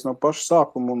sadraudzējies no paša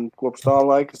sākuma un kopš tā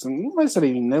laika. Es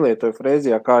arī viņu nelietoju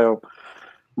frēzijā, kā jau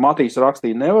Matīs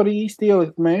rakstīja, nevar īsti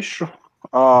ielikt mešu.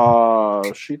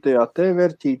 Šitajā te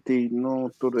verķītī,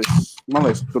 nu, man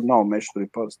liekas, tur nav meša, tur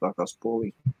ir parastākās polī.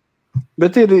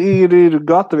 Bet ir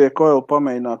gatavie koili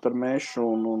pamēģināt ar mešu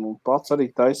un pats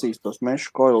arī taisīs tos mešu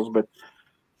koilus, bet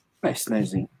es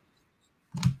nezinu.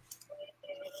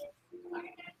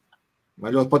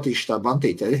 Man ļoti patīk tā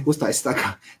bantīte, uztaisīt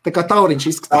tā kā tauriņš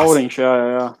izskatās. Tauriņš,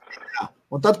 jā.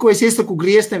 Un tad, ko es iesaku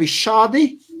griezt nevis šādi,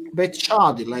 bet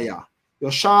šādi lejā.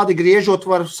 Jo šādi griežot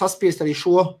var saspiest arī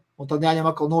šo, un tad jāņem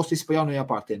atkal nost pa jaunu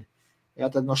jāpārtieni. Jā,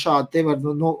 tad no šādi te var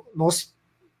nost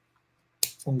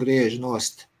un griež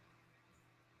nost.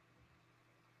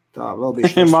 Tā, vēl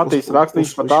bija Matīs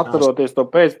rakstīts pat atceroties to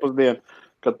pēcpusdienu,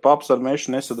 kad paps ar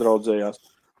mešu nesadraudzējās.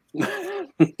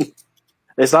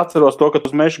 Es atceros to, ka tu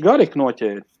uz mešu garīgi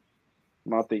noķēri.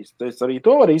 Matīs, es arī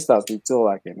to varu izstāstīt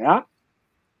cilvēkiem, jā?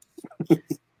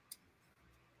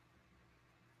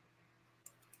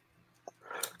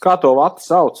 Kā to vati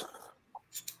sauc?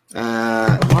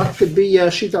 Vati bija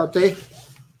šitā te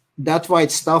that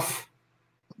white stuff.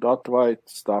 That white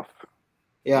stuff.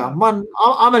 Jā, man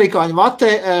amerikāņu vate,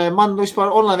 man vispār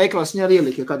online veikalās viņa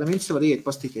ielika, ja kādam interesē var iet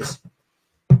pastīties.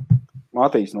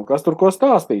 Matīs, nu kas tur ko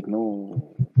stāstīt? Nu,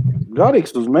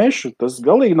 garīgs uz mešu, tas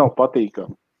galīgi nav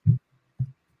patīkami.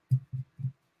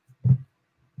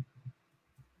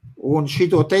 Un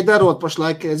šito te darot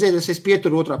pašlaik, dzēdies, es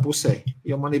pieturu otrā pusē,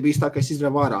 jo man ir bijis tā, ka es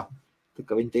izdarīju ārā. Tā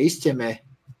kā viņi te izķemē,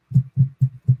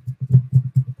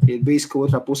 ir bijis, ka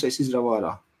otrā pusē es izdarīju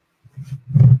ārā.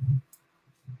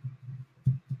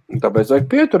 Tāpēc vajag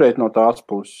pieturēt no tās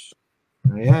puses.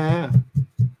 Jā.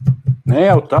 Ne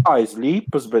jau tā aiz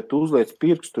līpas, bet uzliec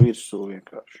pirkstu virsū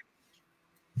vienkārši.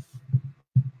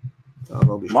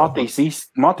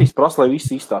 Matīs prasa, lai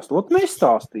viss izstāst. Ot,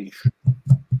 nestāstīšu.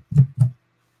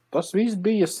 Tas viss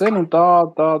bija sen un tā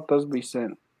tas bija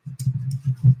sen.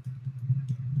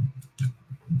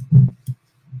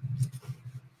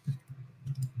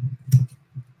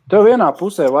 Tev vienā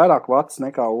pusē vairāk vats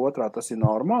nekā otrā, tas ir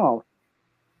normāli.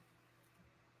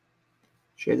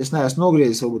 Šeit es neesmu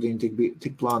nogriezis, varbūt viņi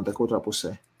tik plāni tā otrā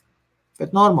pusē.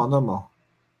 Bet normāli.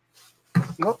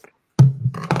 Okay.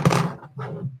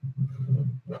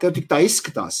 Tev tik tā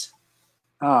izskatās.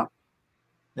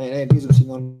 Nē, bizums ir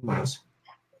normāls.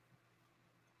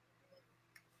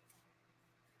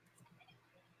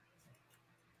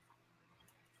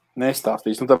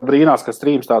 Nestāstīs. Nu, tā brīnās, ka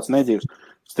streams tāds nedzīvs.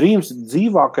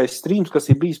 Dzīvākais streams, kas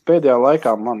ir bijis pēdējā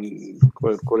laikā man,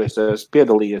 kur es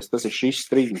piedalījies, tas ir šis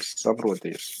streams,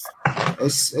 saproties.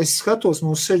 Es skatos,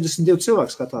 mums 62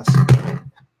 cilvēki skatās.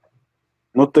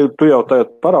 Nu, tu jau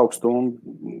tagad paraugstu un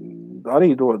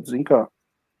arī dod, zin kā.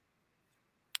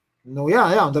 Nu, jā,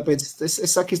 un tāpēc es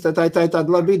saku, tā ir tāda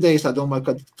laba ideja, es tā domāju,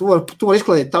 ka tu var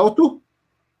izklādēt tautu,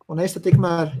 un es te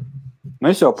tikmēr...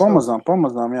 Es jau pamazām,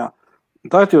 jā.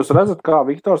 Tagad jūs redzat, kā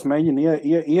Viktors mēģina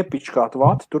iepičkāt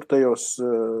vati tur tajos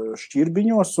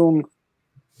šķirbiņos, un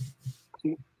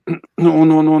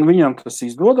viņam tas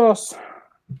izdodās,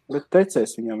 bet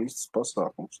tecēs viņam viss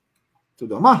pasākums. Tu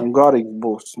domā? Un garīgs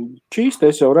būs. Čīst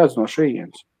es jau redzu no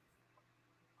šejienes.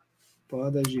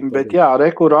 Pādaži. Bet jā,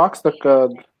 reku raksta, ka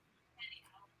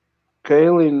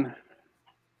Kailin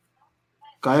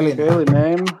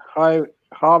M,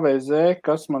 HVZ,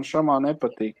 kas man šamā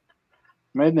nepatīk.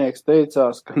 Mednieks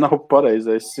teicās, ka nav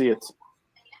pareizais siets.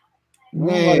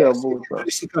 Nē,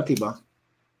 viss ir kārtībā.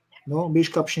 Nu,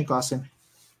 bišķi kapšņikāsim.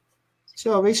 Es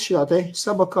jau viss šajā te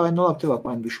sabakāju, nu labi, tev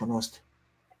apmaini bišķo nost.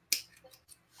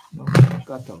 Nu,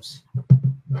 gatavs.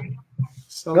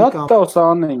 Gatavs,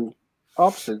 Anniņi.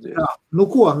 Apsedzies. Jā, nu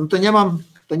ko, nu tad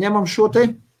ņemam šo te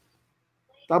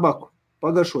tabaku.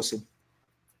 Pagaršosim.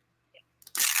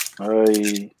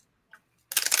 Ai...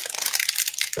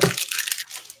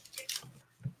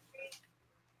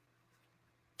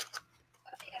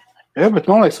 Jā, bet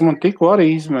man liekas, man tikko arī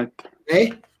izmet.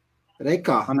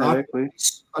 Rekā.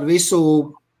 Ar visu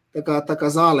tā kā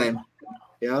zālēm.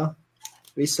 Jā,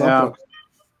 visu aprakt.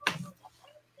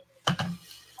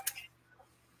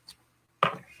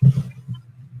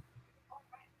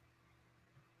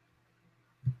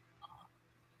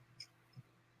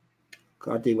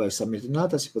 Kārtībā ir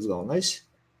samitināt, tas ir pats galvenais.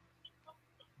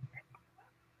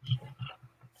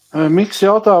 Miks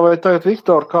jautā, vai tagad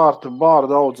Viktora kārtu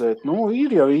vārdu audzēt? Nu,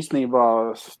 ir jau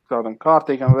īstenībā tādam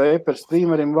kārtīgam vape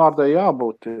streamerim vārdai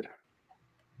jābūt ir.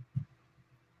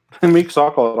 Miks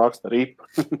atkal raksta rip.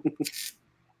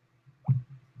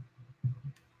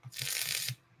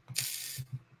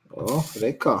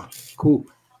 Rekā. Cool.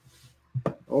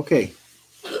 Ok.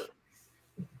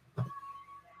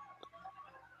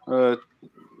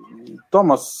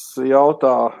 Tomas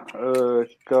jautā,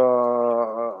 ka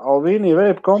ALVINI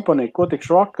Vape kompanija, ko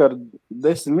tikšu vakar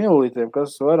 10 ml,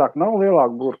 kas vairāk nav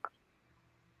lielāka burka?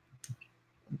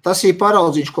 Tas ir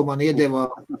paraudziņš, ko man iedeva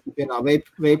vienā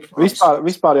Vape.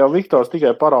 Vispār jau Viktors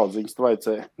tikai paraudziņš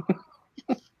vajadzēja.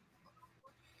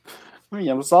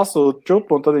 Viņam sasūt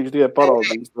čupu un tad viņš tikai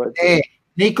paraudziņš vajadzēja.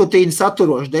 Nikotīna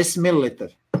saturoši 10 ml.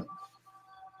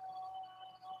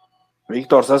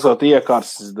 Viktors esot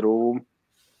iekarsis drūmu.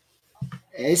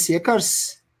 Es iekars?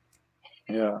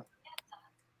 Jā.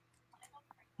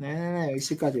 Nē, viss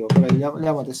ir kārtībā.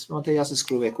 Ļaumaties, man te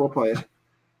jāsaskrūvē kopā ir.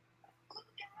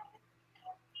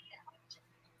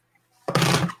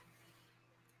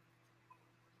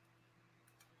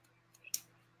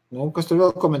 Nu, kas tur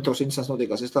vēl komentos interesants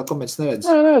notiekās? Es tā komentus neredzu.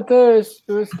 Nē, te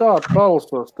es tā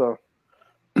klausos tā.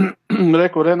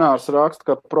 Reku Renārs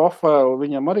raksta, ka profilu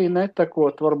viņam arī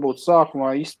netekot, varbūt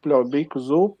sākumā izpļauj biku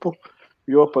zupu,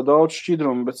 jo pa daudz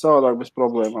šķidrumu, bet savādāk bez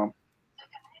problēmām.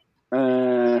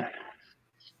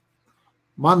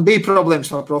 Man bija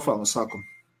problēmas no profilu no sākuma.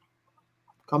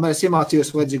 Kamēr es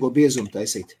iemācījos vajadzīgo biezumu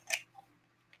taisīt.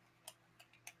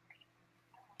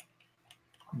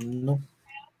 Nu,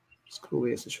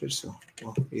 skrūvies taču virsū.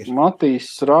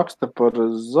 Matīs raksta par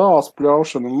zāles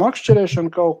pļaušanu un makšķerēšanu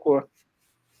kaut ko.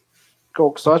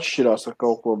 Kaut kas atšķirās ar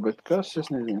kaut ko, bet kas, es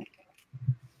nezinu.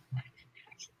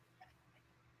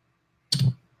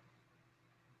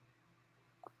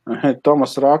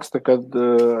 Tomas raksta, kad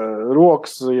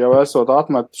rokas jau esot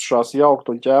atmetušās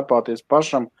jaukt un ķēpāties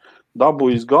pašam,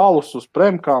 dabūjis galus uz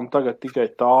premkām, tagad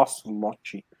tikai tās un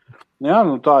močī. Jā,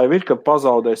 nu tā jau ir, kad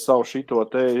pazaudē savu šito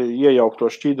te iejaukto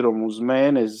šķidrumu uz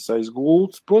mēnesis aiz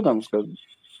gultas, protams, kad...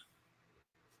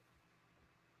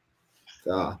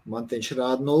 Tā, man viņš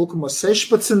rāda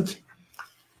 0,16,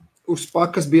 uz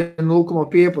pakas bija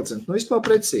 0,15. Nu, vispār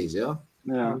precīzi, jā.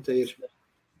 Jā. Un te ir,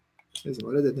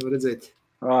 nezinu, nevar redzēt.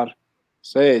 Ar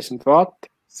 60 vati.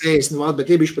 60 vati,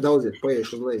 bet iebišķi pa daudz ir,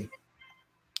 paiešu uz leju.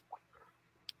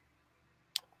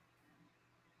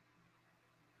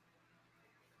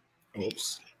 Ups.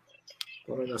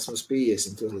 Parunāsim uz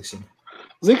 50, uzliksim.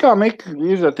 Zikā, Mika,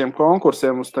 ir ar tiem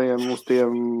konkursiem uz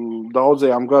tiem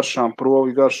daudzajām garšām,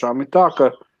 provi garšām. Ir tā,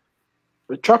 ka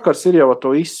čakars ir jau ar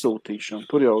to izsūtīšanu.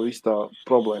 Tur jau viss tā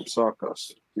problēma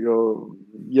sākās. Jo,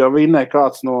 ja vinnē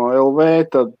kāds no LV,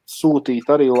 tad sūtīt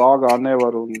arī lāgā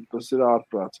nevar, un tas ir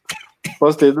ārprāts.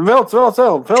 Pastiet, velc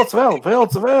vēl.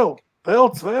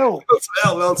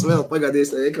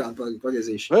 Pagādies tā ekrānu,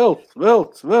 pagaizīšu.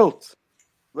 Velc.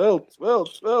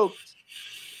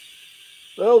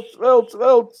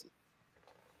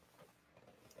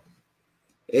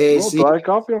 Es, tā ir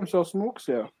apjoms jau smuks,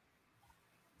 jā.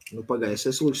 Nu, pagājies,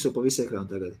 es lūkšu sev pa visu ekrānu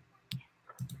tagad.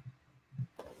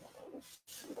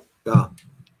 Tā.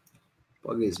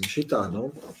 Pagaisim šitā, nu.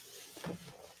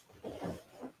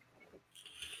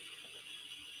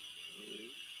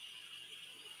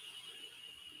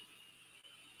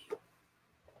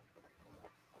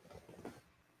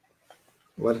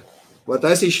 Var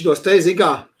taisīt šitos te,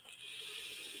 zikā?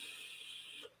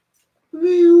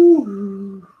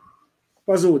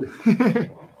 Pazūda.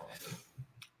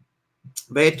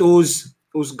 Bet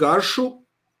uz garšu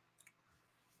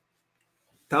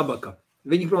tabaka.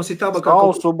 Viņi, protams, ir tabakā.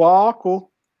 Sausu bāku.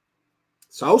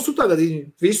 Sausu tagad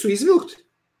visu izvilkt?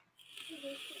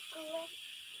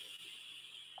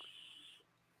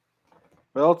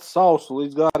 Velc sausu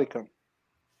līdz garikam.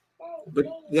 Bet,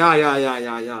 jā.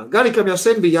 Garikam jau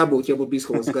sen bija jābūt bijis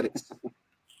kaut kāds gariks.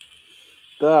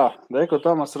 Tā, ko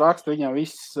Tomas raksta, viņam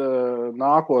viss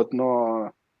nākot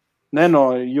ne no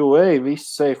UA,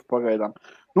 viss safe pagaidām.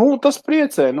 Nu, tas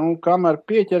priecē, kamēr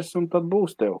pieķers un tad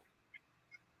būs tev.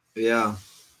 Jā.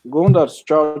 Gundars,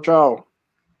 čau.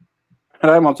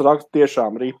 Raimonds raksta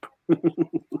tiešām rip.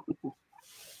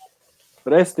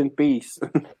 Rest in peace.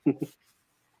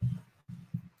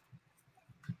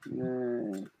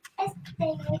 Es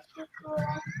teikšu, ko.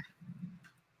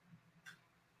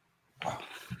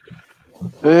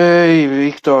 Ei,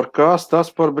 Viktor, kas tas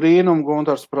par brīnumu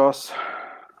Gundars prasa?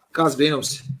 Kāds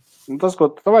brīnums? Tas, ko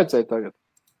tu vajadzēji tagad?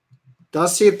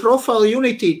 Tas ir Profile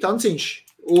Unity tanciņš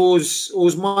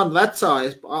uz man vecā.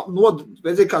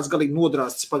 Redzēju, kāds galīgi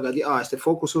nodrāstas pagādi. Es te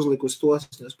fokus uzliku uz to.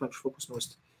 Es pašu fokus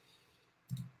nost.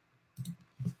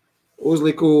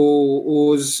 Uzliku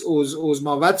uz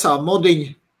man vecā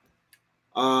modiņa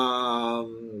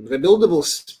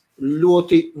Rebuildables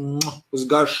ļoti uz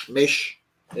garš mešs.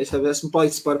 Es esmu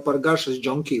palicis par garšas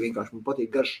junkie vienkārši. Man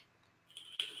patīk garš.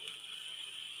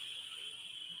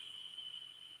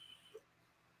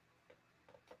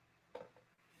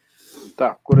 Tā,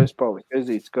 kur es paliku?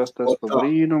 Ezīts, kas tas par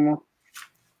brīnumu?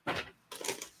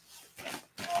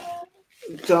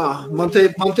 Tā, man te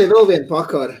vēl viena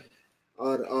pakara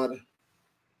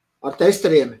ar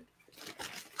testeriem.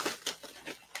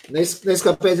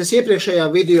 Kāpēc es iepriekšējā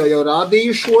video jau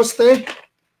rādīju šos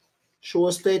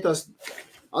te tas...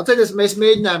 Atcerieties, mēs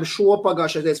mēģinājām šo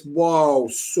pagājušajā teicu, wow,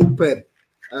 super.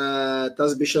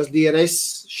 Tas bija šās DRS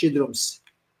šķidrums.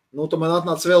 Nu, tu man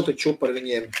atnāc vēl tu čup par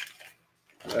viņiem.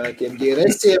 Tiem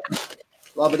DRS-iem.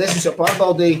 Labi, bet es jums jau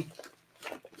pārbaudīju.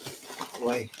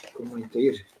 Vai, kur man te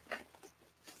ir?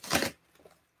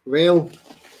 Vēl.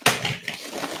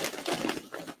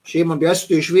 Šie man bija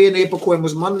aizsūtījuši vienu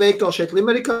iepakojumu uz manu veikalu šeit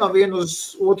Limerikā, vienu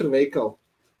uz otru veikalu.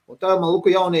 Un tā man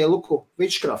luku jaunie luku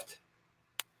Witchcraft.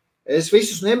 Es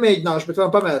visus nemēģināšu, bet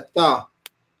vēl pamēt tā.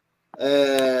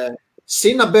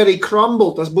 Cinnaberry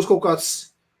crumble, tas būs kaut kāds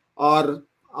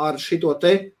ar šito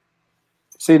te.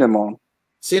 Cinnamon.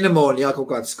 Cinnamon, jā,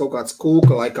 kaut kāds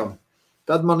kūka laikam.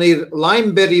 Tad man ir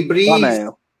Limeberry Breeze.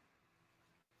 Panēju.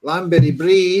 Limeberry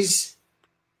Breeze.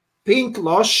 Pink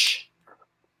Lush.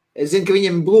 Es zinu, ka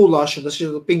viņiem Blue Lush, un tas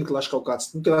ir Pink Lush kaut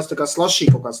kāds. Nu, tas tā kā slushy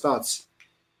kaut kāds tāds.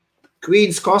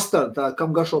 Queen's Custard, tā, kam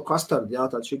garšo custard, jā,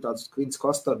 tāds šī tāds Queen's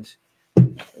Custard.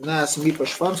 Neesmu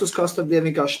īpaši fans uz kastardiem,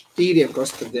 vienkārši tīriem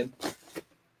kastardiem.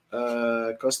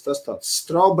 Kas tas tāds?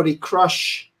 Strawberry Crush.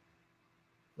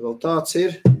 Vēl tāds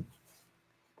ir.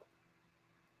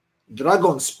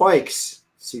 Dragon Spikes.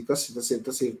 Tas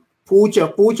ir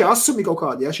puķa asumi kaut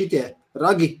kādi, ja, šitie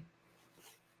ragi.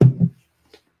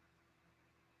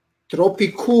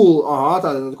 Tropicool. Aha,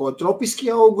 tāda kaut tropiski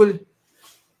augļi.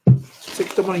 Cik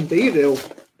tā man te ir jau?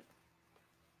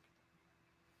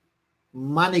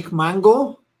 Manic Mango.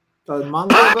 Tāda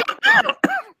mango.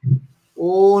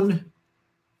 Un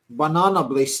Banana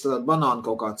Bliss. Tāda banāna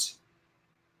kaut kāds.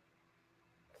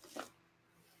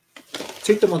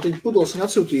 Cik tā man te pudols viņi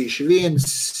atsūtījuši?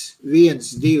 1,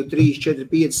 2, 3, 4,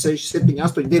 5, 6, 7,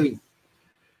 8, 9.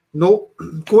 Nu,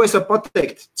 ko es varu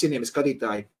pateikt, cienījami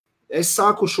skatītāji? Es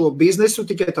sāku šo biznesu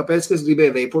tikai tāpēc, ka es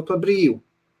gribēju veipot par brīvu.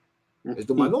 Es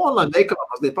domāju, online veikalā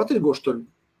mazliet patirgošu tur,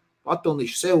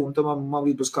 atpilnīšu sev, un tam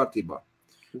man būs kārtībā.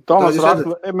 Tomas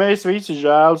raksta, mēs visi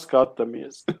žēl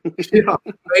skatāmies. Jā,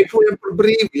 veipojam par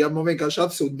brīvu, ja man vienkārši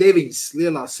atsūt 9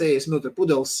 lielās 60 minūtes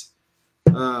pudeles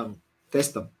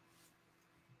testam.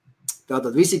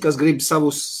 Tātad visi, kas grib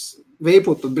savus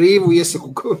veipot par brīvu,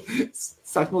 iesaku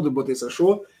sāk nodarboties ar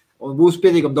šo, un būs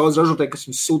pietiekami daudz ražotāju, kas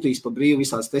jums sūtīs par brīvu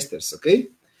visās testers, ok?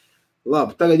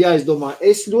 Labi, tagad jāizdomā.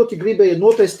 Es ļoti gribēju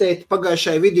notestēt,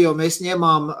 pagājušajā video mēs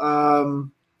ņemām,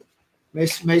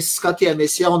 mēs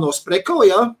skatījāmies jauno Spreko,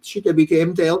 ja? Šitie bija tie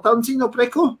MTL tanciņi no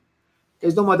Preko.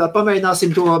 Es domāju, tā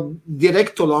pamēģināsim to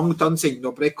direkto longu tanciņu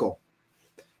no Preko.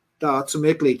 Tāds un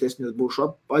meklīt, es būšu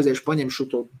aiziešu, paņemšu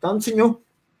to tanciņu,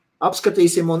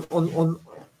 apskatīsim un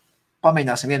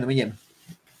pamēģināsim vienu viņiem.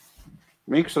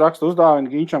 Miks raksta uzdāvina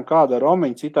Ginčam kāda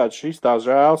romiņa, citādi šis tā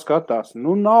žēl skatās.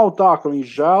 Nu, nav tā, ka viņš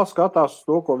žēl skatās uz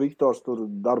to, ko Viktors tur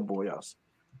darbojās.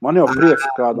 Man jau prieks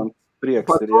kādam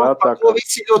prieks ir, jā. Par to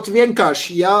viss ir ļoti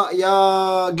vienkārši.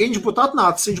 Ja Ginč būtu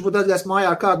atnācis, viņš būtu atļās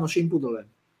mājā kādu no šīm pudelēm.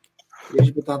 Ja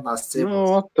viņš būtu atnācis ciemās.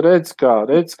 Nu, redz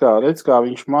kā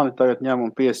viņš mani tagad ņem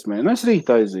un piesmēja. Nu, es rīt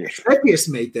aiziešu. Es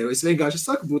nepiesmēju tev, es vienkārši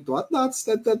saku, būtu atnācis,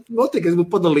 tad notiek, es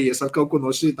būtu padalījies ar kaut ko no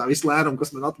šitā visu lērumu,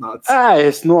 kas man atnācis.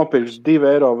 Es nopirkšu 2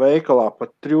 eiro veikalā par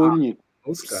trūļņi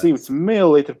 100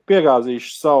 ml,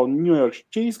 piegāzīšu savu New York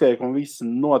cheesecake un viss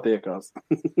notiekās.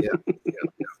 Jā,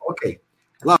 ok.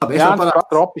 Labi, es Jānis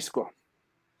par tropisko.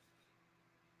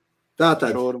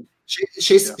 Tātad.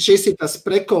 Šis ir tas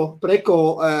Preko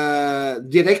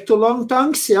direktu long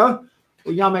tanks, ja?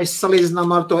 Un ja mēs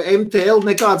salīdzinām ar to MTL,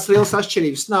 nekādas lielas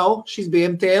atšķirības nav. Šis bija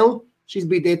MTL, šis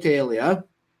bija DTL, ja?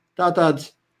 Tātad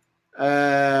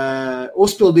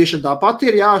uzpildīšana tāpat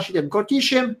ir, jā, šitiem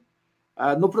korķīšiem.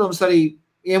 Nu, protams, arī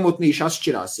iemutnīši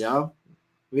atšķirās, jā.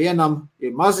 Vienam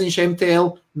ir maziņš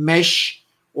MTL, mesh,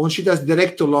 un šitas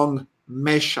direktu long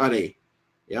mesh arī.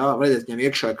 Jā, redzēt, viņam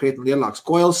iekšā ir krietni lielāks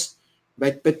coils.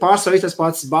 Bet pārsvarā tas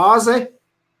pats bāze,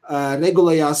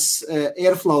 regulējās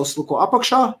airflows luko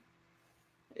apakšā,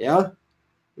 ja,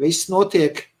 viss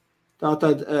notiek,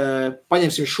 tātad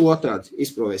paņemsim šo tādu,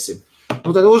 izprovēsim. Nu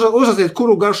tad uzrasiet,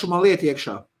 kuru garšu man liet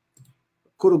iekšā,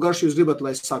 kuru garšu jūs gribat,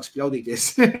 lai es sāks pļaudīties.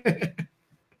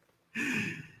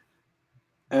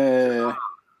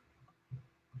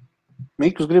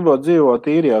 Mikus gribot dzīvot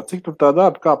īrijā, cik tur tā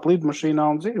darba kā plīdmašīnā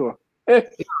un dzīvo? Jā,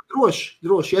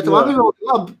 droši. Ja tev angļu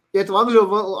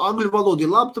valoda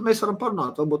ir labi, tad mēs varam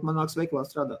parunāt. Varbūt man nāks veiklā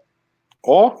strādāt.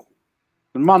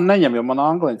 Man neņem, jo man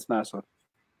anglēns nesot.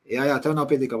 Jā, tev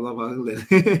nav pietiekami labā anglēna.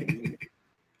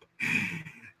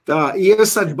 Tā,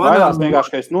 iesaka banānu. Vairās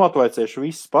vienkārši, ka es notvaicēšu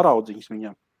visas paraudziņas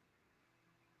viņam.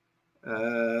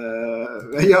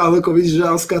 Jā, ko viss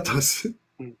žēl skatās.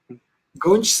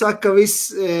 Gunčs saka, ka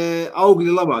viss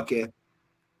augļi labākie.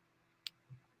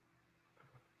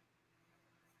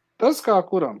 Tas kā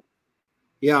kuram?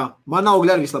 Jā, man augļi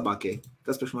arī vislabākie.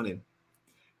 Tas priekš maniem.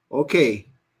 Ok.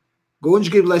 Gunč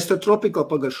grib, lai es to tropiko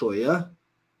pagaršoju, ja?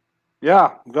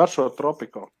 Jā, garšo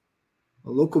tropiko.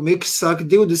 Luku Miks saka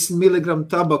 20 mg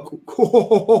tabaku.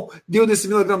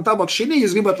 20 mg tabaku šinī,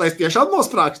 jūs gribat, lai es tiešām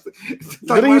nosprākstu?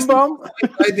 Gribam.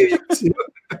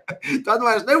 Tad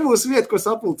vairs nebūs vieta, ko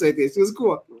sapulcēties. Jūs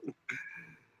ko?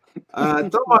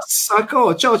 Tomas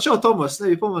saka, čau, Tomas,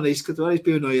 nebija pamanījis, ka tu arī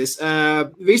pievienojies.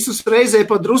 Visus reizē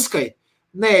pa druskai.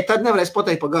 Nē, tad nevarēs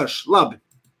pateikt pa garšu. Labi.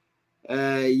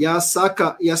 Ja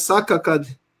saka, kad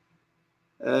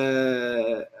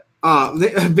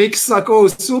Miks saka,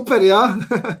 super, jā.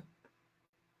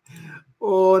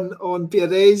 un pie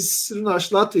reizes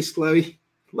runāšu latviski,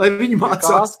 lai viņi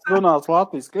mācās. Kāds runās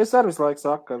latviski? Es arī visu laiku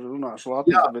saku, ka runāšu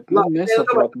latviski, bet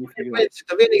nesaprotu.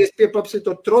 Vienīgais pieprapsīt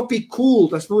to tropicool,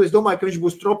 tas, es domāju, ka viņš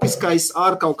būs tropiskais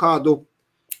ar kaut kādu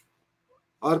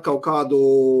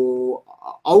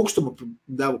augstumu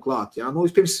devu klāt, jā.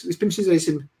 Vispirms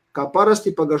izveisim kā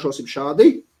parasti pagaršosim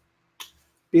šādi.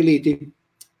 Pilīti.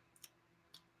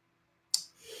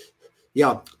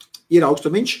 Jā, ir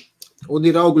augstumiņš un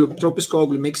ir tropisko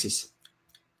augļu miksis.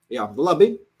 Jā,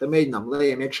 labi, tad mēģinām,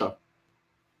 lejam iekšā.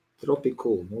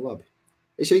 Tropiku, labi.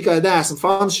 Es jau tikai neesmu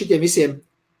fans šitiem visiem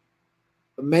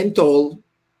mentolu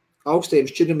augstiem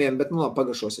šķirumiem, bet labi,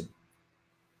 pagaršosim.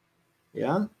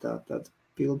 Jā, tad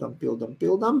pildam.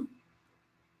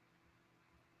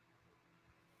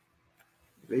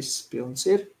 Viss pilns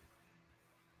ir.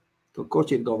 To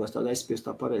koķīnu galvēs tāda aizspiest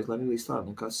tā pareizi, lai nelīdz tā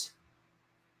nekas.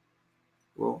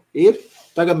 Ir.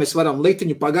 Tagad mēs varam likt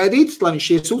viņu pagaidīt, lai viņš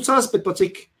iesūcās, bet pat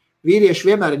cik vīrieši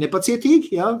vienmēr ir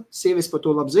nepacietīgi, jā, sievietes par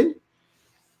to labi zina.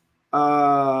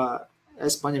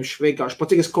 Es paņemšu vienkārši, pat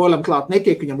cik es kolam klāt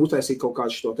netiek, viņam uztaisīt kaut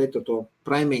kādu to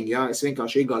primingu, jā, es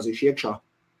vienkārši iegāzīšu iekšā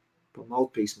pa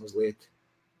maltpīs mazliet.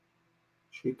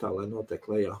 Šitā, lai notiek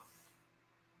lejā.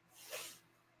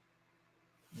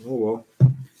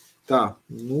 Tā,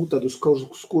 tad uz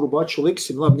kuru baču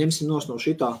liksim, labi, ņemsim no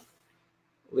šitā,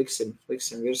 liksim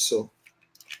virsū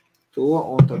to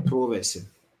un tad provēsim.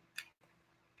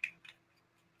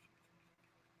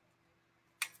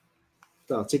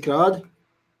 Tā, cik rādi?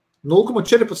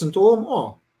 0,14 omu,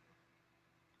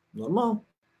 normāli.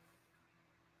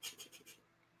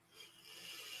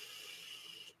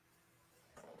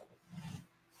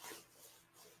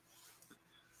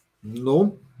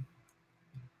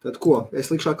 Tad ko?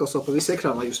 Es likšu atkal savu pa visu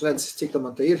ekrānu, lai jūs redzat, cik tam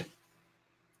man te ir.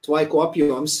 Tvaiku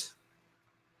apjoms.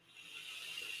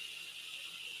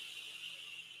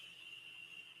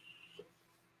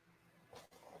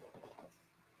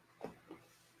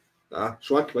 Tā,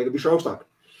 švaki, vajag bišķi augstāk.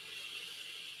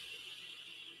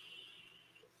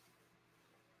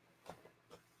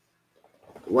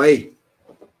 Vai?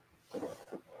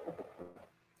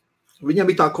 Viņam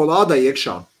bija tā kolāda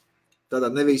iekšā. Tādā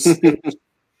nevis...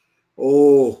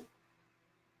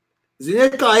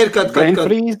 Ziniet, kā ir, kad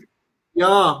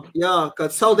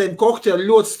kad saldējuma kokteļi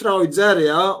ļoti strauji dzer,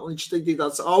 jā, un viņš ir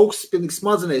tāds augsts, pilnīgi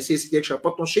smadzenēs iesiet iekšā,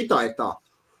 pat no šitā ir tā.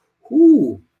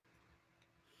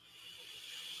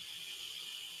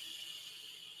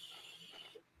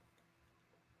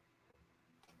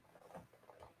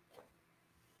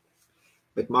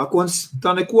 Bet mākons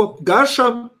tā neko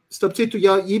garšam, starp citu,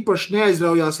 ja īpaši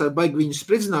neaizraujās ar baigi viņu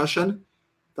spridzināšanu,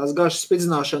 tās garšas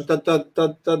spridzināšana, tad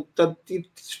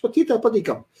pat ir tā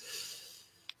patīkam.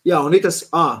 Jā, un ir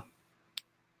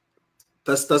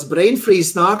tas brain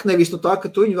freeze nāk nevis no tā, ka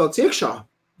tu viņu velc iekšā,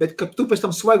 bet ka tu pēc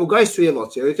tam svaigu gaisu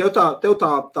ievelc, jo tev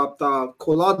tā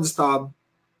kolādes tā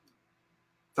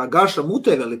garša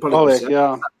mutē vēl ir palikusi.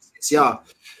 Jā.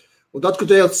 Un tad, kad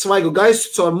tu ievelc svaigu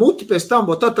gaisu caur muti pēc tam,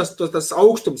 tad tas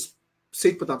augstums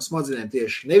sit pa tām smadzenēm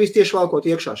tieši. Nevis tieši valkot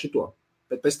iekšā šito,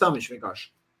 bet pēc tam viņš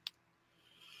vienkārši.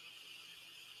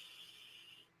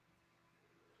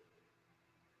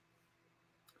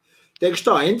 Teikšu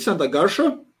tā, interesantā garša.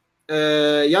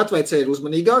 Jāatveicē ir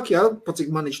uzmanīgāk, jā, pat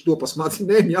cik man viņš do pa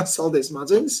smadzenēm, jā, saldē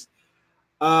smadzenes.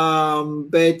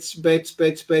 Bet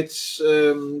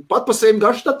pat pa saviem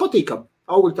garšu tādu patīkam.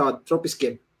 Augļi tādi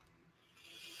tropiskiem.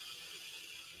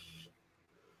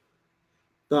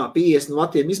 Tā, 50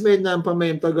 vatiem izmēģinājumu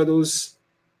pamējam tagad uz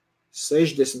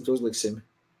 60 uzliksim.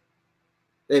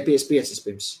 55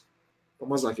 pirms. Pa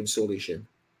mazākiem solīšiem.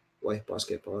 Lai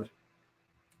pārskie pāri.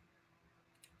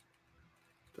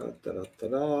 Tā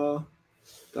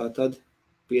tad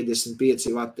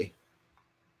 55 vati.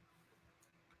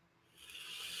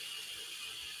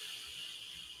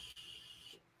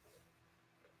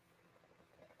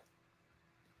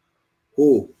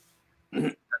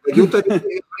 Jūt arī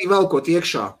velkot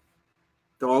iekšā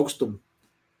to augstumu.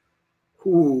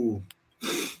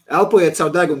 Elpojiet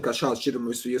savu degunu, kā šāds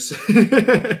šķirumu jūs.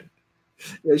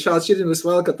 Ja šāds šķirumu jūs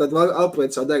velkat, tad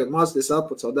elpojiet savu degunu. Mācieties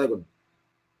elpot savu degunu.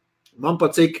 Man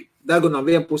pat cik degunām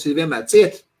viena pusi vienmēr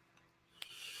ciet.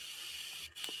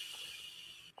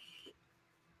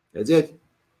 Redziet?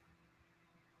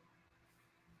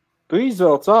 Tu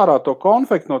izvelc ārā to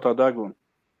konfektu no tā deguna.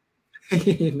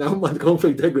 Nav man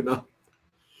konfektu degunā.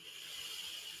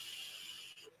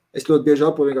 Es ļoti bieži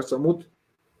elpoju vienkārši savu muti.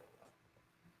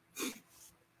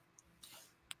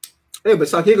 Bet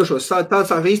sāk iegašos, tā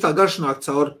sāk īstā garša nāk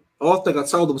caur.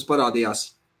 Tagad saldums parādījās.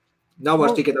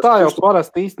 Tā jau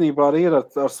parasti īstenībā arī ir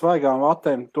ar svaigām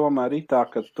vatēm, tomēr ir tā,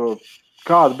 ka tu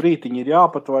kādu brītiņu ir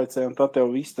jāpatvaicē, un tad tev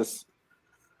viss tas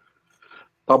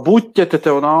tā buķete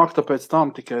tev nāk, tāpēc tam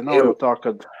tikai nav jau tā,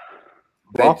 kad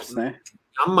labs, ne?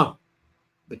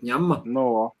 Bet ņemma.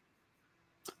 No.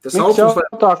 Tas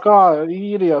jautā, kā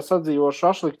īrijā sadzīvo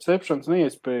šašliku cepšanas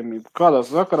neiespējamību. Kādā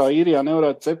sakarā īrijā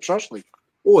nevarētu cept šašliku?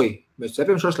 Mēs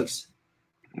cepjam šašliks.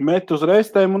 Met uz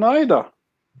reistēm un aidā.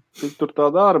 Cik tur tā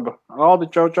darba? Aldi,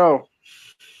 čau.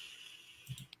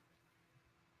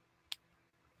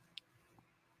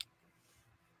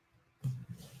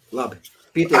 Labi.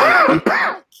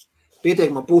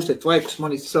 Pietiek man pūstēt tvaikus,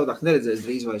 man īsti savādāk neredzēs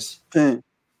drīz vairs.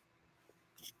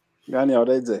 Gan jau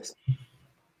redzēs.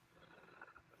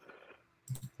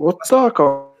 Ot tā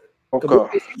kaut kā.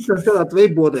 Es strādāt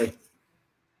veibodē.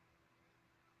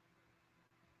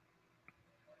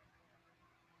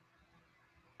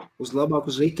 Uz labāk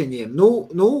uz riteņiem.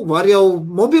 Nu, var jau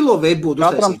mobilo veibodu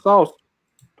Katram savs.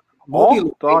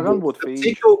 Mobilo tā gan būtu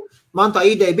fīši. Man tā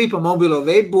ideja bija par mobilo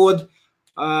veibodu,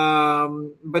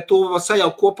 bet to var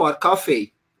sajaukt kopā ar kafiju.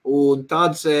 Un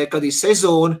tāds, kad ir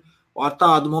sezona, ar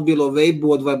tādu mobilo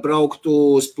veibodu vai braukt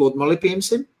uz Pludmali,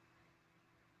 piemēram.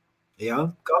 Jā,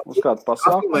 Uz kādu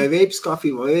pasākumu.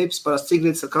 kafija vai veips, parasti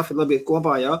cigaretes ar kafiju labi iet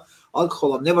kopā, jā.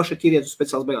 Alkoholam nevar šeit iriet, uz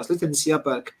speciāls beigās litenis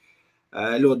jāpērk.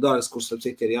 Ļoti dārgas, kurš ar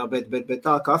citi ir, jā, bet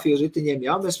tā kafija uz riteņiem,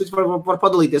 jā, mēs var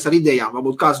padalīties ar idejām,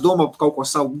 varbūt kāds domā kaut ko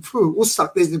savu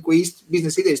uzsākt, nezinu, ko īsti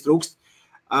biznesa idejas trūkst.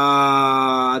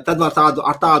 Tad var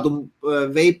ar tādu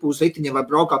veipu uz riteņiem vai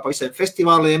braukā pa visiem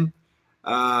festivāliem.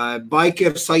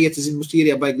 Bikeru sajiet, zinu, mums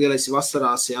īrijā baigi lielais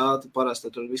vasarās, jā, tad parasti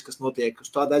tur viss, kas notiek,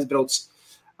 uz tādu aizbrauc.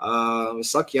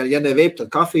 Saka, ja ne veipu,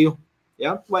 tad kafiju,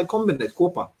 jā, vai kombinēt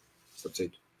kopā, starp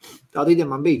citu. Tāda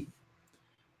ideja man bija.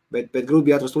 Bet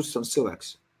grūti atrast uzticams cilvēks,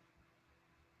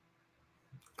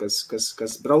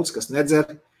 kas brauc, kas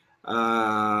nedzer,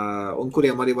 un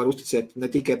kuriem arī var uzticēt ne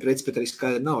tikai preci, bet arī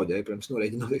skaidra nauda, ja, protams,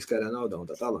 norēķina notiek skaidrā nauda un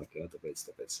tā tālāk, jā,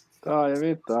 tāpēc. Tā jau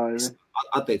ir.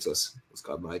 Atteicos uz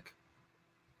kādu laiku.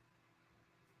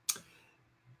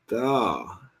 Tā.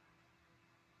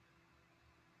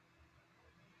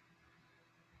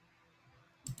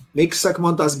 Miks saka,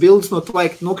 man tās bildes no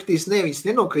tvaika nokritīs, viņas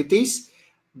nenokritīs,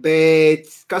 bet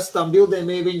kas tām bildēm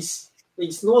ir,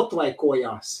 viņas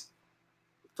notvaikojās.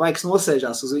 Tvaiks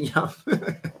nosēžās uz viņām.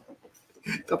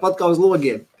 Tāpat kā uz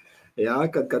logiem. Jā,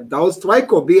 kad daudz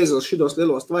tvaiko biezos šitos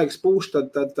lielos tvaiks pūš,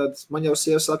 tad man jau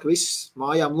sieva saka, viss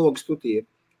mājām logas tutīja.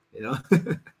 Jā.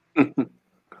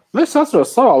 Es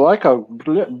atceros savā laikā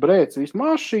brēc visu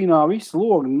mašīnā, visu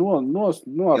logi no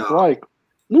ar tvaiku.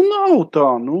 Nav tā,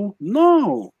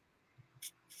 nav.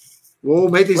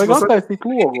 Meitīs, vajag attaisīt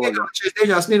logu.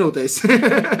 49 minūtēs.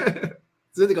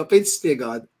 Zini, kā picis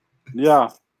piegāda. Jā.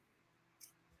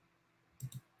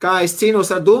 Kā es cīnos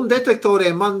ar dūmu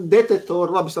detektoriem, man detektori,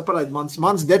 labi, es parādu,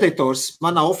 mans detektors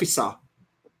manā ofisā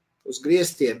uz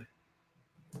griestiem.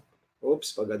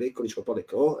 Pagaidī, kur viņš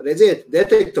palika. Redziet,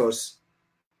 detektors.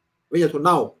 Viņa tur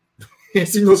nav.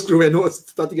 Es viņu noskrūvēju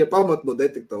nost, tā tikai pamat no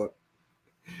detektora.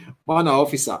 Manā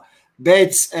ofisā.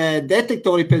 Bet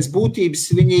detektori pēc būtības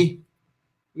viņi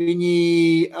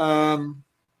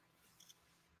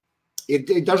ir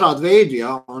dažādi veidi,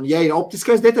 jā, un ja ir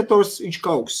optiskais detektors, viņš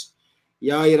kauks.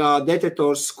 Ja ir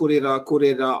detektors, kur ir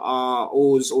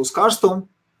uz karstumu,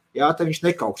 jā, tad viņš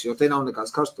nekauks, jo te nav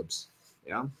nekāds karstums.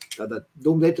 Jā. Tātad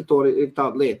dūmu detektori ir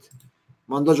tāda lieta.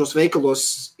 Man dažos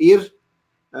veikalos ir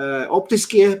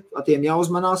optiskie, ar tiem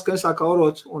jāuzmanās, ka nesāk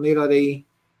aurot, un ir arī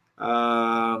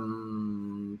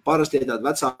parasti tādi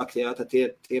vecāki, jā, tad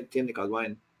tiem nekāda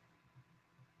vaina.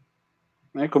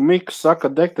 Neko Miks saka,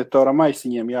 detektora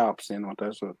maisiņiem jāapsienot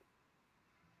esot.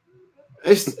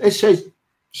 Es šeit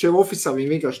ofisā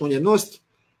viņi vienkārši noņem nost.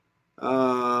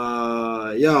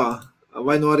 Jā,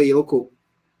 vai nu arī, luku,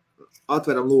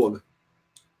 atveram logu.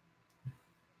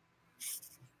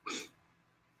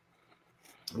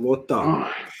 Lot tā.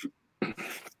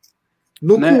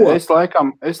 Nu, ne, ko?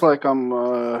 Es laikam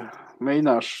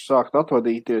mēģināšu sākt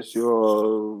atvadīties, jo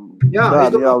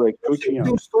bērni jāliek čučiņā.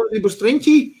 2 stundas būs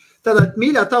triņķī. Tātad,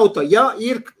 mīļā tauta, ja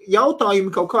ir jautājumi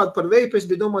kaut kādi par Vape, es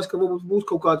biju domājis, ka būs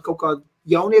kaut kādi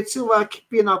jaunie cilvēki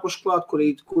pienākuši klāt,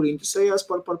 kuri interesējās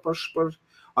par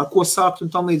ar ko sākt un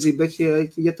tam līdzīgi, bet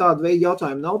ja tāda veida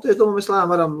jautājumi nav, tad es domāju, mēs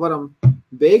lēnām varam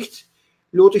beigt.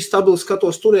 Ļoti stabili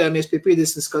skatos, turējāmies pie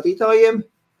 50 skatītājiem.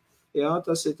 Jā,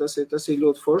 tas ir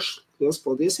ļoti forši. Liels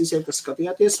paldies visiem, kas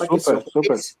skatījāties.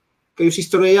 Super. Ka jūs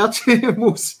izturējāt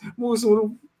mūsu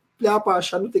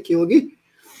pļāpāšanu tik ilgi.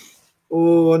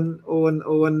 Un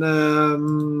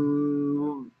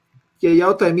ja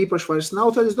jautājumi īpaši vairs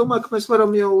nav, tad es domāju, ka mēs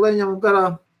varam jau lēņam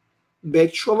garā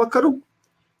beigt šo vakaru.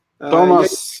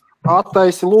 Tomas,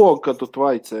 attaisi logu, kad tu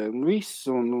tvaicē. Viss,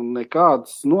 un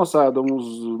nekāds nosēdums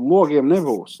uz logiem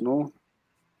nebūs.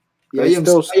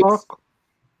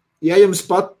 Ja jums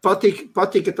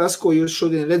patika tas, ko jūs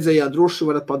šodien redzējāt,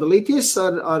 droši varat padalīties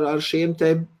ar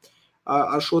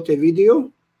šo te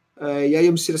video. Ja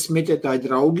jums ir smieķētāji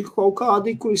draugi kaut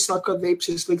kādi, kuri saka, ka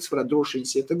veips ir slikts, varat droši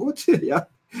viņus ietegot, jā,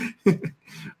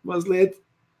 mazliet.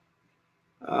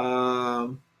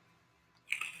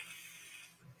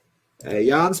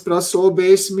 Jānis prasa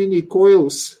OBS mini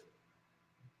coils.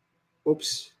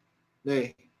 Ups,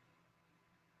 nē.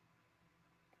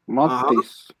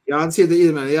 Matīs. Jānis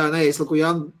iedomāja, jā, nē, es laku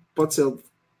Jāni pacēl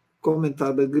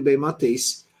komentāru, bet gribēju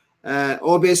Matīs.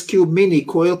 OBS Cube mini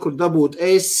coil, kur dabūt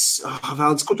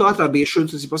vēlams, kur tu atrādīji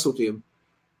šodien, tas ir pasūtījumi.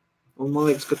 Un man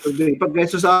liekas, ka tu bija pat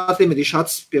gaiss uz ātrim, ir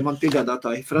šāds pie man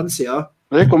piegādātāji Francijā.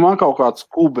 Reku, man kaut kāds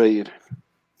kube ir.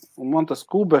 Un man tas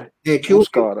kube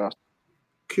uzkārās.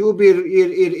 Cube ir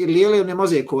lielie un ne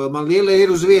mazie coil. Man lielie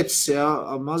ir uz vietas, jā,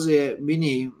 mazie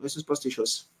mini. Es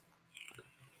pastīšos.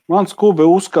 Mans kube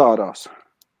uzkārās.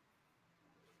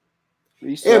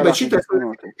 Bet šitais,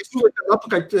 es uzliku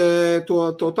apakaļ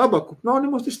to tabaku. Nav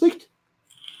nemaz tik slikti.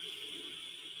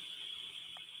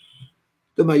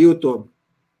 Tomēr jūt to.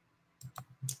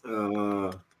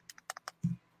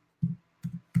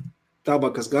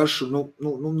 Tabakas garšu,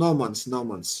 nav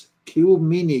mans. Cube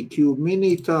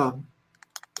mini, tā.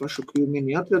 Pašu Cube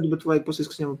mini atradu, bet vajag pasīs,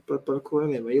 kas viņam par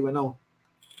koeliem, vai nav.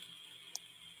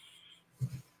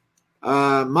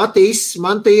 Matīs,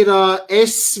 man te ir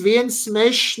S1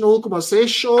 mesh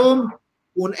 0,6 ohm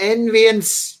un N1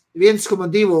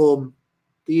 1,2 ohm.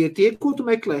 Tie, ko tu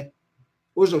meklē?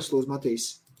 Uzrakst lūdzu,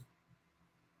 Matīs.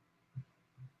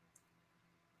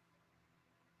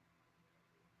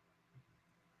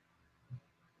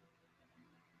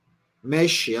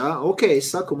 Mesh, jā, ok, es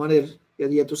saku, man ir,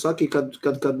 ja tu saki,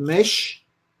 kad mesh,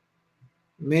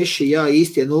 jā,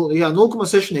 īstie, jā,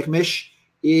 0,6 mesh,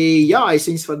 jā, es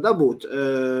viņas var dabūt,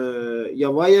 ja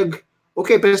vajag,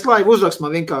 ok, pēc laiva uzrakst man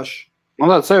vienkārši.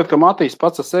 Man tāds sajūt, ka Matīs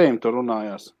pats ar sējiem tur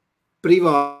runājās.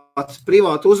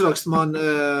 Privāti uzrakst man,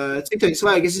 cik viņas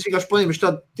vajag, es vienkārši paņemšu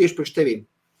tādu tieši priekš tevīm.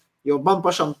 Jo man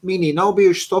pašam mini nav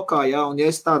bijuši stokā, jā, un ja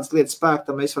es tādas lietas pērk,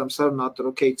 tad mēs varam sarunāt ar,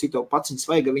 ok, cik tev pats viņas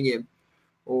vajag viņiem.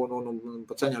 Un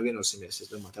pa ceņām vienosimies, es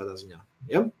domāju, tādā ziņā.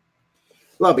 Ja?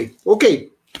 Labi, ok.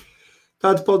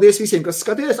 Tātad paldies visiem, kas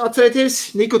skatījās.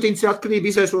 Atcerieties, nikotīns ir atkarība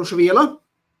izraisoša viela.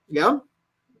 Ja?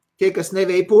 Tie, kas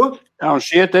neveipo. Jā, un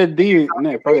šie te divi,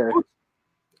 pagaid.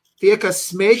 Tie, kas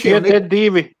smēķi. Šie te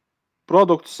divi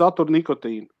produkti satur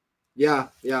nikotīnu.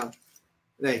 Jā.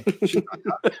 Nē,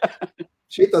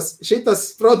 šitas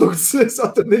produkts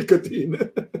satur nikotīnu.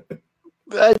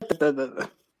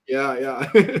 Jā.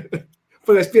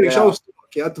 Pagaies pierīkš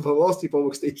austāk, jā, tu valstī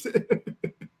pamakstīt.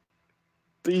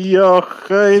 Jā,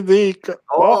 Haidīka.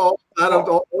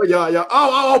 Jā.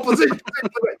 Padziļ.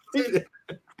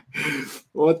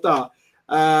 O tā.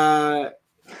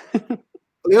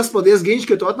 Liels paldies, Giņš,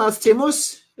 ka tu atnāci ciemos.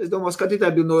 Es domāju,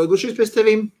 skatītāji bija noilgušies pēc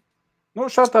tevīm.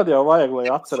 Šādi tad jau vajag, lai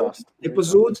atcerās.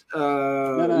 Nepazūd.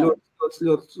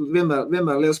 Ļoti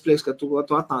vienmēr liels prieks, ka tu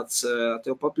atnāc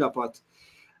tev papļāpāt.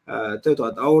 Tev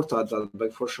tāda aura, tāda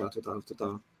baigi foršā,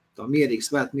 tā mierīga,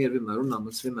 svēt mieru vienmēr runā,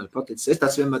 man tas vienmēr paticis. Es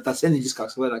tās vienmēr tāds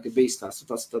enerģiskāks vairāk ir bijis tāds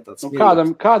mierīgs.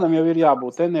 Kādam jau ir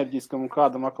jābūt enerģiskam un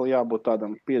kādam akli jābūt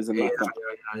tādam piezemētam.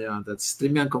 Jā, tāds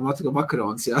trimjanko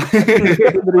makarons, jā.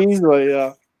 Drīz vai, jā.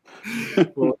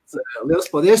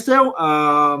 Liels paldies tev.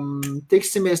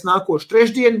 Tiksimies nākošu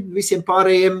trešdien visiem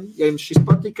pārējiem. Ja jums šis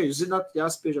patika, jūs zināt,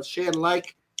 jāspiežat share,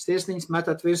 like, sirsniņas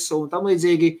metat virsū un tam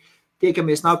līdzīgi.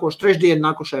 Tiekamies nākošu trešdienu,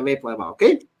 nākošajā Vape laivā, ok?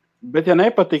 Bet, ja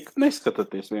nepatīk,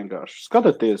 neskatieties vienkārši.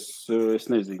 Skatieties, es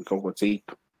nezinu, kaut ko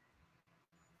citu.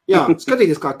 Jā,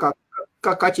 skatieties, kā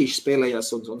kaķīši spēlējās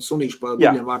un sunīši pa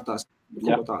guļiem vārtās.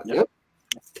 Jā.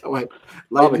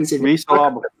 Labi, visu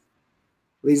labu.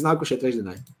 Līdz nākošajai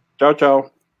trešdienai. Čau.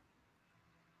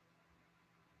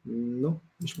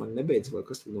 Viņš man nebeidz, vai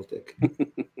kas tad notiek?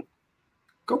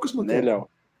 Kaut kas notiek.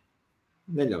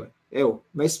 Neļauj.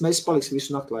 Mēs paliksim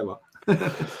visu nakti laivā.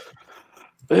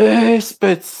 Es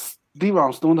pēc 2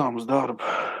 stundām uz darbu.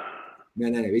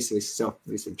 Nē, visi,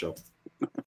 čau.